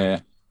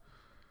 Yeah.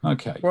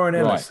 Okay. Warren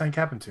Ellis, something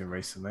happened to him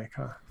recently.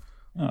 I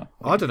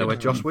don't know where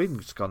Joss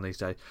Whedon's gone these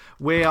days.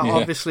 We are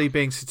obviously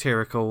being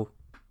satirical.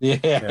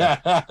 Yeah.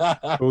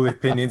 All the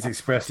opinions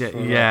expressed.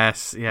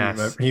 Yes.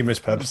 Humorous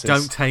purposes.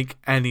 Don't take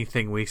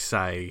anything we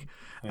say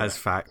as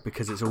fact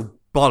because it's all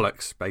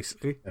bollocks,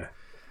 basically. Yeah.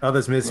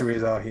 Others' misery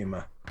is our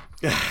humour.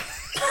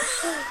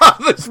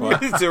 Others'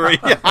 misery.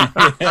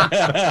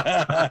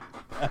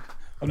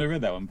 I've never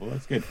read that one, boy.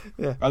 That's good.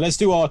 Yeah. Let's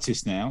do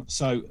artists now.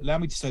 So allow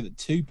me to say that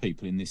 2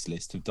 people in this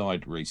list have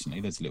died recently.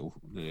 There's a little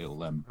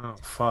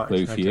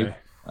clue for you.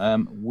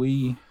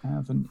 We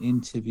haven't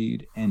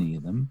interviewed any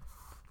of them.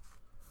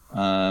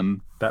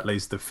 That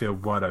leaves the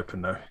field wide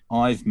open, though.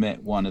 I've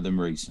met one of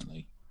them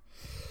recently.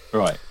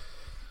 Right.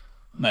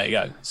 There you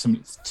go.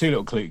 2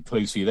 little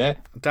clues for you there.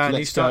 Dan, so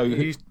let's go.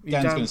 Dan's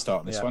going to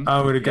start this one.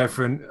 I'm going to go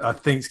for I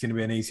think it's going to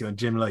be an easy one.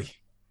 Jim Lee.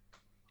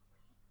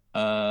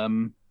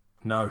 No.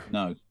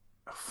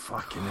 Oh,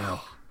 fucking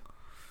hell.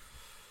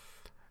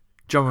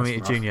 John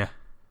Romita Jr.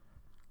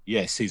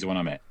 Yes, he's the one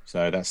I met.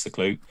 So that's the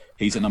clue.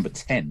 He's at number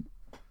 10.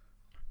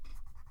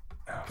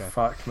 Okay.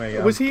 Fuck me.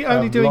 Was he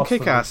only doing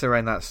Kick-Ass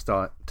around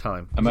that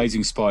time?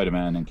 Amazing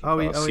Spider-Man and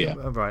Kick-Ass, yeah.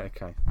 Oh, right,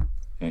 okay.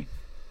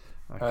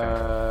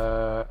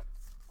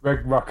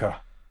 Greg Rucka.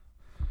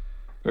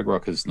 Greg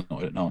Rucka's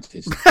not an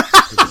artist.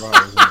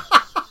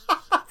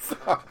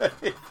 Sorry.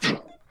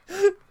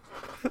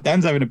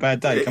 Dan's having a bad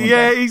day. Come on,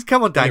 Dan.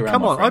 Come on, Dan.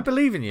 Come on. I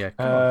believe in you.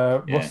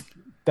 What's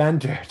Dan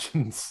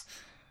Jurgens?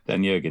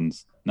 Dan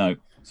Jurgens. No,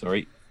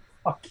 sorry.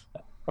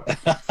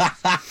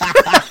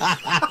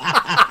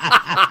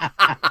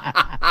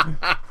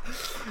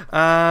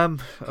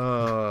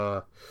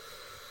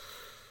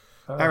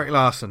 Eric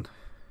Larson.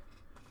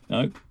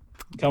 No.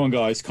 Come on,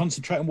 guys.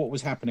 Concentrate on what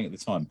was happening at the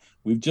time.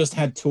 We've just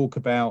had talk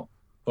about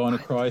Final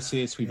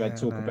Crisis. We've had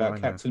talk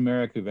about Captain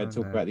America. We've had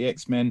talk about the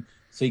X-Men,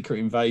 Secret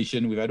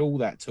Invasion. We've had all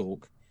that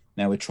talk.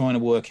 Now we're trying to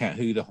work out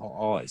who the hot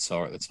artists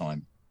are at the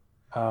time.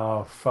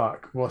 Oh,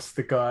 fuck. What's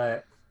the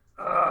guy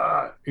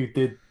who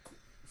did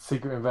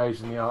Secret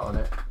Invasion, the art on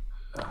it?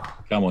 Oh.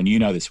 Come on, you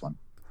know this one.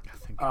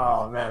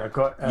 Oh, man, I've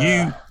got...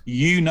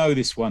 You know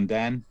this one,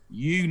 Dan.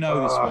 You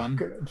know this one.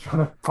 I'm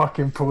trying to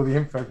fucking pull the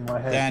info from my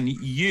head. Dan,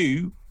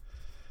 you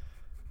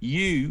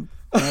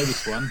know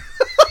this one.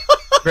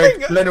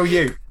 Greg Lennell,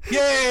 you.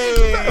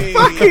 Yay!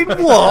 Fucking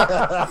what?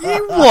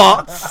 You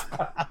what?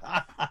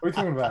 What are you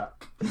talking about?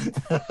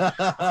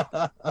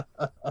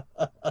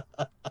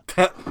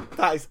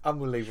 That is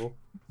unbelievable.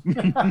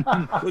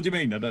 What do you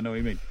mean? I don't know what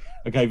you mean.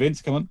 Okay,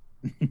 Vince, come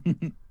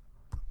on.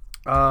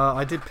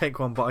 I did pick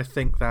one, but I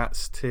think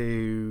that's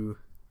too...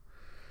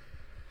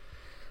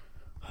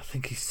 I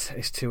think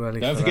it's too early.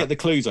 Don't forget the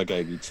clues I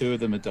gave you. 2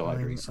 of them are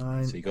diaries,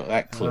 so you got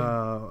that clue.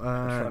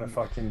 Trying to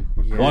fucking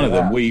One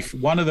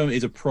of them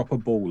is a proper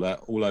baller,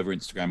 all over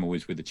Instagram,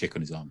 always with a chick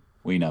on his arm.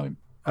 We know him.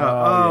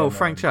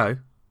 Frank Cho.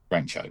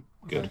 Frank Cho,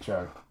 good. Frank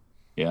Cho.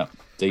 Yeah,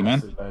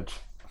 D-Man.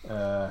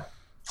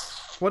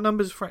 What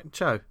number's Frank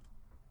Cho?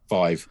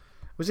 5.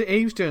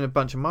 He was doing a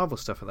bunch of Marvel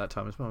stuff at that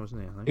time as well,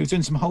 wasn't he? I think. He was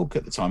doing some Hulk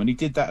at the time, and he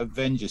did that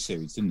Avengers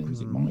series, didn't he? Was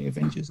it My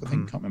Avengers? I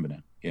think. Can't remember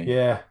now.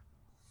 Yeah.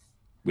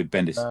 With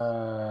Bendis.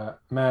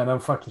 Man, I'm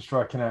fucking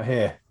striking out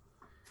here.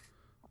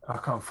 I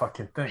can't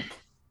fucking think.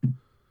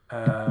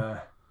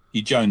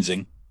 You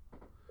jonesing?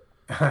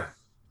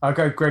 I'll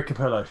go Greg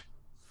Capullo.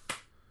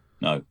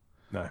 No.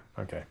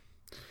 Okay.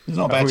 It's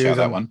not a bad shout,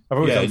 that one.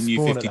 Yeah,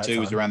 New 52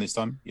 was around this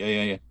time.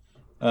 Yeah.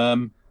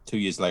 2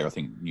 years later, I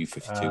think New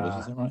 52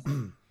 was. Is that right?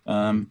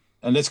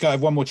 And let's go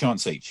have one more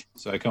chance each.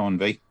 So come on,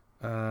 V.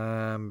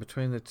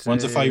 Between the two.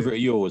 One's a favourite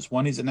of yours.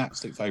 One is an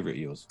absolute favourite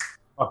of yours.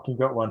 Fucking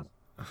got one.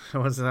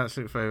 One's an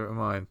absolute favourite of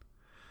mine.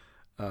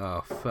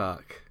 Oh,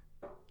 fuck.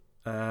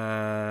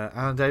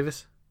 Alan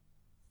Davis?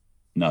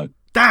 No.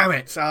 Damn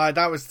it!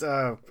 That was...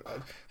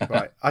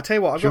 right. I'll tell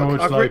you what.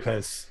 George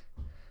Lopez.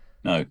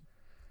 No.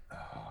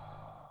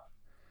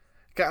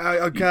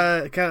 I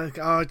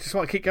just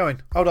want to keep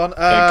going. Hold on.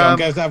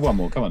 Go have one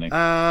more. Come on in.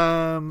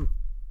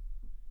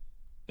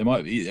 There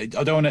might be... I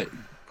don't want to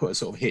put a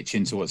sort of hitch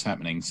into what's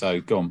happening,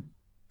 so go on.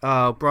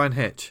 Oh, Brian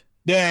Hitch.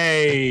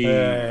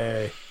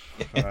 Yay!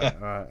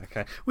 Right,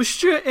 okay. Was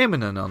Stuart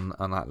Immonen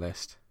on that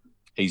list?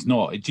 He's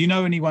not. Do you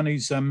know anyone who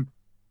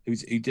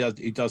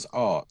does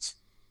art?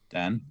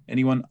 Dan,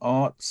 anyone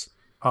art?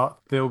 Art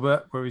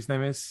Thibert, whatever his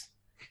name is.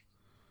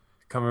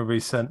 Can't remember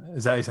his son.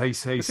 Is that how you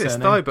say his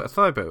surname? It's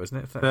Thibert,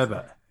 wasn't it?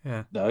 Thibert.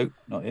 Yeah. No,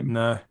 not him.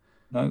 No.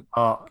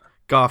 Garfunkel.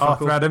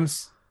 Arthur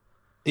Adams.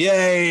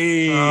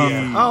 Yay!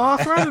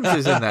 Arthur Adams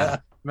is in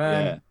there.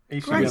 Man, he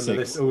should be on the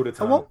list all the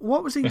time.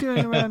 What was he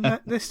doing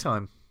around this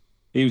time?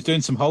 He was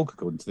doing some Hulk,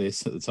 according to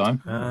this, at the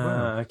time.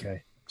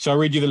 Okay. Shall I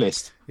read you the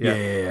list?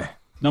 Yeah.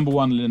 Number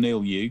 1,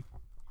 Lennell Yu.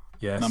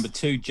 Yes. Number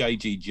 2,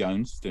 J.G.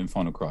 Jones, doing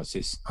Final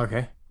Crisis.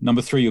 Okay.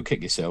 Number 3, you'll kick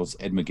yourselves,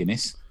 Ed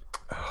McGuinness.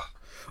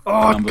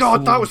 Oh, God,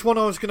 4... that was one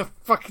I was going to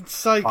fucking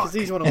say, because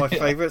he's one of my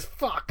favourites.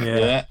 Fuck.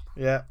 Yeah.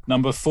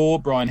 Number 4,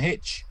 Brian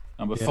Hitch.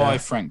 Number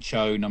 5, Frank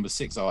Cho. Number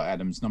 6, Art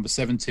Adams. Number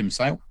 7, Tim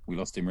Sale. We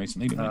lost him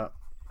recently, didn't we?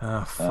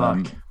 Oh,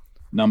 fuck.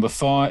 Number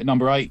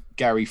 8,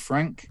 Gary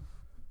Frank.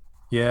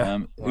 Yeah.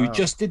 Who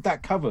just did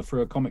that cover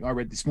for a comic I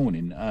read this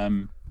morning,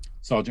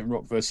 Sergeant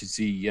Rock versus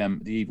the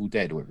Evil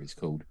Dead, or whatever it's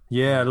called.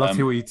 Yeah, I'd love to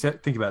hear what you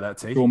think about that,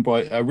 T. Drawn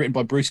by, written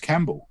by Bruce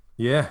Campbell.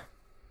 Yeah.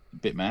 A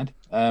bit mad.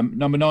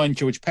 Number 9,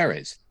 George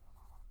Perez.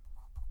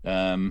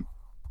 And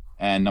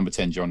number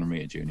 10, John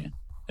Romita Jr.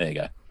 There you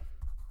go.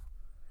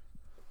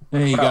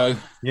 There you go.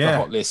 Yeah. The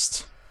hot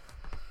list.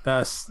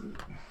 That's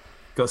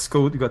got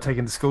school. You got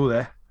taken to school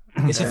there.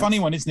 It's a funny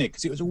one, isn't it?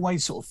 Because it was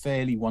always sort of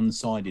fairly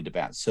one-sided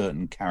about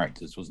certain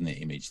characters, wasn't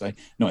it?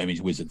 Not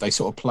Image Wizard. They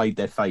sort of played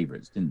their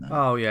favourites, didn't they?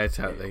 Oh yeah,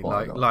 totally.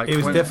 Like it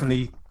was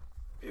definitely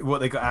what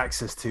they got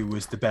access to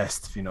was the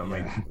best. If you know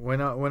what I mean.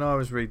 When I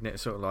was reading it,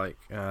 sort of like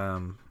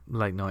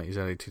late 90s,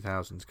 early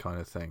 2000s kind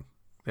of thing.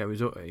 It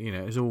was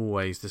it was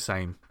always the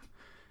same.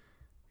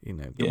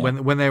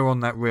 When they were on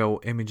that real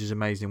Image is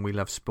amazing, we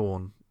love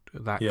Spawn.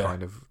 That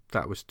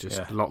was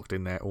just locked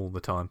in there all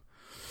the time.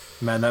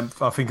 Man,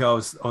 I think I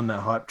was on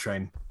that hype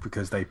train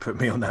because they put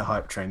me on that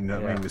hype train. You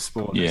know what I mean? With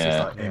Spawn, it's just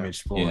like Image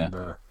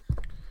Spawn.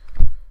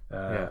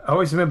 I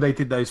always remember they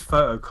did those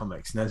photo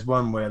comics, and there's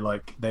one where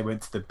like they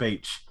went to the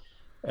beach,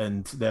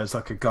 and there was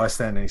like a guy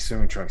standing in his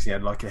swimming trunks. He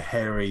had like a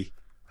hairy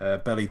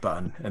belly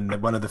button, and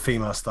one of the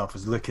female staff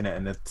was looking at it,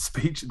 and the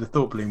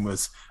thought balloon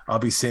was, "I'll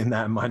be seeing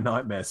that in my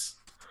nightmares."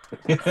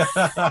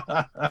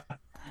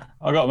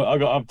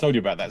 I've told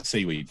you about that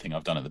seaweed thing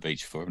I've done at the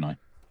beach before, haven't I?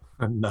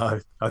 No,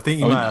 I think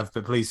you might have,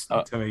 but please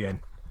tell me again.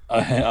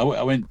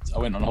 I went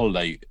on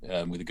holiday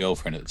with a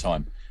girlfriend at the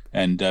time,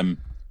 and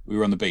we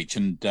were on the beach,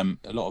 and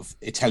a lot of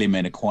Italian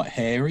men are quite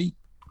hairy.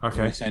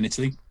 Okay. In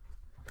Italy.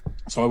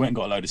 So I went and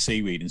got a load of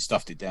seaweed and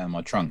stuffed it down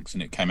my trunks,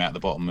 and it came out the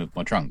bottom of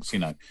my trunks,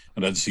 And I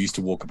just used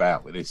to walk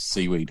about with this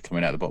seaweed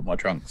coming out the bottom of my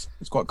trunks.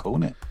 It's quite cool,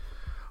 isn't it?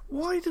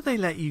 Why do they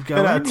let you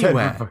go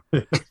anywhere?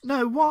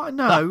 No, what?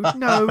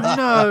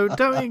 No,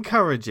 don't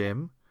encourage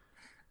him.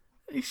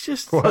 It's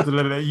just... Why do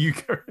they let you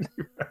go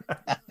anywhere?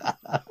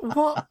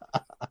 What?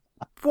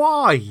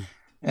 Why?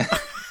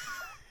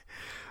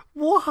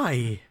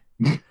 Why?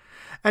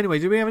 Anyway,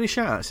 do we have any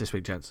shout-outs this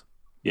week, gents?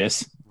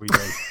 Yes. We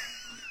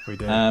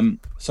do.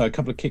 So a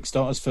couple of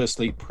Kickstarters.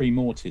 Firstly,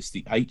 Pre-Mortis,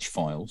 the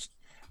H-Files,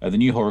 the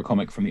new horror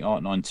comic from the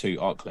Art92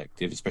 art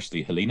collective,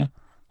 especially Helena.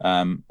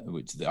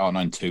 Which the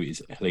Art92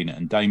 is Helena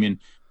and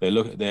Damien.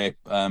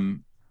 It's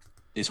on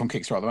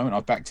Kickstarter at the moment.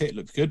 I've backed it. It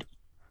looks good.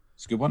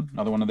 It's a good one.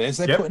 Another one of theirs.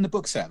 They're putting the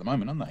books out at the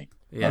moment, aren't they?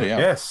 Yeah. Oh, yeah.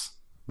 Yes.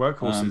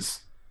 Workhorses.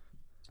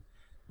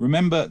 Do you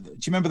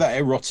remember that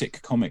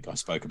erotic comic I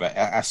spoke about,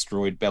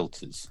 Asteroid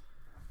Belters?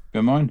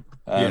 Remember mine?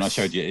 Yes. And I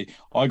showed you.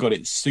 I got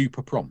it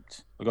super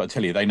prompt. I've got to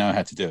tell you, they know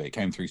how to do it. It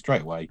came through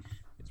straight away.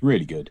 It's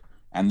really good.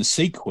 And the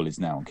sequel is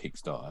now on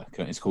Kickstarter.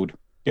 It's called,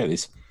 get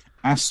this,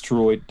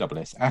 Asteroid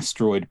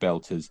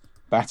Belters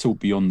Battle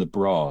Beyond the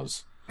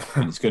Bras.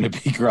 And it's going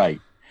to be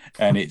great.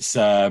 And it's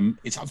I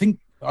think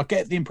I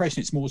get the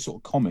impression it's more sort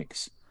of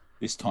comics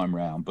this time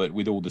round, but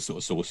with all the sort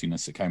of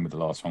sauciness that came with the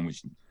last one,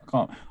 which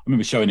I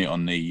remember showing it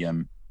on the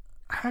on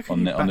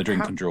the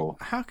Drink and Draw.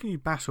 How can you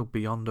battle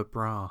beyond a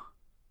bra?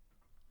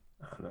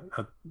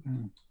 If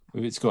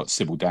it's got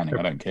Sybil Danning,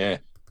 I don't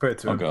care. Put it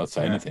to I've got to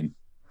say anything.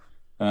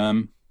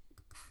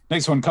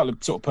 Next one, a couple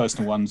of sort of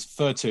personal ones.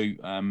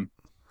 Fur2,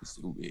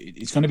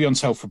 it's going to be on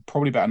sale for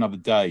probably about another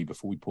day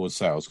before we pause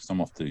sales because I'm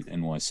off to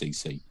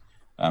NYCC.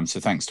 So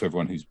thanks to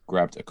everyone who's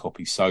grabbed a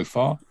copy so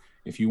far.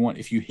 If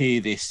you hear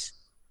this,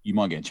 you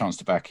might get a chance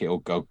to back it or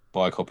go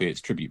buy a copy.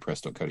 It's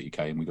tributepress.co.uk,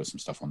 and we've got some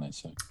stuff on there.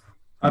 So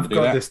I've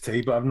got this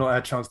tea, but I've not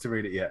had a chance to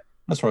read it yet.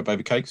 That's right,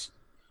 baby cakes.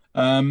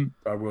 On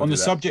the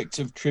subject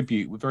of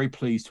Tribute, we're very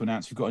pleased to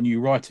announce we've got a new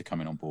writer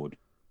coming on board.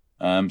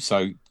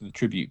 So the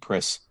Tribute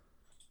Press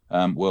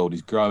world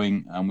is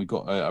growing, and we've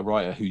got a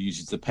writer who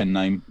uses the pen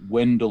name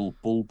Wendell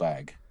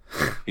Bullbag.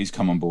 He's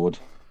come on board.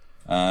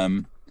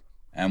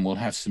 And we'll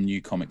have some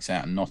new comics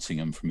out in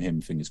Nottingham from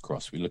him, fingers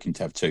crossed. We're looking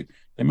to have 2.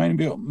 They may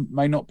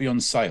not be on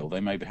sale.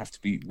 They may have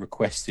to be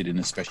requested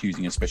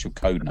using a special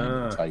code name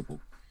at the table.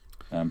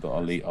 But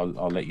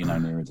I'll let you know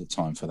nearer the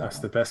time for that. That's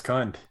the best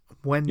kind.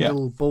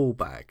 Wendell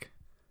Bullbag.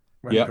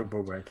 Wendell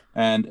Bullbag.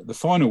 And the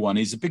final one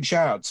is a big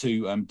shout out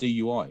to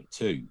DUI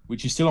too,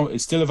 which is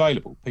still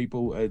available.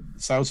 People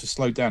sales have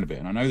slowed down a bit,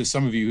 and I know there's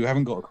some of you who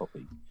haven't got a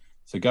copy.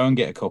 So go and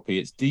get a copy.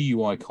 It's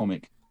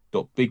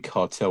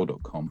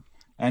DUIcomic.bigcartel.com,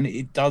 and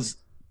it does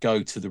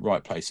go to the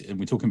right place. And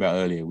we're talking about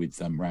earlier with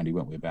Randy,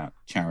 weren't we, about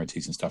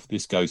charities and stuff.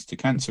 This goes to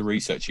Cancer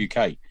Research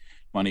UK.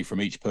 Money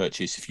from each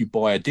purchase. If you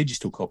buy a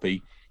digital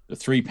copy, the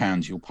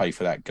 £3 you'll pay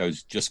for that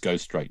goes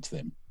straight to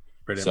them.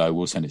 Brilliant. So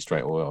we'll send it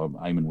straight, or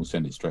Eamon will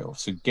send it straight off.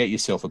 So get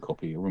yourself a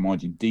copy. I'll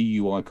remind you,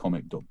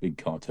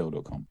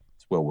 DUIcomic.bigcartel.com.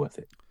 It's well worth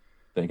it.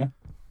 There you go.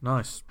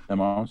 Nice.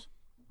 Miles.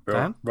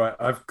 Dan? Right,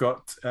 I've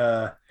got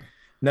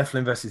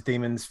Nephilim vs.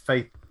 Demons,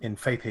 Faith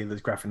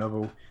Healers graphic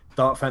novel,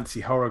 dark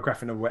fantasy horror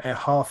graphic novel where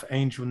half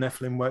angel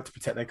Nephilim work to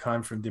protect their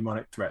kind from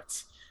demonic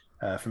threats.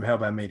 From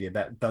Hellbound Media.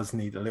 That does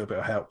need a little bit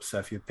of help. So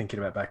if you're thinking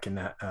about backing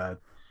that,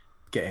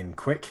 get in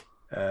quick.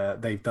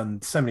 They've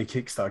done so many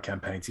Kickstarter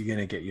campaigns. You're going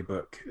to get your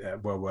book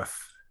well worth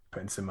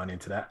putting some money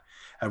into that.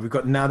 We've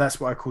got Now That's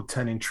What I Call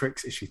Turning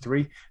Tricks, issue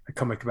 3, a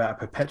comic about a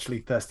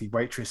perpetually thirsty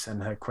waitress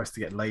and her quest to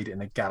get laid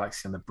in a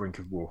galaxy on the brink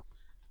of war.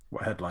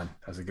 What headline?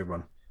 That's a good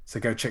one. So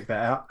go check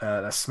that out.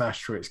 That's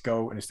smashed through its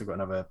goal, and it's still got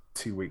another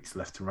 2 weeks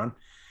left to run.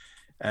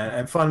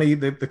 And finally,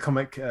 the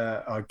comic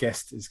our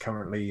guest is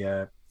currently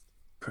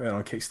putting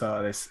on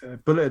Kickstarter. This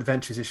Bullet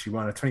Adventures issue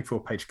 1, a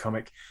 24-page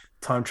comic,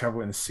 time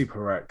travel in the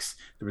Super-Rex,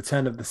 the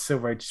return of the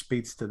Silver Age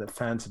speedster that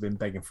fans have been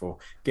begging for,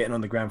 getting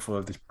on the ground floor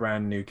of this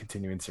brand new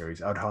continuing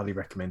series. I would highly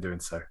recommend doing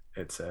so.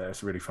 It's a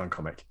really fun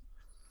comic.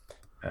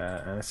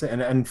 And that's it.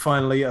 And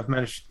finally, I've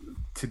managed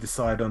to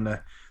decide on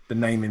the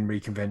naming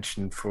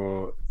reconvention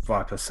for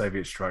Viper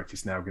Soviet Strike.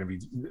 It's now going to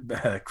be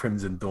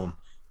Crimson Dawn,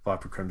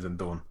 Viper Crimson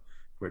Dawn,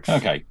 which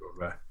sort of,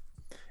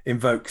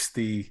 invokes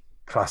the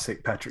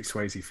classic Patrick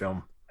Swayze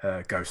film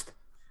Ghost.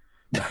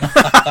 Red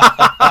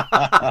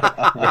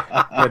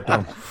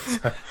Dawn.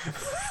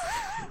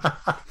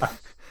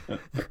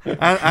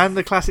 and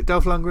the classic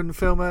Dolph Lundgren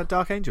film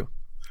Dark Angel.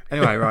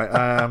 Anyway,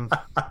 right.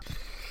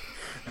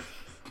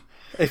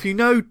 If you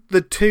know the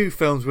 2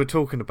 films we're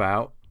talking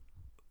about,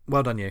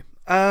 well done you.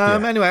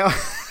 Anyway,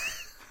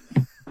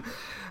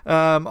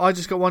 I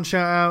just got one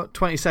shout out.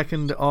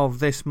 22nd of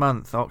this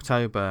month,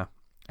 October,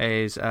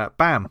 is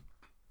BAM.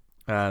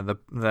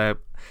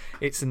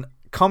 It's an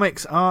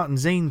comics, art and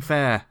zine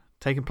fair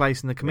taking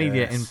place in the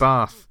Comedia in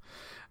Bath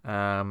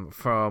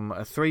from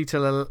 3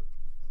 till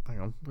hang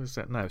on, what's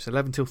that? No, it's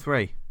 11 till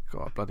 3.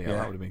 God, bloody hell,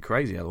 that would have been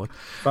crazy otherwise.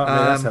 But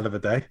that's a hell of a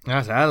day.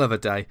 That's a hell of a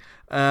day.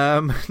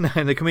 No,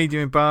 the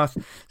Comedia in Bath.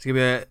 It's going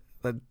to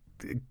be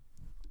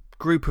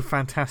group of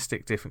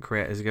fantastic different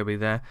creators are going to be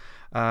there,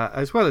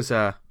 as well as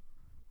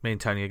me and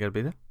Tony are going to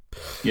be there.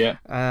 Yeah.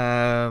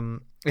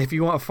 If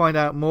you want to find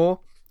out more,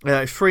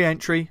 it's free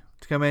entry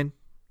to come in,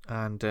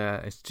 and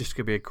it's just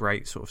going to be a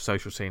great sort of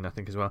social scene, I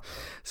think, as well.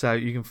 So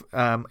you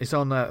can, it's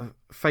on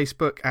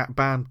Facebook at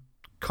BAM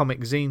Comic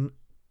Zine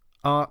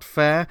Art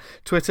Fair,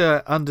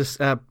 Twitter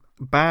BAM_fair,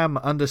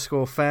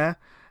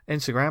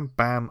 Instagram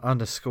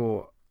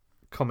BAM_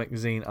 Comic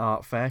Zine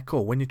Art Fair.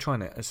 Cool. When you're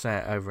trying to say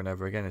it over and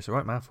over again, it's a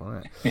right mouthful,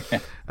 isn't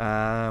it?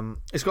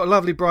 It's got a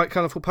lovely, bright,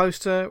 colourful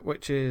poster,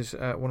 which is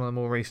one of the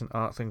more recent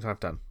art things I've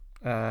done.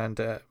 And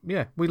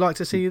we'd like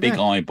to see you there.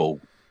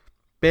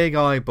 Big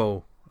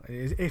eyeball.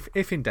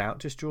 If in doubt,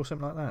 just draw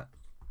something like that.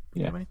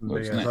 You know what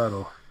I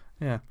mean?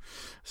 Yeah.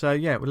 So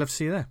we'd love to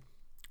see you there.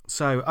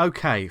 So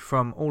okay,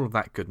 from all of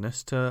that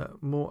goodness to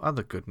more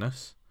other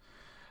goodness,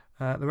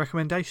 the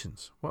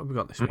recommendations. What have we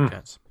got this week,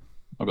 Gats?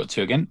 I've got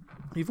 2 again.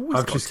 You've always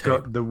I've just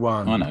got the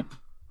one. I know.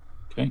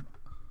 Okay.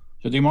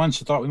 So do you mind to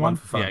start with one?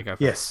 For fun. Yeah, go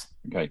for yes.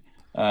 it. Okay.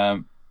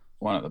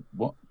 One at the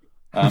what?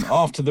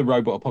 After the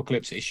Robot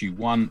Apocalypse, issue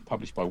 1,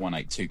 published by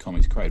 182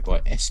 Comics, created by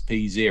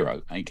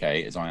SP0,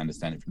 aka, as I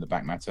understand it from the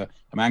back matter,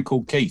 a man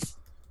called Keith.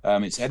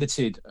 It's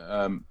edited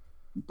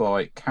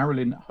by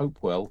Carolyn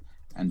Hopewell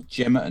and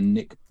Gemma and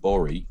Nick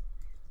Borey.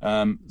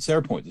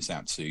 Sarah pointed this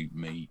out to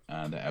me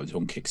that it was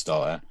on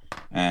Kickstarter,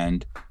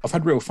 and I've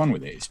had real fun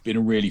with it. It's been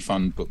a really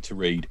fun book to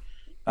read.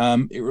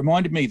 It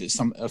reminded me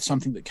that of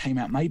something that came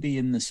out maybe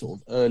in the sort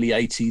of early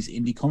 80s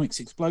indie comics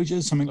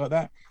explosions, something like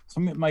that.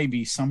 Something that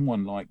maybe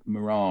someone like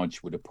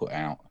Mirage would have put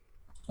out.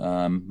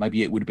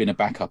 Maybe it would have been a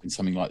backup in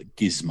something like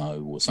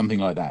Gizmo or something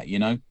like that, you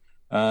know?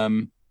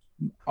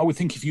 I would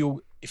think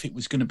if it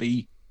was going to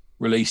be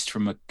released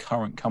from a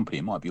current company,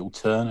 it might be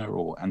Alterna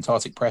or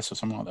Antarctic Press or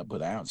something like that,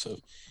 put out sort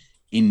of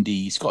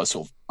indie. It's got a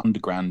sort of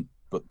underground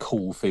but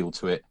cool feel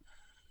to it.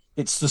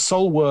 It's the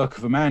sole work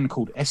of a man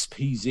called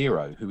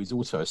SP0, who is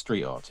also a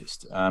street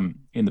artist.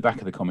 In the back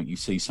of the comic, you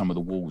see some of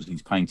the walls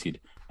he's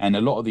painted, and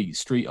a lot of the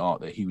street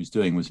art that he was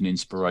doing was an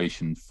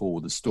inspiration for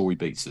the story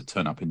beats that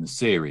turn up in the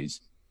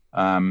series.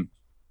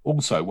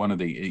 Also,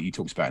 he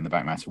talks about in the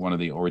back matter, one of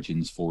the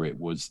origins for it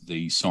was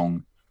the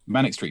song,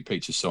 Manic Street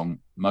Preachers song,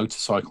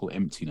 Motorcycle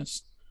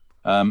Emptiness.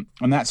 And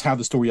that's how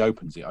the story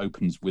opens. It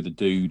opens with a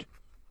dude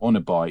on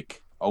a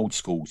bike, old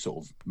school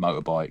sort of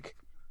motorbike,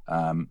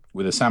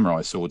 with a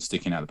samurai sword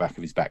sticking out the back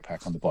of his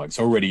backpack on the bike.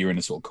 So already you're in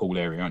a sort of cool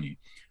area, aren't you?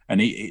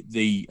 And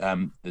the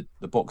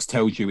box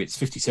tells you it's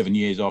 57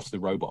 years after the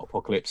robot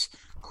apocalypse.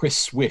 Chris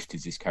Swift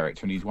is this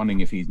character, and he's wondering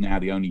if he's now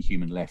the only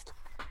human left.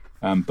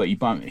 But he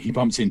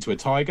bumps into a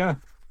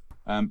tiger,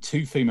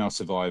 2 female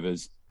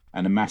survivors,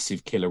 and a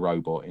massive killer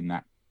robot in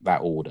that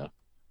order.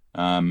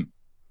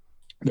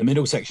 The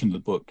middle section of the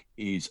book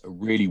is a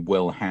really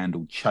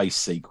well-handled chase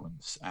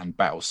sequence and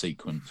battle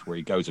sequence where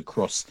he goes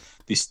across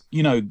this,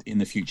 you know, in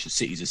the future,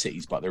 cities are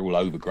cities, but they're all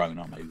overgrown,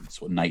 aren't they?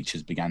 Sort of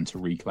nature's began to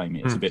reclaim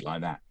it. It's a bit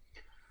like that.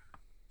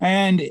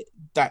 And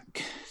that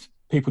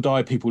people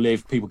die, people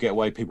live, people get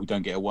away, people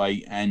don't get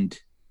away, and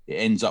it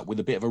ends up with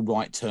a bit of a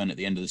right turn at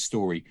the end of the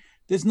story.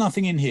 There's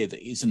nothing in here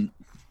that isn't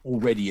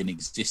already an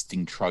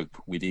existing trope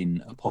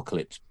within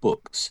Apocalypse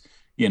books.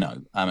 You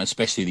know,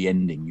 especially the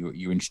ending.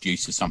 You're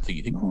introduced to something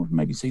you think, oh, I've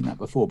maybe seen that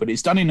before, but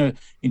it's done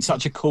in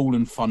such a cool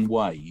and fun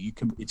way.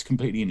 It's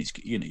completely it's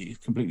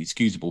completely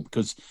excusable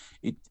because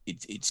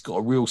it's got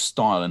a real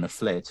style and a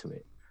flair to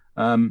it.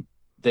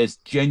 There's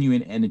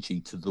genuine energy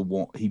to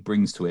what he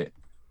brings to it,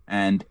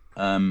 and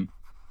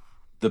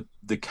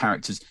the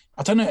characters.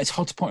 I don't know. It's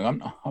hard to point.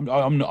 I'm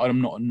not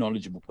a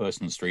knowledgeable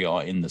person on street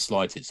art in the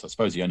slightest. I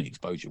suppose the only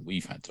exposure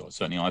we've had to, or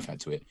certainly I've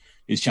had to it,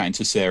 is chatting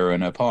to Sarah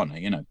and her partner.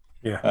 You know.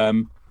 Yeah.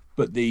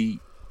 But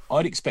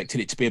I'd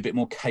expected it to be a bit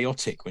more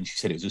chaotic when she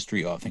said it was a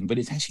street art thing, but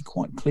it's actually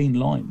quite clean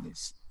line.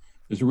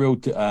 There's a real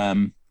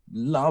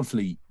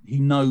lovely. He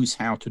knows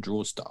how to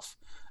draw stuff,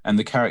 and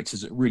the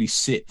characters really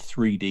sit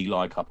 3D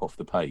like up off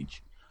the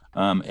page.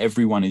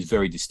 Everyone is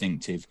very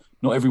distinctive.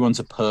 Not everyone's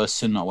a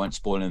person. I won't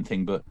spoil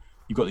anything, but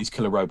you've got these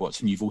killer robots,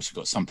 and you've also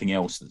got something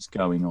else that's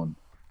going on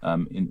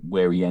in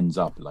where he ends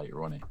up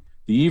later on.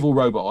 The evil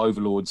robot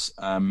overlords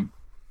are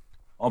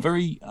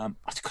very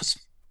because.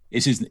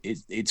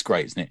 It's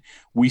great, isn't it?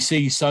 We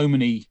see so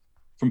many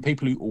from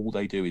people who all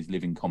they do is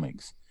live in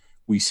comics.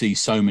 We see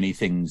so many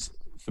things,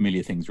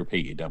 familiar things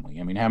repeated, don't we?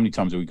 I mean, how many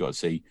times have we got to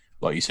see,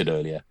 like you said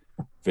earlier,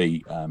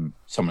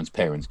 someone's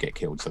parents get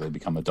killed, so they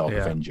become a Dark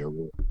Avenger,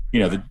 or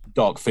the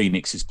Dark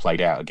Phoenix is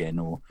played out again,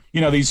 or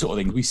these sort of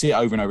things. We see it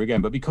over and over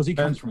again. But because he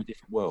comes from a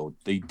different world,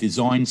 the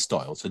design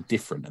styles are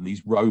different, and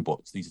these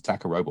robots, these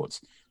attacker robots,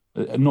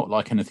 are not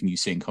like anything you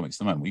see in comics at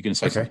the moment. Were you going to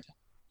say something?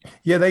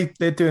 Yeah,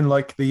 they're doing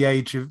like the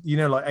age of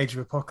like Age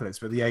of Apocalypse,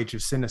 but the Age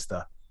of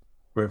Sinister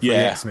with the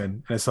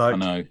X-Men. And it's like, I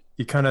know.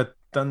 You kind of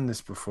done this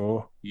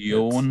before.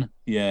 Yawn.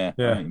 Yeah.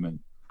 I know what you mean.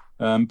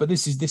 But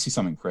this is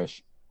something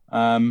fresh.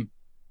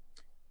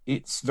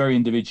 It's very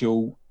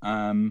individual.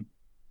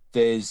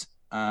 There's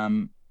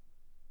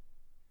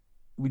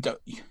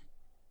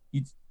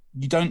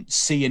you don't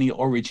see any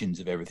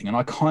origins of everything, and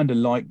I kind of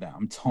like that.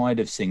 I'm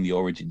tired of seeing the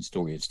origin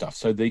story of stuff.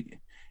 So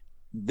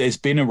there's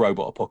been a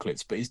robot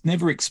apocalypse, but it's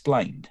never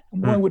explained.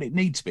 And why would it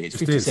need to be? It's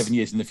 57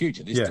 years in the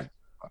future. This doesn't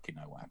fucking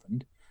know what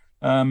happened.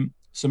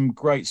 Some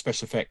great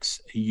special effects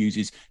he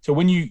uses. So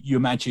when you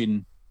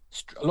imagine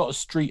a lot of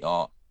street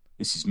art,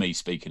 this is me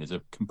speaking as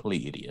a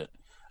complete idiot.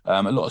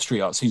 A lot of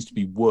street art seems to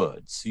be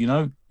words.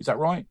 Is that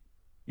right?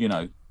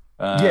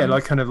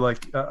 Like kind of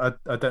like I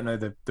don't know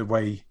the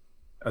way.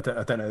 I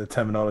don't know the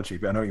terminology,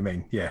 but I know what you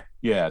mean. Yeah.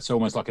 Yeah. It's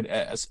almost like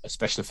a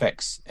special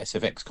effects,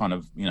 SFX kind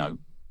of,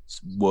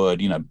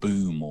 word,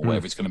 boom or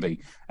whatever it's going to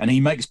be. And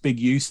he makes big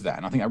use of that.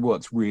 And I think that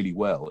works really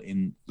well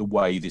in the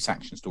way this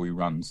action story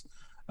runs.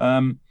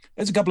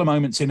 There's a couple of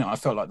moments in it I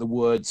felt like the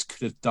words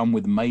could have done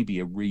with maybe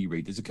a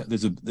reread.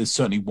 There's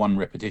certainly one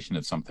repetition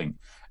of something,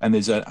 and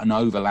there's an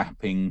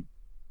overlapping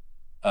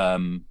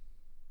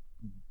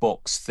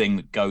box thing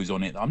that goes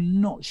on it. I'm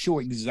not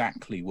sure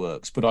exactly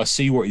works, but I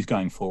see what he's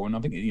going for, and I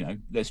think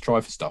let's try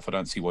for stuff. I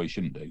don't see why you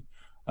shouldn't do.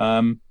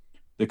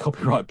 The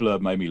copyright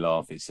blurb made me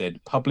laugh. It said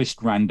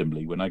published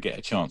randomly when I get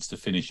a chance to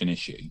finish an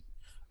issue,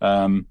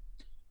 and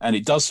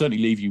it does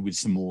certainly leave you with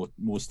some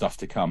more stuff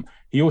to come.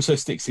 He also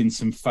sticks in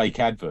some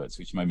fake adverts,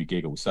 which made me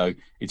giggle. So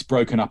it's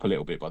broken up a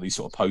little bit by these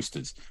sort of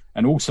posters,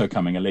 and also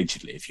coming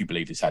allegedly, if you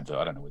believe this advert,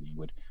 I don't know whether you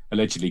would,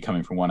 allegedly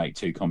coming from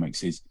 182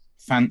 Comics is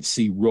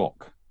Fancy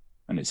Rock.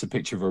 And it's a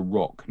picture of a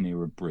rock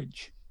near a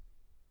bridge,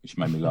 which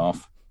made me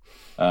laugh.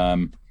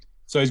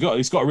 So it's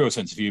got a real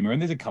sense of humor,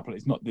 and there's a couple.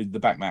 It's not the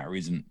back matter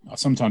isn't.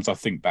 Sometimes I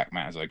think back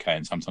matter's okay,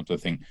 and sometimes I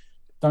think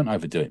don't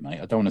overdo it,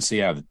 mate. I don't want to see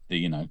how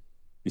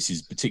this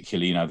is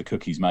particularly the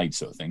cookies made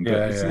sort of thing. But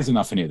there's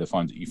enough in here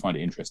that you find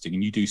it interesting,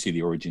 and you do see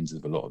the origins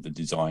of a lot of the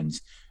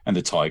designs, and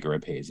the tiger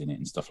appears in it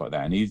and stuff like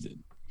that. And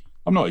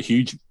I'm not a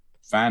huge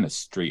fan of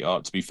street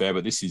art, to be fair,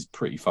 but this is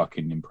pretty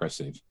fucking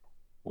impressive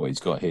what he's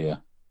got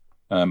here.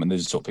 And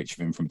there's a sort of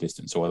picture of him from a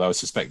distance. Although I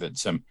suspect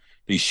that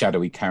these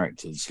shadowy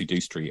characters who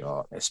do street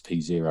art,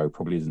 SP0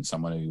 probably isn't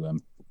someone who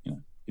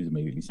is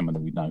immediately someone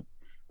that we know.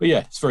 But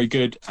yeah, it's very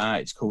good.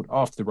 It's called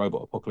After the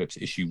Robot Apocalypse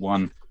issue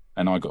 1,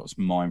 and I got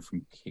mine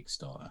from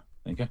Kickstarter.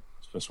 There you go.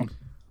 It's the first one.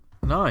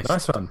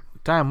 Nice one.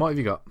 Dan, what have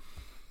you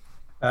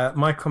got?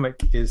 My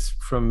comic is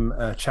from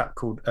a chap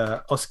called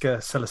Oscar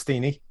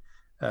Celestini.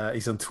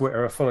 He's on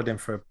Twitter. I followed him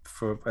for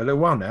a little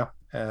while now.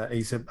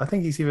 I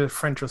think he's either a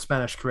French or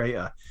Spanish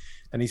creator.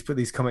 And he's put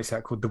these comics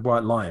out called The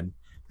White Lion,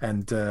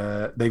 and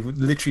they've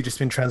literally just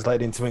been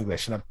translated into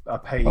English. And I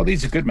paid. Oh,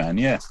 these are good, man.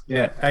 Yeah,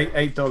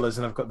 $8,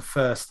 and I've got the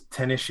first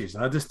 10 issues.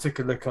 And I just took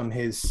a look on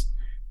his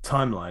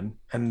timeline,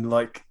 and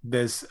like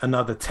there's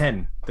another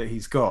 10 that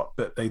he's got,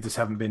 but they just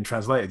haven't been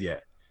translated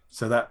yet.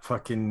 So that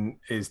fucking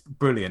is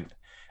brilliant.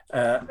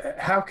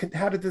 How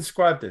to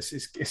describe this?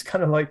 It's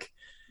kind of like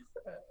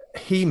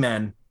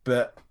He-Man,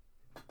 but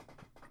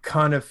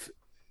kind of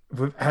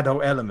with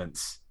adult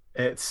elements.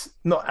 It's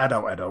not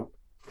adult.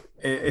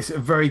 It's a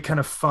very kind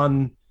of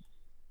fun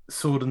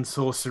sword and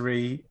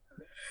sorcery.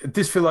 It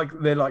does feel like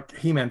they're like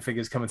He-Man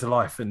figures coming to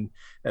life and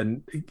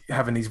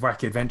having these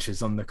wacky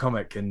adventures on the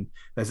comic. And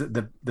there's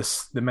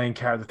the main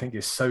character, I think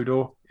is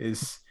Sodor,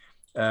 is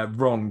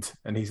wronged,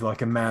 and he's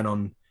like a man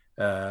on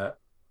a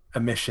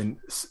mission.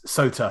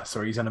 Sota,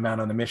 sorry, he's on a man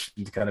on a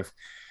mission to kind of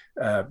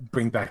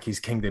bring back his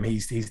kingdom.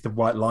 He's the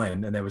White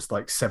Lion, and there was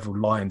like several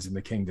lions in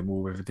the kingdom,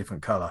 all with a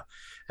different color.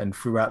 And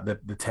throughout the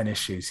 10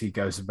 issues, he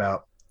goes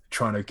about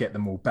trying to get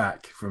them all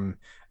back from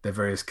their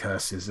various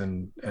curses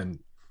and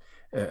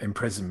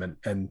imprisonment,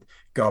 and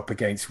go up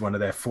against one of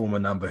their former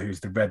number, who's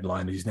the Red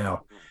Lion, who's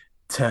now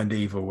turned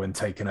evil and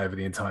taken over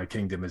the entire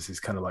kingdom as his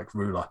kind of like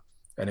ruler.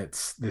 And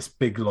it's this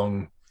big,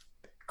 long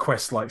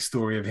quest-like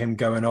story of him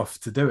going off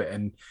to do it.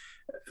 And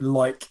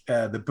like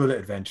the Bullet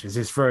Adventures,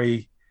 it's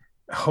very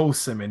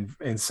wholesome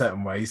in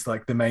certain ways.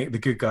 Like the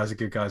good guys are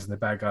good guys and the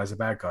bad guys are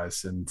bad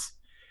guys. And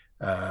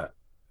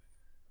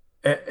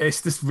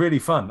it's just really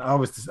fun. I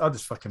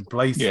just fucking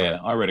blazed. Yeah,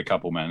 I read a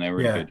couple, man. They're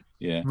really good.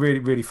 Yeah, really,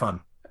 really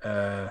fun.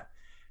 They're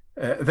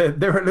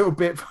a little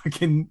bit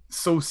fucking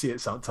saucy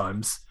at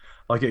sometimes.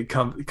 Like it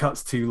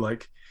cuts to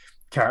like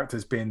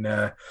characters being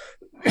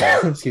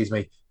excuse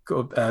me,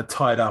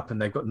 tied up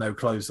and they've got no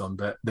clothes on,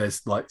 but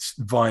there's like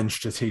vines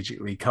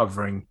strategically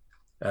covering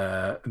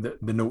the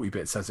naughty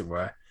bits, as it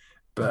were.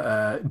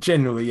 But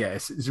generally, yeah,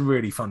 it's a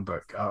really fun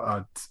book.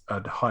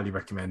 I'd highly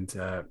recommend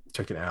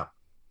checking it out.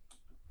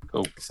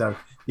 Cool. So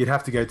you'd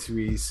have to go to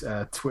his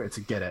Twitter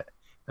to get it.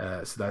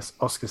 So that's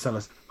Oscar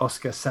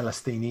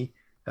Celestini.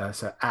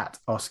 So at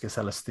Oscar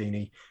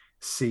Celestini,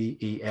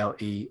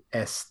 Celestini.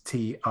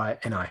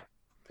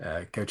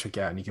 Go check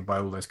it out, and you can buy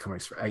all those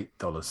comics for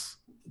 $8.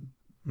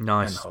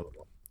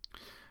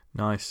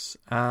 Nice.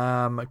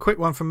 A quick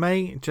one from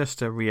me, just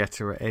to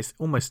reiterate. It's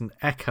almost an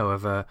echo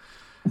of a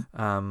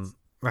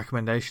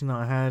recommendation that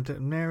I had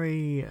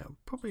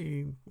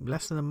probably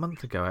less than a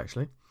month ago,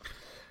 actually.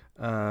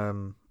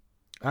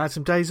 I had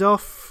some days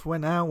off,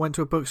 went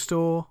to a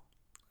bookstore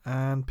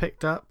and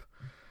picked up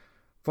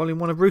Volume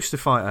 1 of Rooster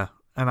Fighter.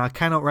 And I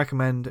cannot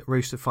recommend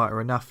Rooster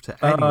Fighter enough to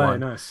anyone.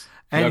 Nice.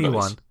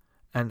 Anyone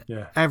and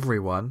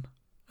everyone.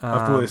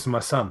 I've bought this to my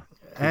son.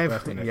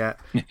 Needs to read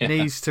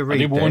this. I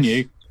did warn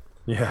you.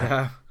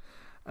 Yeah.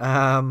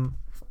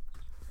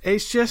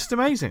 It's just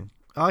amazing.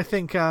 I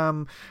think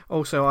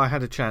also I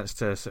had a chance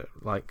to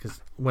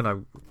because when I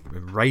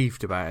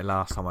raved about it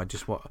last time, I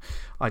just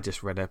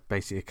read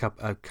basically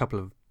a couple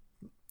of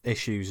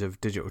issues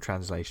of digital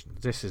translation.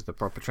 This is the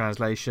proper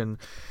translation.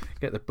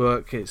 Get the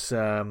book. It's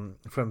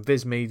from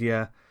Viz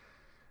Media.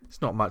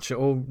 It's not much at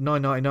all.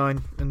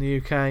 $9.99 in the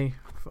UK.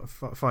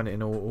 Find it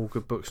in all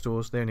good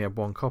bookstores. They only had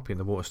one copy in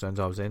the Waterstones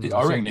I was in.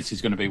 I reckon this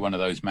is going to be one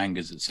of those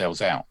mangas that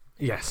sells out.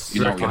 Yes,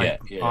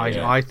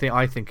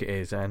 I think it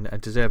is, and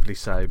deservedly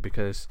so,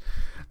 because,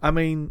 I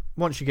mean,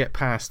 once you get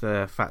past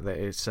the fact that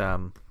it's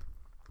a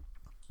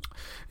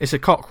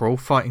cockerel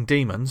fighting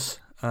demons,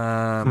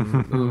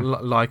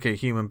 like a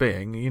human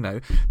being, you know,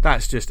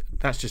 that's just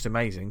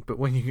amazing. But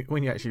when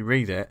you actually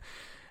read it,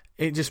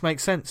 it just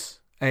makes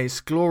sense.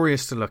 It's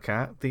glorious to look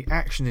at. The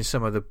action is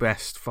some of the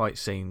best fight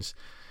scenes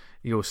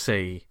you'll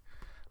see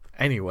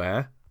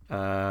anywhere.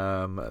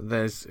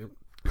 There's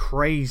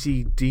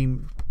crazy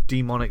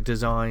demonic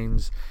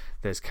designs,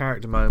 there's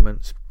character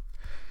moments,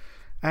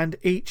 and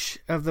each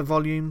of the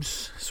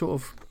volumes sort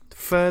of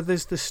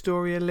furthers the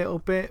story a little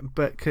bit,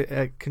 but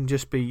can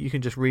just be, you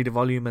can just read a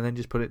volume and then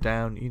just put it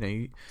down. You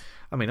know,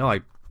 I mean, I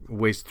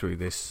whizzed through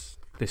this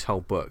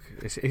whole book.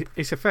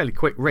 It's a fairly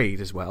quick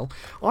read as well.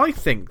 I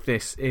think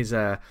this is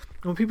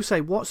when people say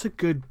what's a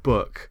good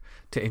book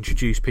to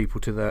introduce people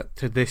to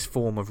this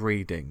form of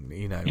reading,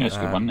 you know, it's a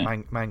good one,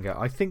 manga.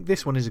 I think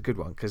this one is a good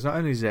one, because not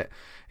only is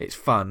it's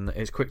fun,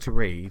 it's quick to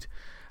read,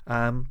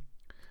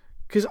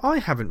 because I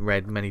haven't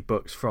read many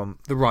books from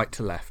the right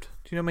to left.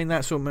 Do you know what I mean?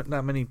 That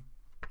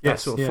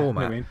sort of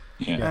format. I mean,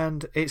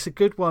 and it's a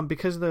good one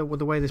because of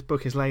the way this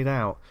book is laid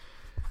out.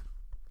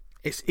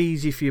 It's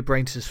easy for your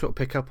brain to sort of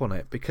pick up on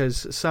it,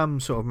 because some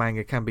sort of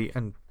manga can be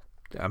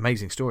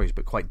amazing stories,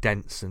 but quite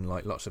dense and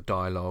like lots of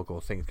dialogue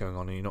or things going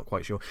on, and you're not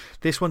quite sure.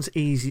 This one's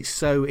easy,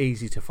 so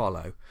easy to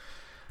follow.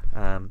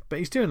 But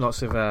he's doing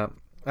lots of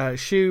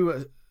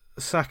Shu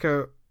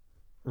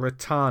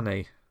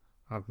Sakaratani.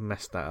 I've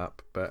messed that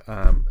up, but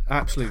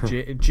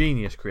absolute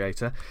genius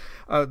creator.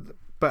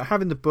 But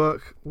having the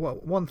book,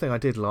 one thing I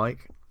did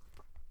like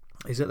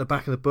is at the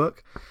back of the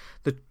book,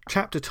 the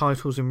chapter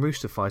titles in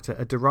Rooster Fighter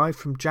are derived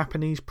from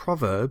Japanese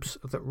proverbs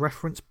that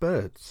reference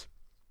birds.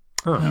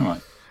 Oh,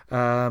 right.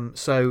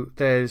 So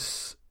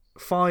there's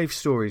 5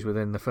 stories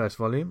within the first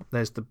volume.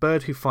 There's The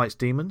Bird Who Fights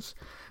Demons,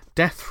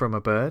 Death from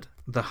a Bird,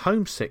 The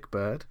Homesick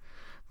Bird,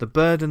 The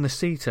Bird and the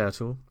Sea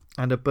Turtle,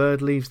 and A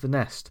Bird Leaves the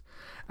Nest.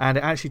 And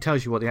it actually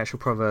tells you what the actual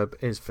proverb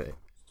is for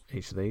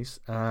each of these.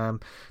 The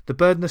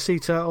Bird and the Sea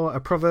Turtle, a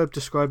proverb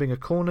describing a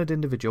cornered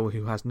individual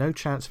who has no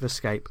chance of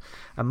escape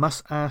and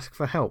must ask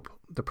for help.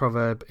 The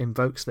proverb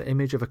invokes the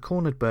image of a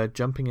cornered bird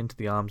jumping into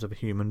the arms of a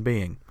human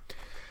being.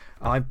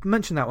 I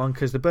mentioned that one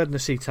because The Bird and the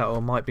Sea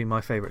Turtle might be my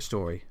favourite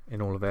story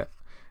in all of it.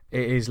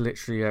 It is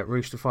literally a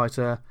Rooster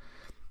Fighter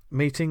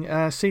meeting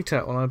a sea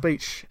turtle on a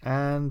beach,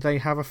 and they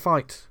have a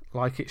fight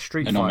like it's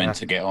Street Fighter. They're not meant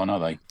to get on, are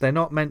they? They're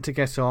not meant to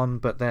get on,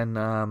 but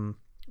then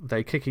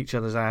they kick each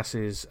other's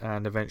asses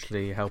and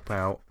eventually help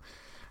out.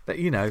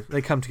 You know,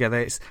 they come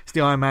together. It's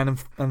the Iron Man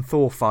and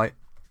Thor fight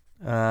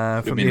from the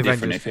Avengers. It would have been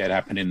different if it had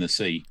happened in the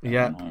sea.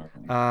 Yeah.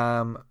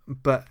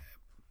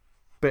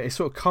 But it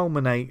sort of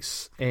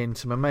culminates in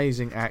some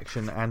amazing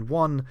action, and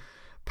one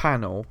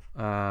panel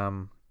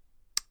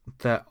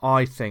that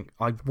I think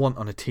I'd want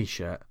on a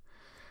T-shirt.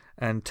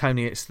 And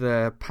Tony, it's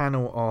the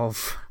panel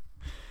of...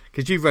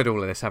 Because you've read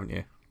all of this, haven't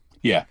you?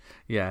 Yeah.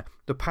 Yeah.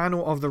 The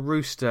panel of the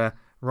rooster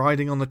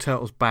riding on the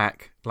turtle's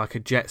back like a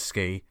jet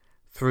ski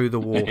through the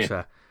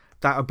water.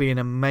 That would be an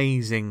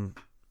amazing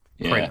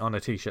print on a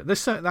T-shirt.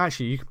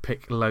 Actually, you could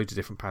pick loads of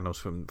different panels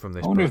from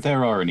this. I wonder book. if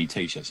there are any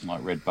T-shirts in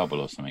like Redbubble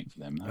or something for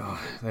them.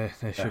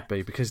 There should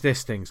be, because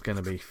this thing's going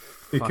to be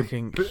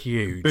fucking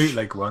huge.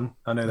 Bootleg one.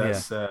 I know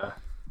that's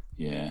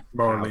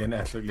morally and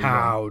ethically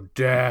how wrong.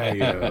 Dare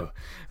you?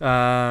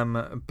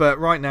 But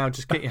right now,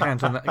 just get your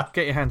hands on that.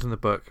 Get your hands on the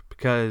book,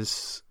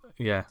 because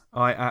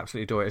I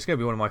absolutely adore it. It's going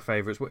to be one of my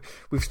favourites.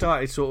 We've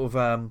started sort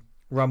of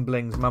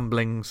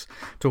mumblings,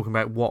 talking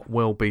about what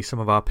will be some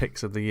of our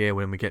picks of the year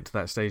when we get to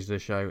that stage of the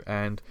show.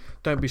 And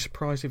don't be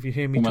surprised if you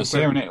hear me almost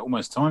talk about...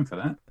 almost time for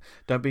that.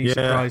 Don't be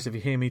surprised if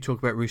you hear me talk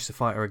about Rooster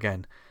Fighter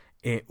again.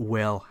 It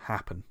will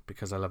happen,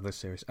 because I love this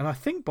series. And I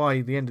think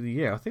by the end of the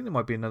year, I think there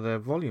might be another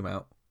volume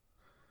out.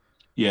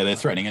 Yeah, they're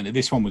threatening, and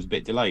this one was a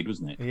bit delayed,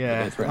 wasn't it?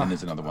 Yeah. They're threatening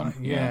there's another one.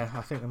 Yeah,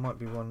 I think there might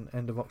be one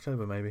end of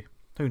October, maybe.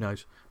 Who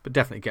knows? But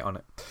definitely get on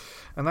it.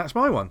 And that's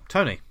my one.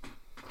 Tony.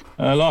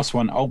 Last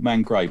one, Old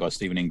Man Grey by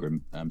Stephen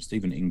Ingram,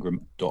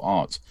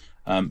 stepheningram.art.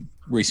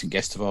 Recent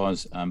guest of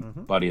ours,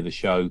 buddy of the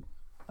show.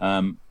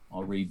 I'll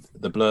read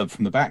the blurb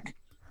from the back.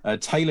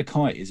 Taylor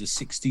Kite is a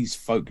 60s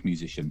folk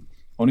musician.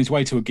 On his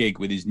way to a gig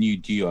with his new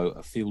duo,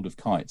 A Field of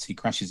Kites, he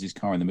crashes his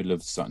car in the middle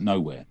of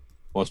nowhere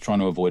whilst trying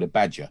to avoid a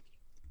badger.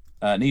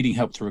 Needing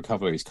help to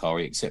recover his car,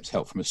 he accepts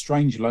help from a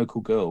strange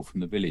local girl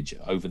from the village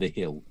over the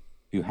hill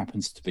who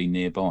happens to be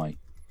nearby.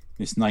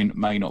 This name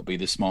may not be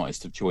the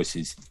smartest of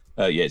choices.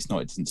 It's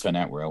not. It doesn't turn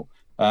out well.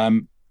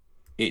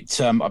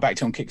 I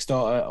backed it on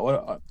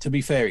Kickstarter. To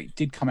be fair, it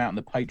did come out on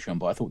the Patreon,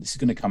 but I thought this is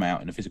going to come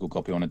out in a physical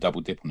copy. On a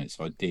double dip on it,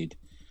 so I did.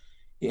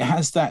 It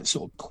has that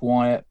sort of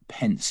quiet,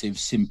 pensive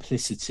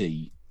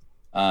simplicity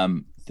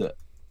that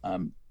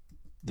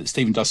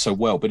Stephen does so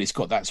well, but it's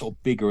got that sort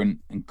of bigger and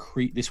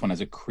this one has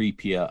a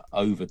creepier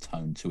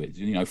overtone to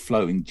it,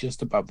 floating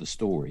just above the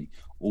story,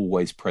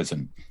 always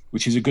present,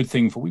 which is a good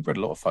thing we've read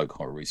a lot of folk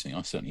horror recently.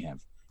 I certainly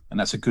have. And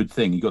that's a good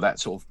thing. You got that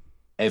sort of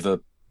ever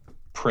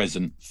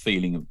present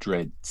feeling of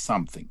dread,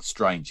 something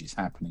strange is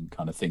happening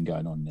kind of thing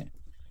going on there.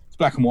 It's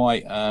black and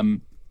white,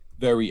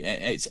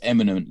 it's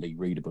eminently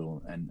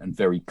readable and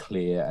very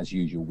clear as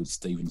usual with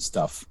Stephen's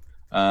stuff.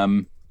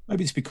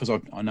 Maybe it's because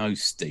I know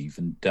Steve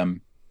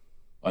and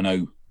I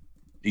know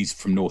he's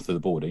from north of the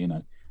border,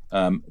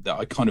 that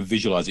I kind of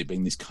visualize it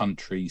being this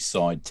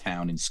countryside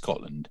town in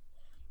Scotland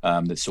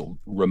that's sort of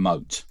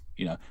remote.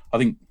 I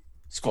think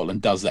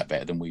Scotland does that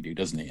better than we do,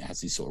 doesn't it? It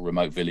has these sort of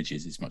remote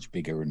villages. It's much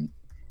bigger and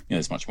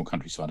there's much more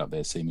countryside up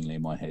there, seemingly,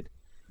 in my head.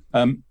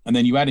 And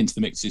then you add into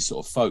the mix this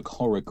sort of folk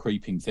horror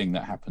creeping thing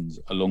that happens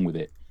along with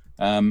it.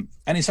 And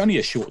it's only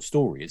a short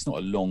story. It's not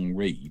a long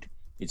read.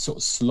 It's sort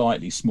of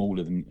slightly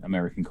smaller than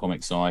American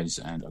comic size,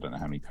 and I don't know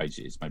how many pages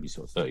it is, maybe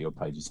sort of 30 odd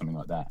pages, something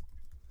like that.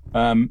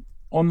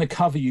 On the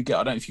cover you get,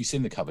 I don't know if you've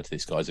seen the cover to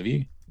this, guys. Have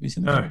you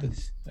seen the cover to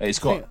this? It's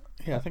got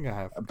I think I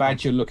have. A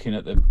badger looking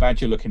at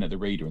the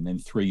reader, and then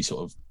three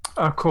sort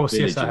of course,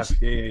 villages. Yes, I have.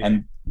 Yeah.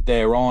 And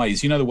their eyes,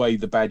 the way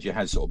the badger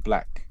has sort of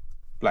black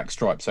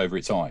stripes over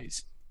its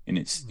eyes in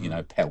its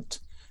pelt.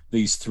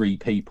 These three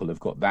people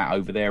have got that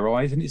over their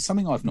eyes, and it's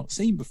something I've not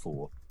seen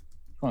before.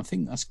 I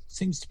think that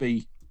seems to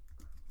be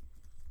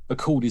a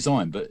cool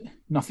design, but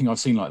nothing I've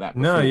seen like that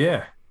before. No,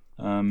 yeah.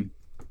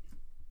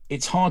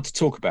 It's hard to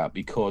talk about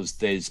because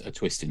there's a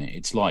twist in it.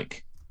 It's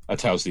like a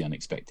Tales of the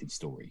Unexpected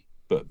story,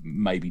 but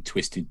maybe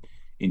twisted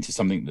into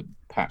something that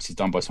perhaps is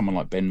done by someone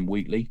like Ben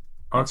Wheatley.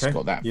 It's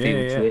got that feel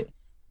to it.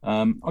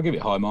 I'll give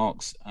it high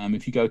marks.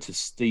 If you go to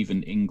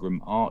Stephen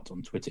Ingram Art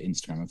on Twitter,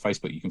 Instagram, and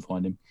Facebook, you can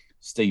find him.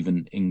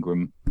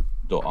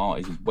 StephenIngram.art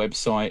is his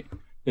website.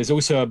 There's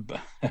also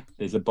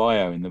there's a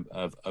bio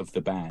of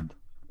the band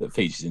that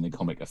features in the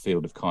comic, A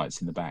Field of Kites,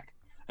 in the back,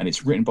 and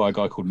it's written by a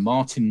guy called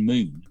Martin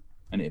Moon,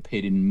 and it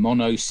appeared in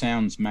Mono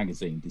Sounds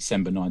magazine,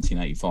 December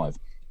 1985.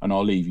 And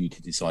I'll leave you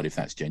to decide if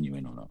that's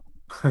genuine or not.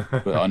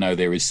 But I know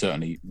there is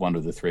certainly one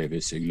of the three of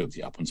us who looked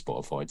it up on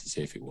Spotify to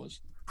see if it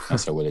was.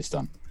 That's how well it's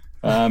done.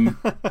 So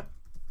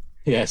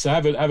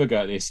have a go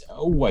at this.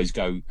 Always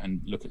go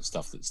and look at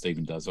stuff that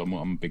Stephen does. I'm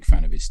a big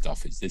fan of his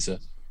stuff. There's a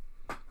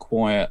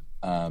quiet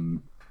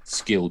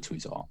skill to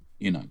his art.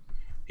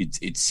 It's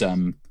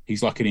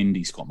he's like an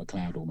indie Scott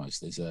McCloud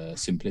almost. There's a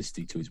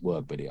simplicity to his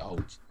work, but it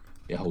holds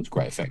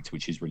great effect,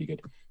 which is really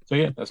good. So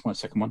yeah, that's my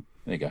second one.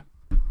 There you go.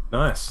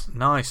 Nice.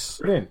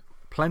 Brilliant.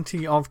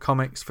 Plenty of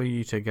comics for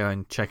you to go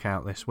and check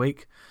out this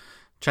week.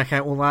 Check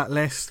out all that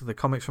list, the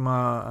comics from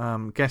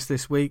our guest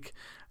this week,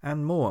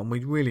 and more. And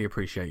we'd really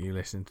appreciate you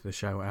listening to the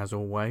show as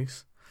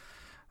always.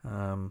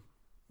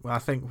 I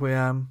think we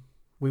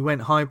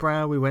went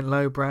highbrow, we went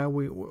lowbrow,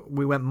 we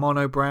went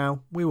monobrow.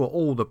 We were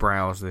all the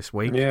brows this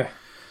week. Yeah.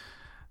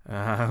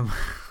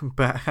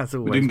 But as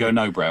always, we didn't go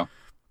no brow.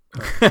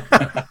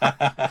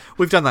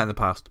 We've done that in the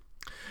past.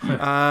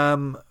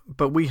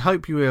 But we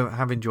hope you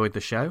have enjoyed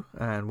the show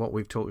and what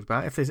we've talked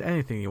about. If there's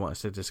anything you want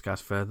us to discuss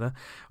further,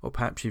 or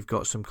perhaps you've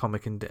got some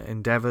comic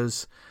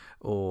endeavours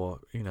or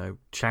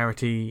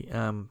charity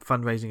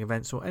fundraising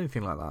events or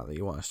anything like that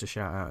you want us to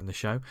shout out in the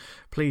show,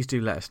 please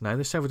do let us know.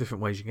 There's several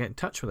different ways you can get in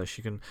touch with us.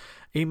 You can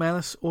email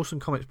us,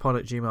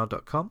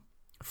 awesomecomicspod@gmail.com.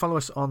 Follow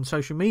us on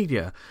social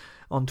media.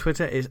 On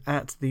Twitter is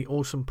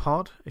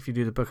 @TheAwesomePod. If you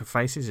do the Book of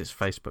Faces, it's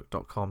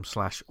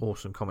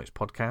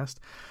facebook.com/awesomecomicspodcast.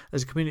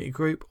 There's a community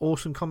group,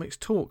 Awesome Comics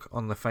Talk,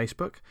 on the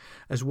Facebook,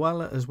 as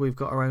well as we've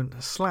got our own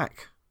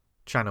Slack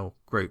channel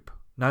group.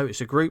 No,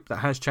 it's a group that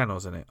has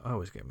channels in it. I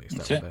always get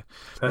mixed up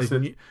with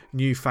the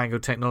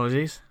newfangled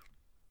technologies.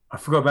 I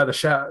forgot about the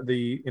shout.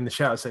 In the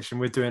shout section,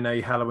 we're doing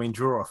a Halloween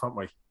draw off, aren't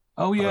we?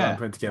 Oh yeah,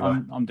 I'm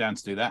down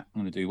to do that.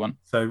 I'm going to do one.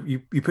 So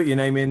you put your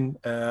name in.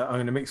 I'm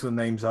going to mix all the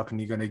names up,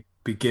 and you're going to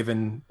be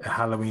given a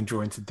Halloween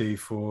drawing to do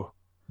for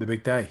the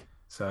big day.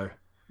 So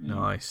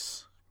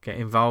nice. Get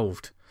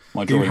involved.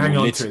 My drawing hang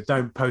on to it.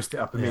 Don't post it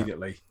up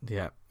immediately.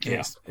 Yeah.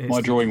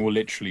 My drawing will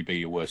literally be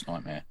your worst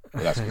nightmare.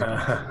 But that's good.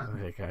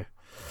 There you go.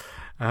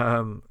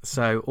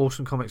 So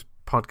Awesome Comics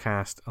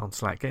Podcast on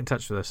Slack. Get in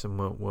touch with us, and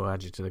we'll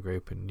add you to the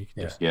group, and you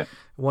can a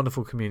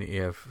wonderful community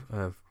of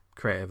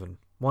creative and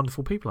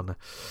wonderful people on there,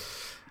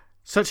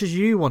 such as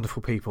you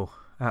wonderful people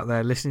out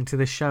there listening to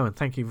this show. And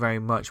thank you very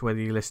much, whether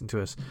you listen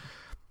to us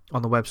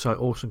on the website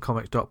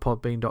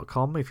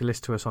awesomecomics.podbean.com, if you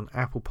listen to us on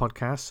Apple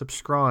Podcasts,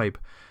 subscribe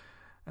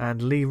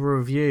and leave a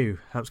review.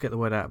 Helps get the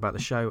word out about the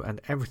show and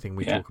everything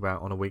we talk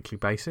about on a weekly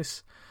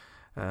basis.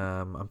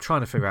 I'm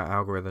trying to figure out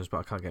algorithms,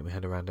 but I can't get my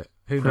head around it.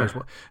 Who knows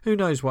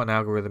what an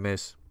algorithm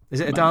is? Is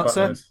it a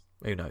dancer?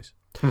 Who knows?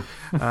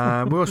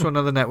 We're also on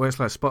other networks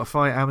like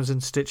Spotify,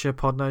 Amazon, Stitcher,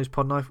 Podnose,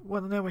 Podknife. What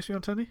are the networks are you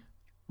on, Tony?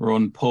 We're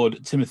on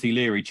Pod. Timothy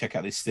Leary, check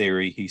out this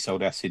theory. He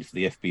sold acid for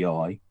the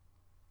FBI.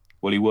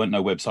 Well, he weren't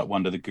no website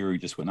wonder. The guru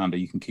just went under.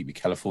 You can keep your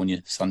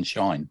California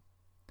sunshine.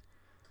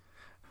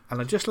 And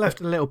I just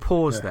left a little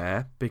pause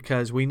there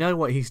because we know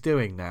what he's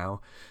doing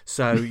now,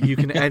 so you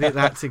can edit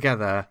that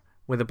together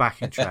with a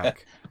backing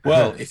track.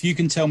 Well, if you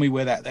can tell me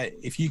where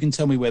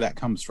that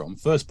comes from,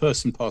 first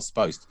person past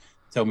the post,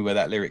 tell me where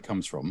that lyric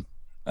comes from,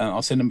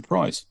 I'll send him a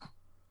prize.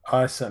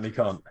 I certainly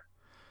can't.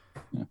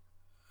 Yeah.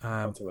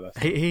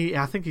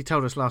 I think he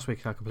told us last week,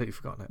 and I've completely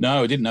forgotten it.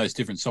 No, I didn't know. It's a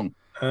different song.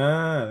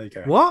 There you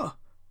go. What?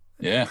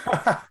 Yeah.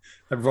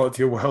 That brought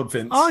to your world,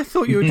 Vince. I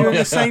thought you were doing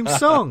the same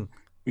song.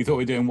 We thought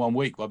we were doing 1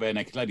 week by Bare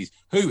Naked Ladies,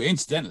 who,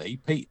 incidentally,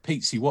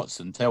 Pete C.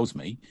 Watson tells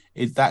me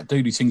is that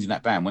dude who sings in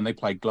that band. When they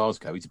played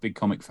Glasgow, he's a big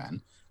comic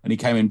fan, and he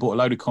came in and bought a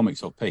load of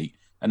comics off Pete,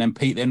 and then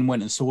Pete then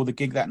went and saw the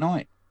gig that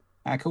night.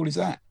 How cool is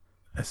that?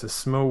 It's a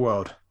small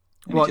world.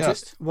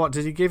 What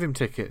did he give him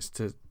tickets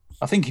to?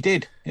 I think he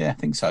did. Yeah, I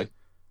think so.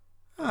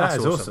 That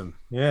is awesome.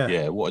 Yeah.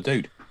 Yeah, what a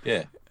dude.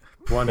 Yeah.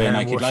 One Bare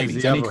hand Naked washes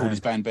Ladies. the And he other called his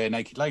hand. band Bare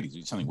Naked Ladies,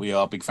 which is something we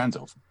are big fans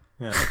of.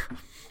 Yeah.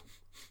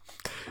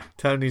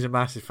 Tony's a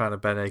massive fan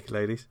of Bare Naked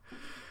Ladies.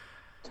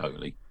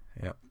 Totally.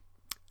 Yeah.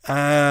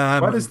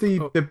 Why does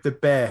the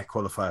bear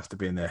qualify have to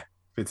be in there?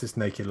 If it's just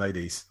naked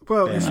ladies.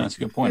 Well, Bear. That's a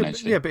good point,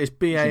 actually. Yeah, but it's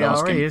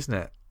ask him. BARE, isn't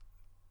it?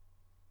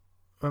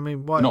 I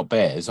mean, why? They're not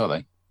bears, are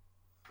they?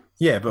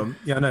 Yeah, but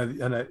I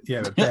know.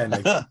 Yeah, but bare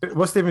naked. But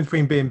what's the difference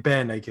between being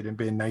bare naked and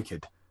being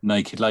naked?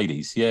 Naked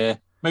Ladies, yeah.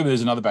 Maybe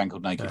there's another band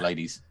called Naked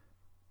Ladies.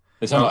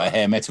 They sound like a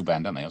hair metal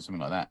band, don't they, or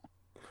something like that?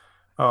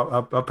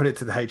 I'll put it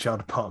to the HR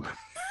department.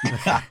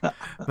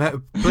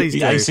 Please The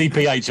do.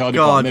 ACPHR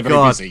department, they're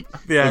very busy.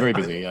 Yeah. They're very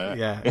busy,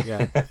 yeah.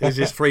 Yeah. There's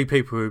just 3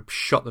 people who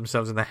shot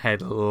themselves in the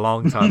head a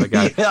long time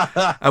ago,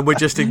 and we're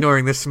just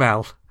ignoring the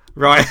smell,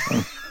 right?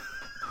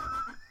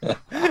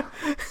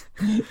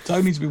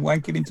 Tony's been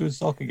wanking into a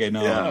sock again.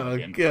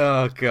 Oh,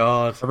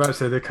 God. I'm about to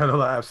say they're kind of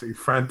like absolutely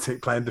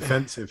frantic, playing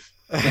defensive.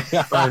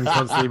 Phone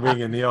constantly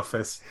ringing in the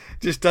office.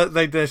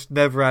 They just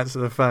never answer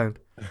the phone.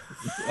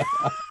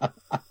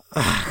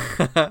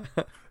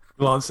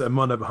 Glance at a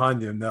monitor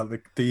behind you, and now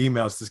the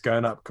email's just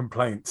going up.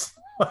 Complaints.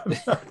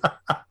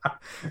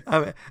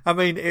 I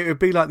mean, it would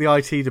be like the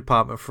IT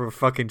department for a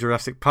fucking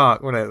Jurassic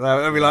Park, wouldn't it?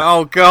 They'd be like,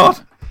 "Oh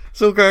God,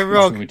 it's all going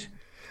wrong."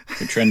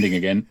 We're trending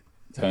again.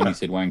 Tony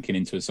said wanking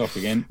into a sock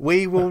again.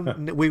 We will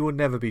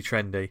never be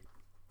trendy.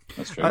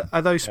 That's true.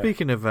 Although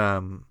speaking of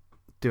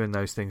doing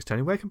those things,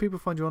 Tony, where can people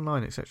find you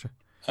online, etc.?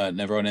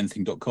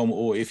 Neveronanything.com,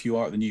 or if you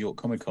are at the New York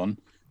Comic Con,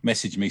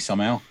 message me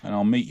somehow and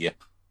I'll meet you.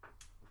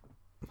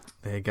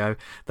 There you go.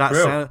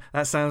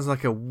 That sounds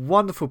like a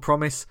wonderful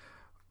promise,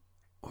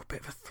 or a bit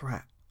of a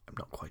threat. I'm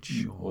not quite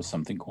sure. Or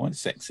something quite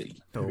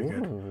sexy.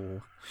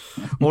 Oh.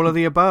 All of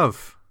the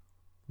above,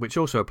 which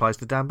also applies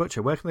to Dan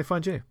Butcher. Where can they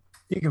find you?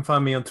 You can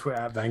find me on Twitter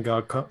at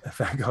Vanguard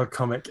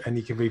Comic, and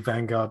you can read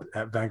Vanguard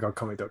at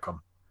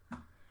vanguardcomic.com.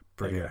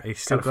 Brilliant. He's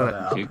still got it.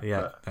 Up,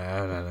 yeah.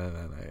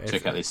 No.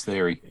 Check out this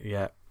theory.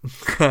 Yeah.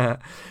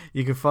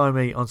 You can find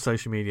me on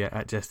social media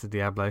at Jester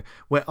Diablo,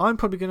 where I'm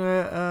probably going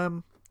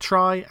to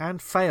try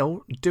and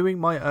fail doing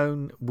my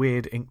own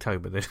weird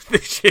Inktober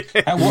this year.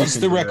 And what's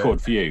the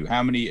record for you?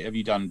 How many have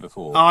you done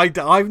before?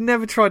 I've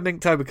never tried an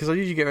Inktober because I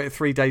usually get it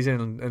 3 days in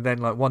and then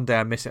like one day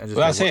I miss it. And just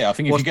that's it. I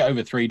think if you get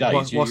over 3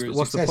 days, you're a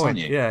what's success, the point? aren't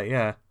you?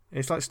 Yeah.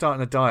 It's like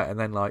starting a diet and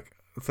then like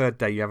the 3rd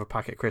day you have a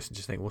packet of crisps and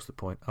just think, what's the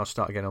point? I'll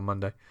start again on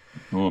Monday.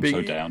 Oh, I'm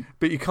so down.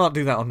 But you can't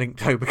do that on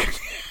Inktober.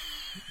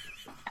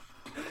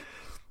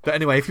 But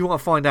anyway, if you want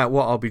to find out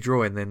what I'll be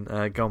drawing, then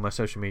go on my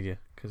social media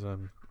because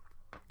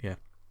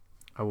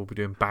I will be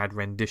doing bad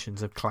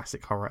renditions of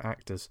classic horror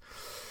actors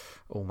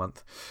all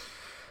month.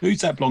 Who's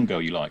that blonde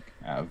girl you like?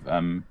 Out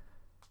of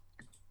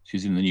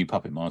she's in the new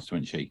Puppet Master,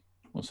 isn't she?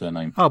 What's her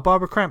name? Oh,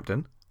 Barbara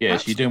Crampton. Yeah,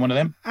 is she doing one of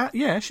them?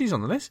 Yeah, she's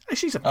on the list.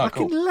 She's a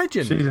fucking cool.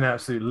 legend. She's an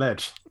absolute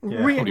ledge. Yeah.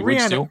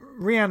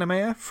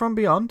 Reanimator from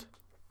Beyond.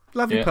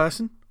 Lovely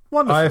person.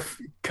 Wonderful.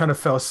 I've kind of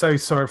felt so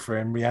sorry for her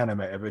in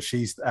Reanimator, but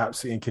she's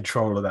absolutely in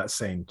control of that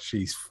scene.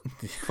 She's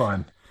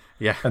fine.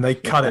 Yeah. And they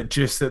cut it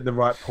just at the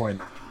right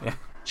point. Yeah.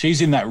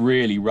 She's in that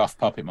really rough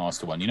Puppet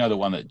Master one. You know, the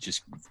one that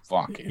just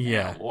fucking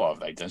yeah. Hell, what have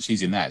they done?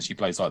 She's in that. She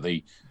plays like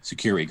the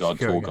security guard,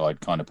 tour guide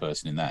kind of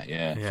person in that.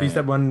 Yeah. She's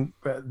that one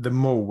at the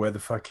mall where the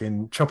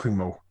fucking shopping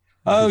mall.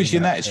 Oh, she's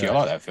in that. Is she? I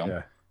like that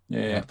film.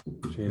 Yeah.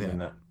 She's in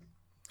that.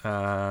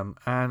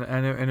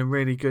 And a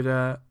really good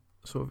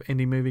sort of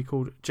indie movie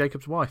called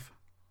Jacob's Wife.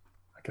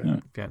 Okay. If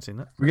you haven't seen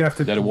that. We're gonna have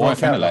to. Is that a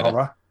wife and a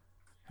ladder?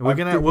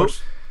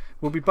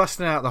 We'll be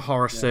busting out the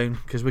horror soon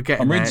because we're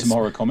getting. I'm reading some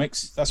horror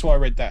comics. That's why I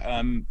read that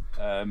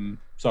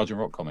Sergeant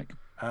Rock comic.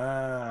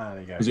 There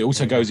you go. Because it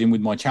also goes in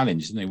with my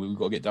challenge, isn't it? We've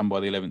got to get done by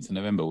the 11th of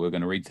November. We're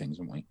going to read things,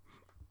 haven't we?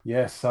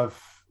 Yes,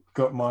 I've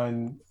got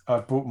mine.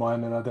 I've bought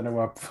mine, and I don't know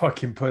where I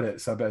fucking put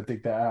it, so I better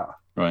dig that out.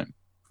 Right.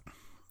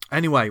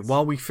 Anyway,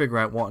 while we figure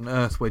out what on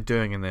earth we're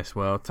doing in this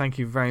world, thank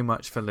you very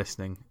much for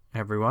listening,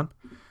 everyone.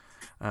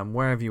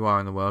 Wherever you are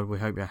in the world, we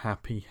hope you're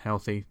happy,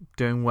 healthy,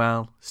 doing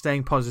well,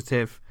 staying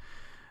positive,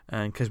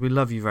 and because we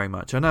love you very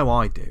much. I know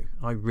I do.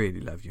 I really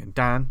love you. And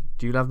Dan,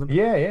 do you love them?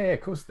 Yeah,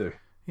 of course I do.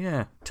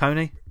 Yeah.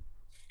 Tony?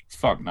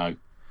 Fuck no.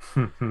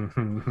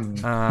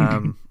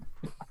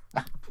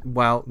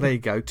 Well, there you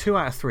go. 2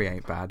 out of 3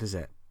 ain't bad, is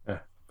it? Yeah.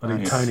 I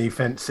need Tony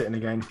Fence sitting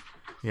again.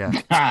 Yeah.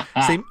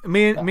 See,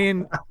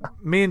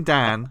 me and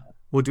Dan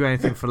will do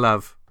anything for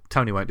love.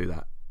 Tony won't do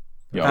that.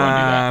 Yeah, I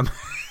won't do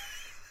that.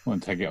 I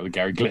won't take it out with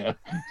Gary Glitter.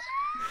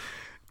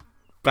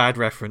 Bad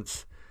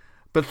reference.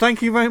 But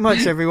thank you very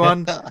much,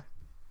 everyone.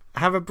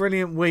 Have a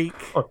brilliant week.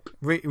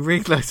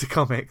 Read loads of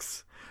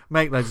comics.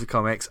 Make loads of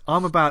comics.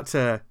 I'm about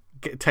to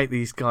take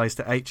these guys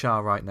to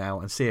HR right now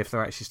and see if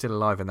they're actually still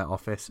alive in that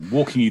office.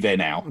 Walking you there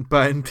now.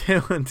 But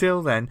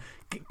until then,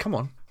 come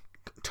on.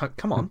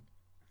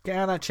 Get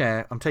out of that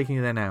chair. I'm taking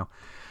you there now.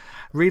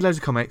 Read loads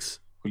of comics.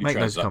 Make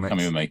loads of comics.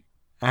 Coming with me.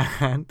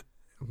 And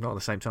not at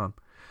the same time.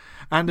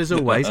 And as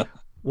always,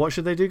 what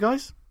should they do,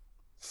 guys?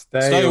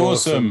 Stay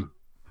awesome.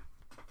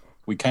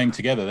 We came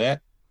together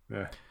there.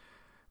 Yeah.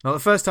 Not the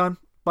first time.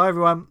 Bye,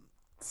 everyone.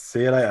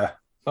 See you later.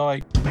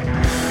 Bye.